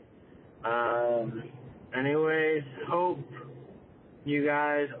 Anyways, hope you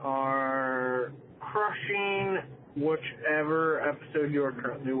guys are crushing whichever episode you're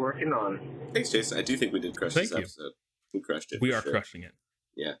currently working on. Thanks, Jason. I do think we did crush this episode. We crushed it. We are crushing it.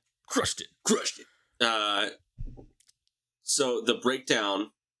 Yeah. Crushed it. So the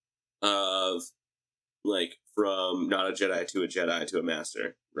breakdown of, like, from not a Jedi to a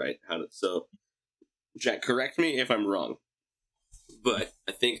master, right? So, Jack, correct me if I'm wrong, but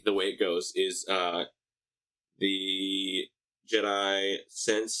I think the way it goes is the Jedi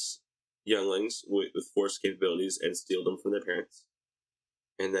sense younglings with Force capabilities and steal them from their parents,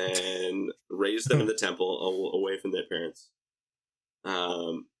 and then raise them in the temple away from their parents.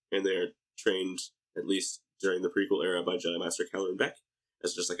 And they're trained, at least during the prequel era, by Jedi Master Caloran Beck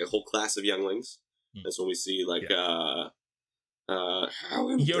as just like a whole class of younglings. That's when we see like how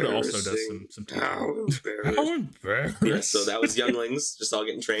Yoda also does some how embarrassing. Yeah, so that was younglings just all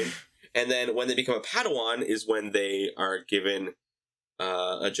getting trained. And then when they become a Padawan is when they are given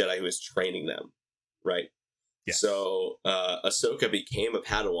a Jedi who is training them, right? Yes. So Ahsoka became a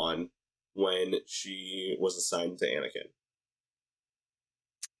Padawan when she was assigned to Anakin.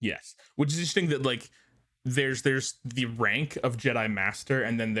 Yes, which is interesting that, like, there's the rank of Jedi Master,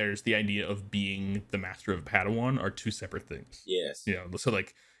 and then there's the idea of being the Master of a Padawan are two separate things. Yes. You know, so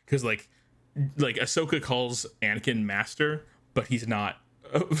like, because like Ahsoka calls Anakin Master, but he's not.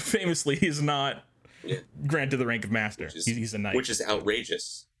 Famously, he's not granted the rank of Master. He's a knight, which is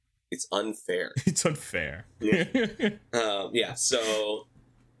outrageous. It's unfair. It's unfair. Yeah. Yeah. So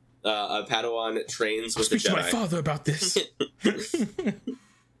a Padawan trains with the Jedi. Speak to my father about this.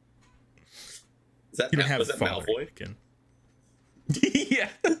 You don't have was that Malfoy? Yeah.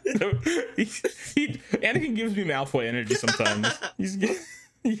 Anakin gives me Malfoy energy sometimes. He's,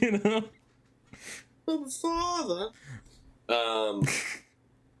 you know. My father.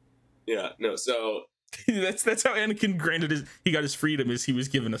 Yeah. No. So that's how Anakin he got his freedom, is he was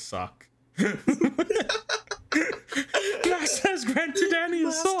given a sock. Master has granted Annie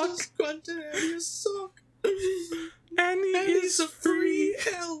a sock. Annie is a free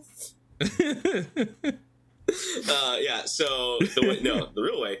elf. Yeah, so the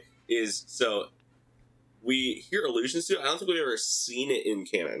real way is, so we hear allusions to it. I don't think we've ever seen it in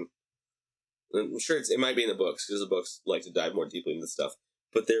canon. I'm sure it might be in the books, because the books like to dive more deeply into stuff.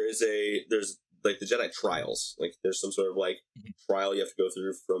 But there's like the Jedi trials. Like there's some sort of like trial you have to go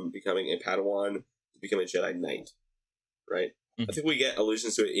through from becoming a Padawan to becoming a Jedi Knight, right? Mm-hmm. I think we get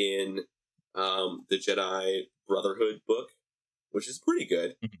allusions to it in the Jedi Brotherhood book, which is pretty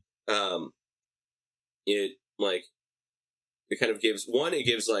good. Mm-hmm. It kind of gives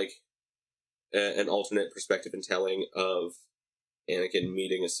like an alternate perspective and telling of Anakin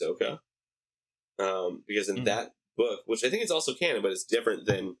meeting Ahsoka, because in that book, which I think is also canon, but it's different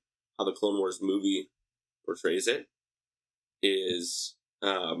than how the Clone Wars movie portrays it, is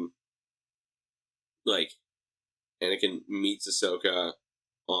like Anakin meets Ahsoka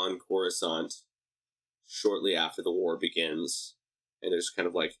on Coruscant shortly after the war begins, and there's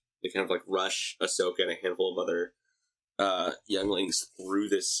they rush Ahsoka and a handful of other younglings through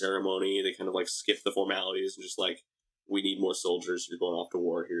this ceremony. They kind of like skip the formalities and just like, we need more soldiers. You're going off to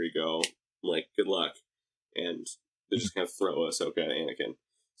war. Here you go. Like, good luck. And they just kind of throw Ahsoka at Anakin.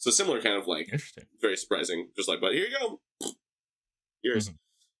 So similar kind of like, very surprising. Just like, but here you go. Yours. Mm-hmm.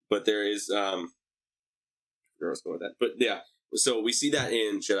 But there is, where I was going with that. But yeah, so we see that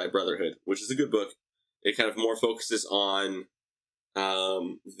in Jedi Brotherhood, which is a good book. It kind of more focuses on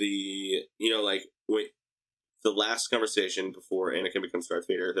the last conversation before Anakin becomes Darth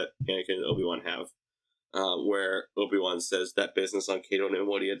Vader that Anakin and Obi-Wan have, where Obi-Wan says that business on Cato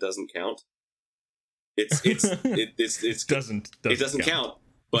Neimoidia doesn't count. It doesn't count.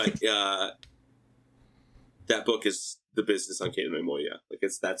 But that book is the business on Cato Neimoidia. Like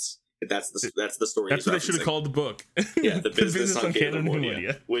that's the story. That's what they should have called the book. Yeah, the business on Cato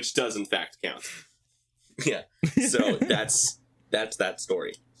Neimoidia, which does in fact count. Yeah, so that's that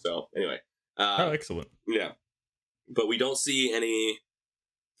story. So anyway, excellent. Yeah, but we don't see any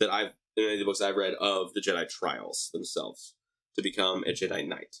in any of the books I've read of the Jedi trials themselves to become a Jedi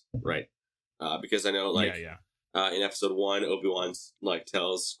Knight, right? Because I know in episode 1, Obi-Wan's like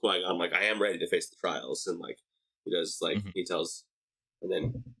tells Qui-Gon like, I am ready to face the trials, and like he does like he tells, and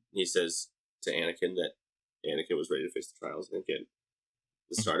then he says to Anakin that Anakin was ready to face the trials. I think at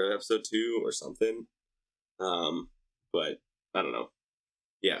the start of episode 2 or something. But I don't know.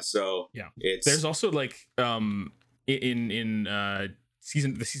 Yeah, so it's there's also like in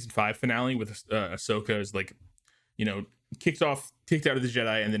season 5 finale with Ahsoka is like, you know, kicked out of the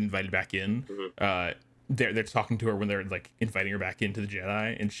Jedi and then invited back in. They're talking to her when they're like inviting her back into the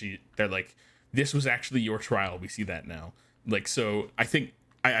Jedi, and they're like, this was actually your trial. We see that now. Like, so I think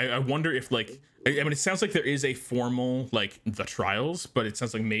I wonder if like, I mean, it sounds like there is a formal like the trials, but it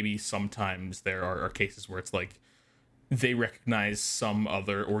sounds like maybe sometimes there are cases where it's like they recognize some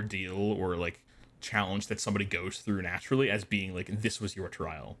other ordeal or like challenge that somebody goes through naturally as being like, this was your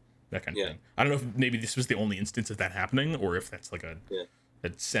trial, that kind of thing. I don't know if maybe this was the only instance of that happening, or if that's like a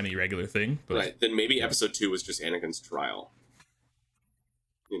semi-regular thing. But right, then maybe episode 2 was just Anakin's trial.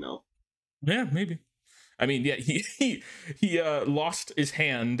 You know? Yeah, maybe. I mean, yeah, he lost his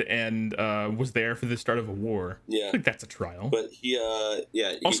hand and was there for the start of a war. Yeah, I think that's a trial. But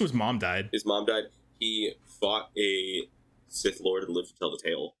also his mom died. His mom died. He fought a Sith Lord and lived to tell the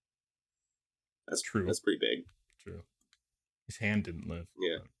tale. That's true. That's pretty big. True. His hand didn't live.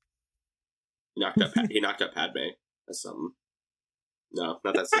 Yeah. He knocked out Padme. That's something. No,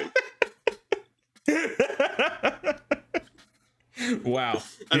 not that soon. Wow.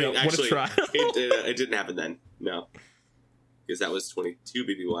 I mean, actually, what a trial. it didn't happen then. No. Because that was 22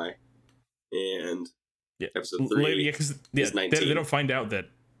 BBY. And episode 3 because is 19. They don't find out that...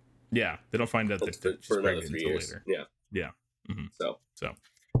 Yeah, they don't find out that she's for another pregnant 3 until years. later. Yeah. Yeah. Mm-hmm. So.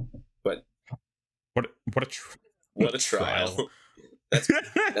 But... What a trial. That's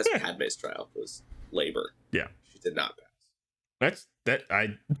Padme's trial. It was labor. Yeah. She did not pass.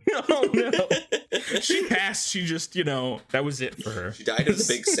 Oh no. She passed. She just, that was it for her. She died of the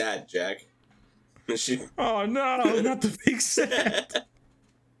big sad, Jack. Oh no, not the big sad.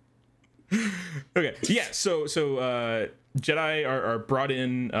 Okay. Yeah, so Jedi are brought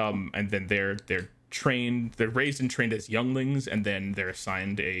in, and then they're trained, they're raised and trained as younglings, and then they're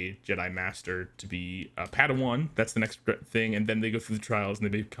assigned a Jedi Master to be a Padawan. That's the next thing, and then they go through the trials and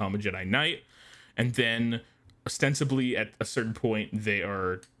they become a Jedi Knight, and then ostensibly at a certain point they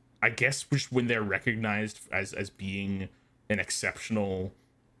are, I guess, just when they're recognized as being an exceptional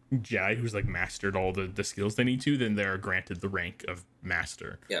Jedi who's like mastered all the skills they need to, then they're granted the rank of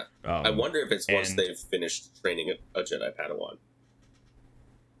Master. Yeah. I wonder if it's once they've finished training a Jedi Padawan.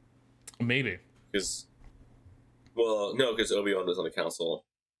 Maybe. Because Obi-Wan was on the council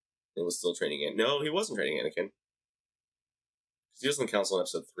and was still training Anakin. No, he wasn't training Anakin. Because he was on the council in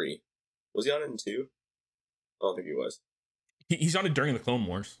episode 3. Was he on it in 2? I don't think he was. He's on it during the Clone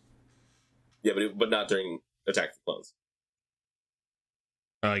Wars. Yeah, but not during Attack of the Clones.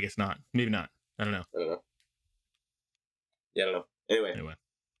 I guess not. Maybe not. I don't know. Yeah, I don't know. Anyway.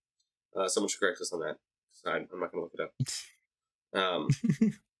 Someone should correct us on that. I'm not going to look it up.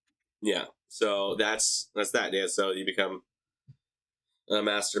 Yeah, so that's that. Yeah, so you become a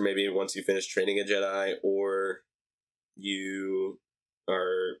master maybe once you finish training a Jedi, or you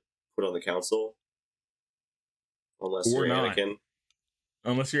are put on the council. Unless you're Anakin.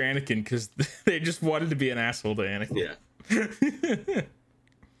 Unless you're Anakin, because they just wanted to be an asshole to Anakin. Yeah.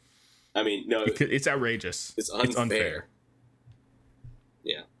 I mean, no. It's outrageous. It's unfair.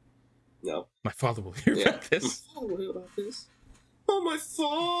 Yeah. No. My father will hear about this. My father will hear about this. Oh, my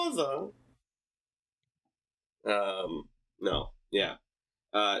father. No. Yeah.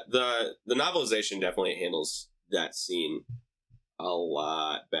 The novelization definitely handles that scene a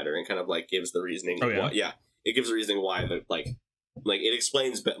lot better and kind of like gives the reasoning. Oh, yeah? It gives the reasoning why it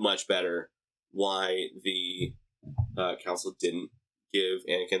explains much better why the council didn't give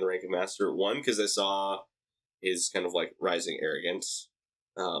Anakin the rank of Master. One, because they saw his kind of like rising arrogance,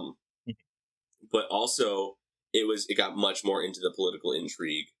 but also it got much more into the political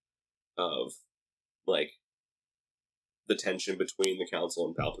intrigue of like the tension between the council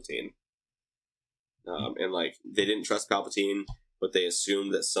and Palpatine, and like they didn't trust Palpatine, but they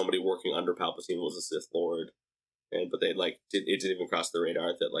assumed that somebody working under Palpatine was a Sith Lord. But they it didn't even cross the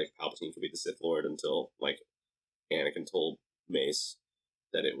radar that like Palpatine could be the Sith Lord until like Anakin told Mace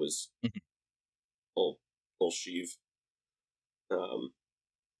that it was old Sheev.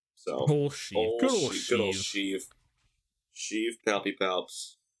 So old Sheev, good old Sheev, Sheev Palpy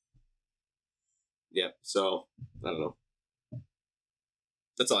Palps. Yeah. So I don't know.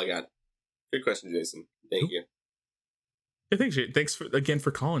 That's all I got. Good question, Jason. Thank you. Yeah, thanks again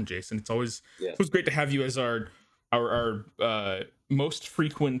for calling, Jason. It's always great to have you as our most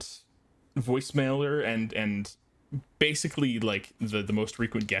frequent voicemailer and basically like the most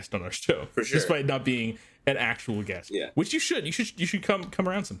frequent guest on our show, for sure, despite not being an actual guest. Yeah, which you should come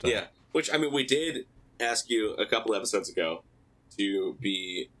around sometime. Yeah, which I mean, we did ask you a couple episodes ago to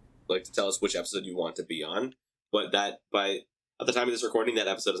be like to tell us which episode you want to be on, but that at the time of this recording, that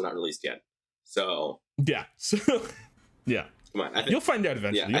episode is not released yet. So yeah, yeah. Come on, you'll find out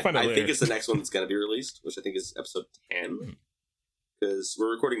eventually. Yeah, you'll find out later. I think it's the next one that's going to be released, which I think is episode 10, because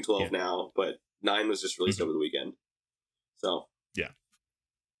we're recording 12 now, but 9 was just released over the weekend. So yeah,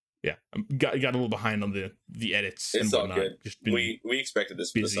 got a little behind on the edits. It's and all whatnot. good. Just we expected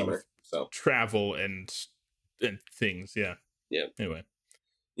this for the summer, so travel and things. Yeah. Anyway,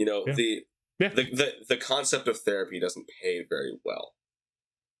 you know, the concept of therapy doesn't pay very well.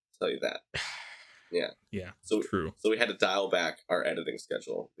 I'll tell you that. Yeah. So true. So we had to dial back our editing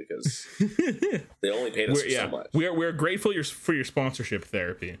schedule because they only paid us so much. We're grateful for your sponsorship,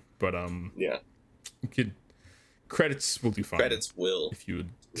 therapy, but credits will do fine. Credits will, if you would.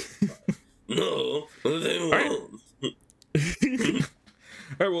 No, they won't.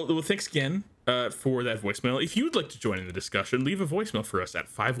 All right. Well, thanks again for that voicemail. If you would like to join in the discussion, leave a voicemail for us at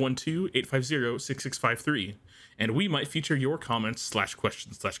 512-850-6653, and we might feature your comments /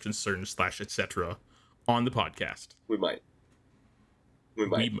 questions / concerns / etc. on the podcast. We might.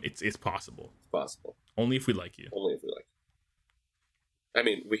 It's possible. It's possible. Only if we like you. Only if we like you. I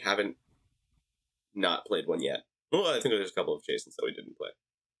mean, we haven't not played one yet. Well, I think there's a couple of Jasons that we didn't play,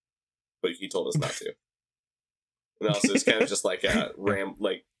 but he told us not to. And also, it's kind of just like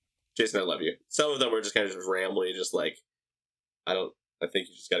like, Jason, I love you. Some of them were just kind of just rambly, just like, I think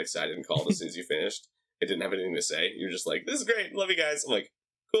you just got excited and called as soon as you finished. I didn't have anything to say. You're just like, this is great, love you guys. I'm like,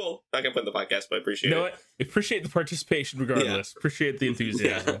 cool. Not gonna put in the podcast, but I appreciate it. What? Appreciate the participation regardless. Yeah. Appreciate the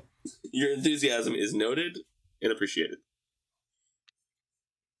enthusiasm. Yeah. Your enthusiasm is noted and appreciated.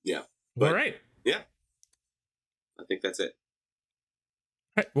 Yeah. But, all right. Yeah. I think that's it.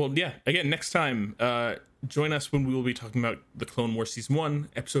 All right. Well, yeah. Again, next time, join us when we will be talking about the Clone Wars Season 1,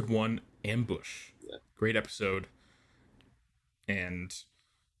 Episode 1, Ambush. Yeah. Great episode. And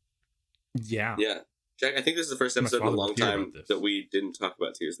yeah. Yeah. Jack, I think this is the first episode in a long time that we didn't talk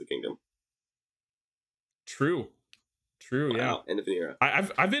about Tears of the Kingdom. True. Wow. Yeah. End of an era.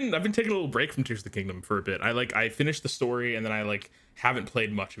 I've been taking a little break from Tears of the Kingdom for a bit. I finished the story and then I haven't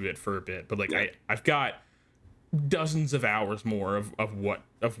played much of it for a bit. But I've got dozens of hours more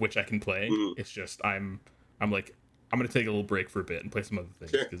of which I can play. Mm-hmm. It's just I'm gonna take a little break for a bit and play some other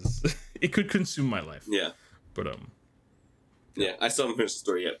things because it could consume my life. Yeah. But yeah, I still haven't finished the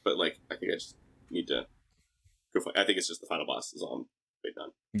story yet, but I think I just need to go I think it's just the final boss is all I'm waiting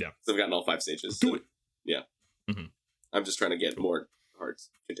on. Yeah. So I've gotten all 5 stages. Do it. Yeah. Mm-hmm. I'm just trying to get more hearts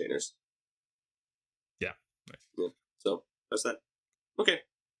containers. Yeah. Nice. Yeah. So that's that. Okay.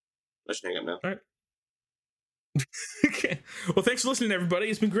 I should hang up now. All right. Okay. Well, thanks for listening, everybody.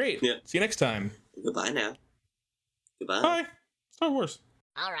 It's been great. Yeah. See you next time. Goodbye now. Goodbye. Bye. Star Wars.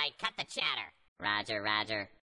 All right, cut the chatter. Roger, Roger.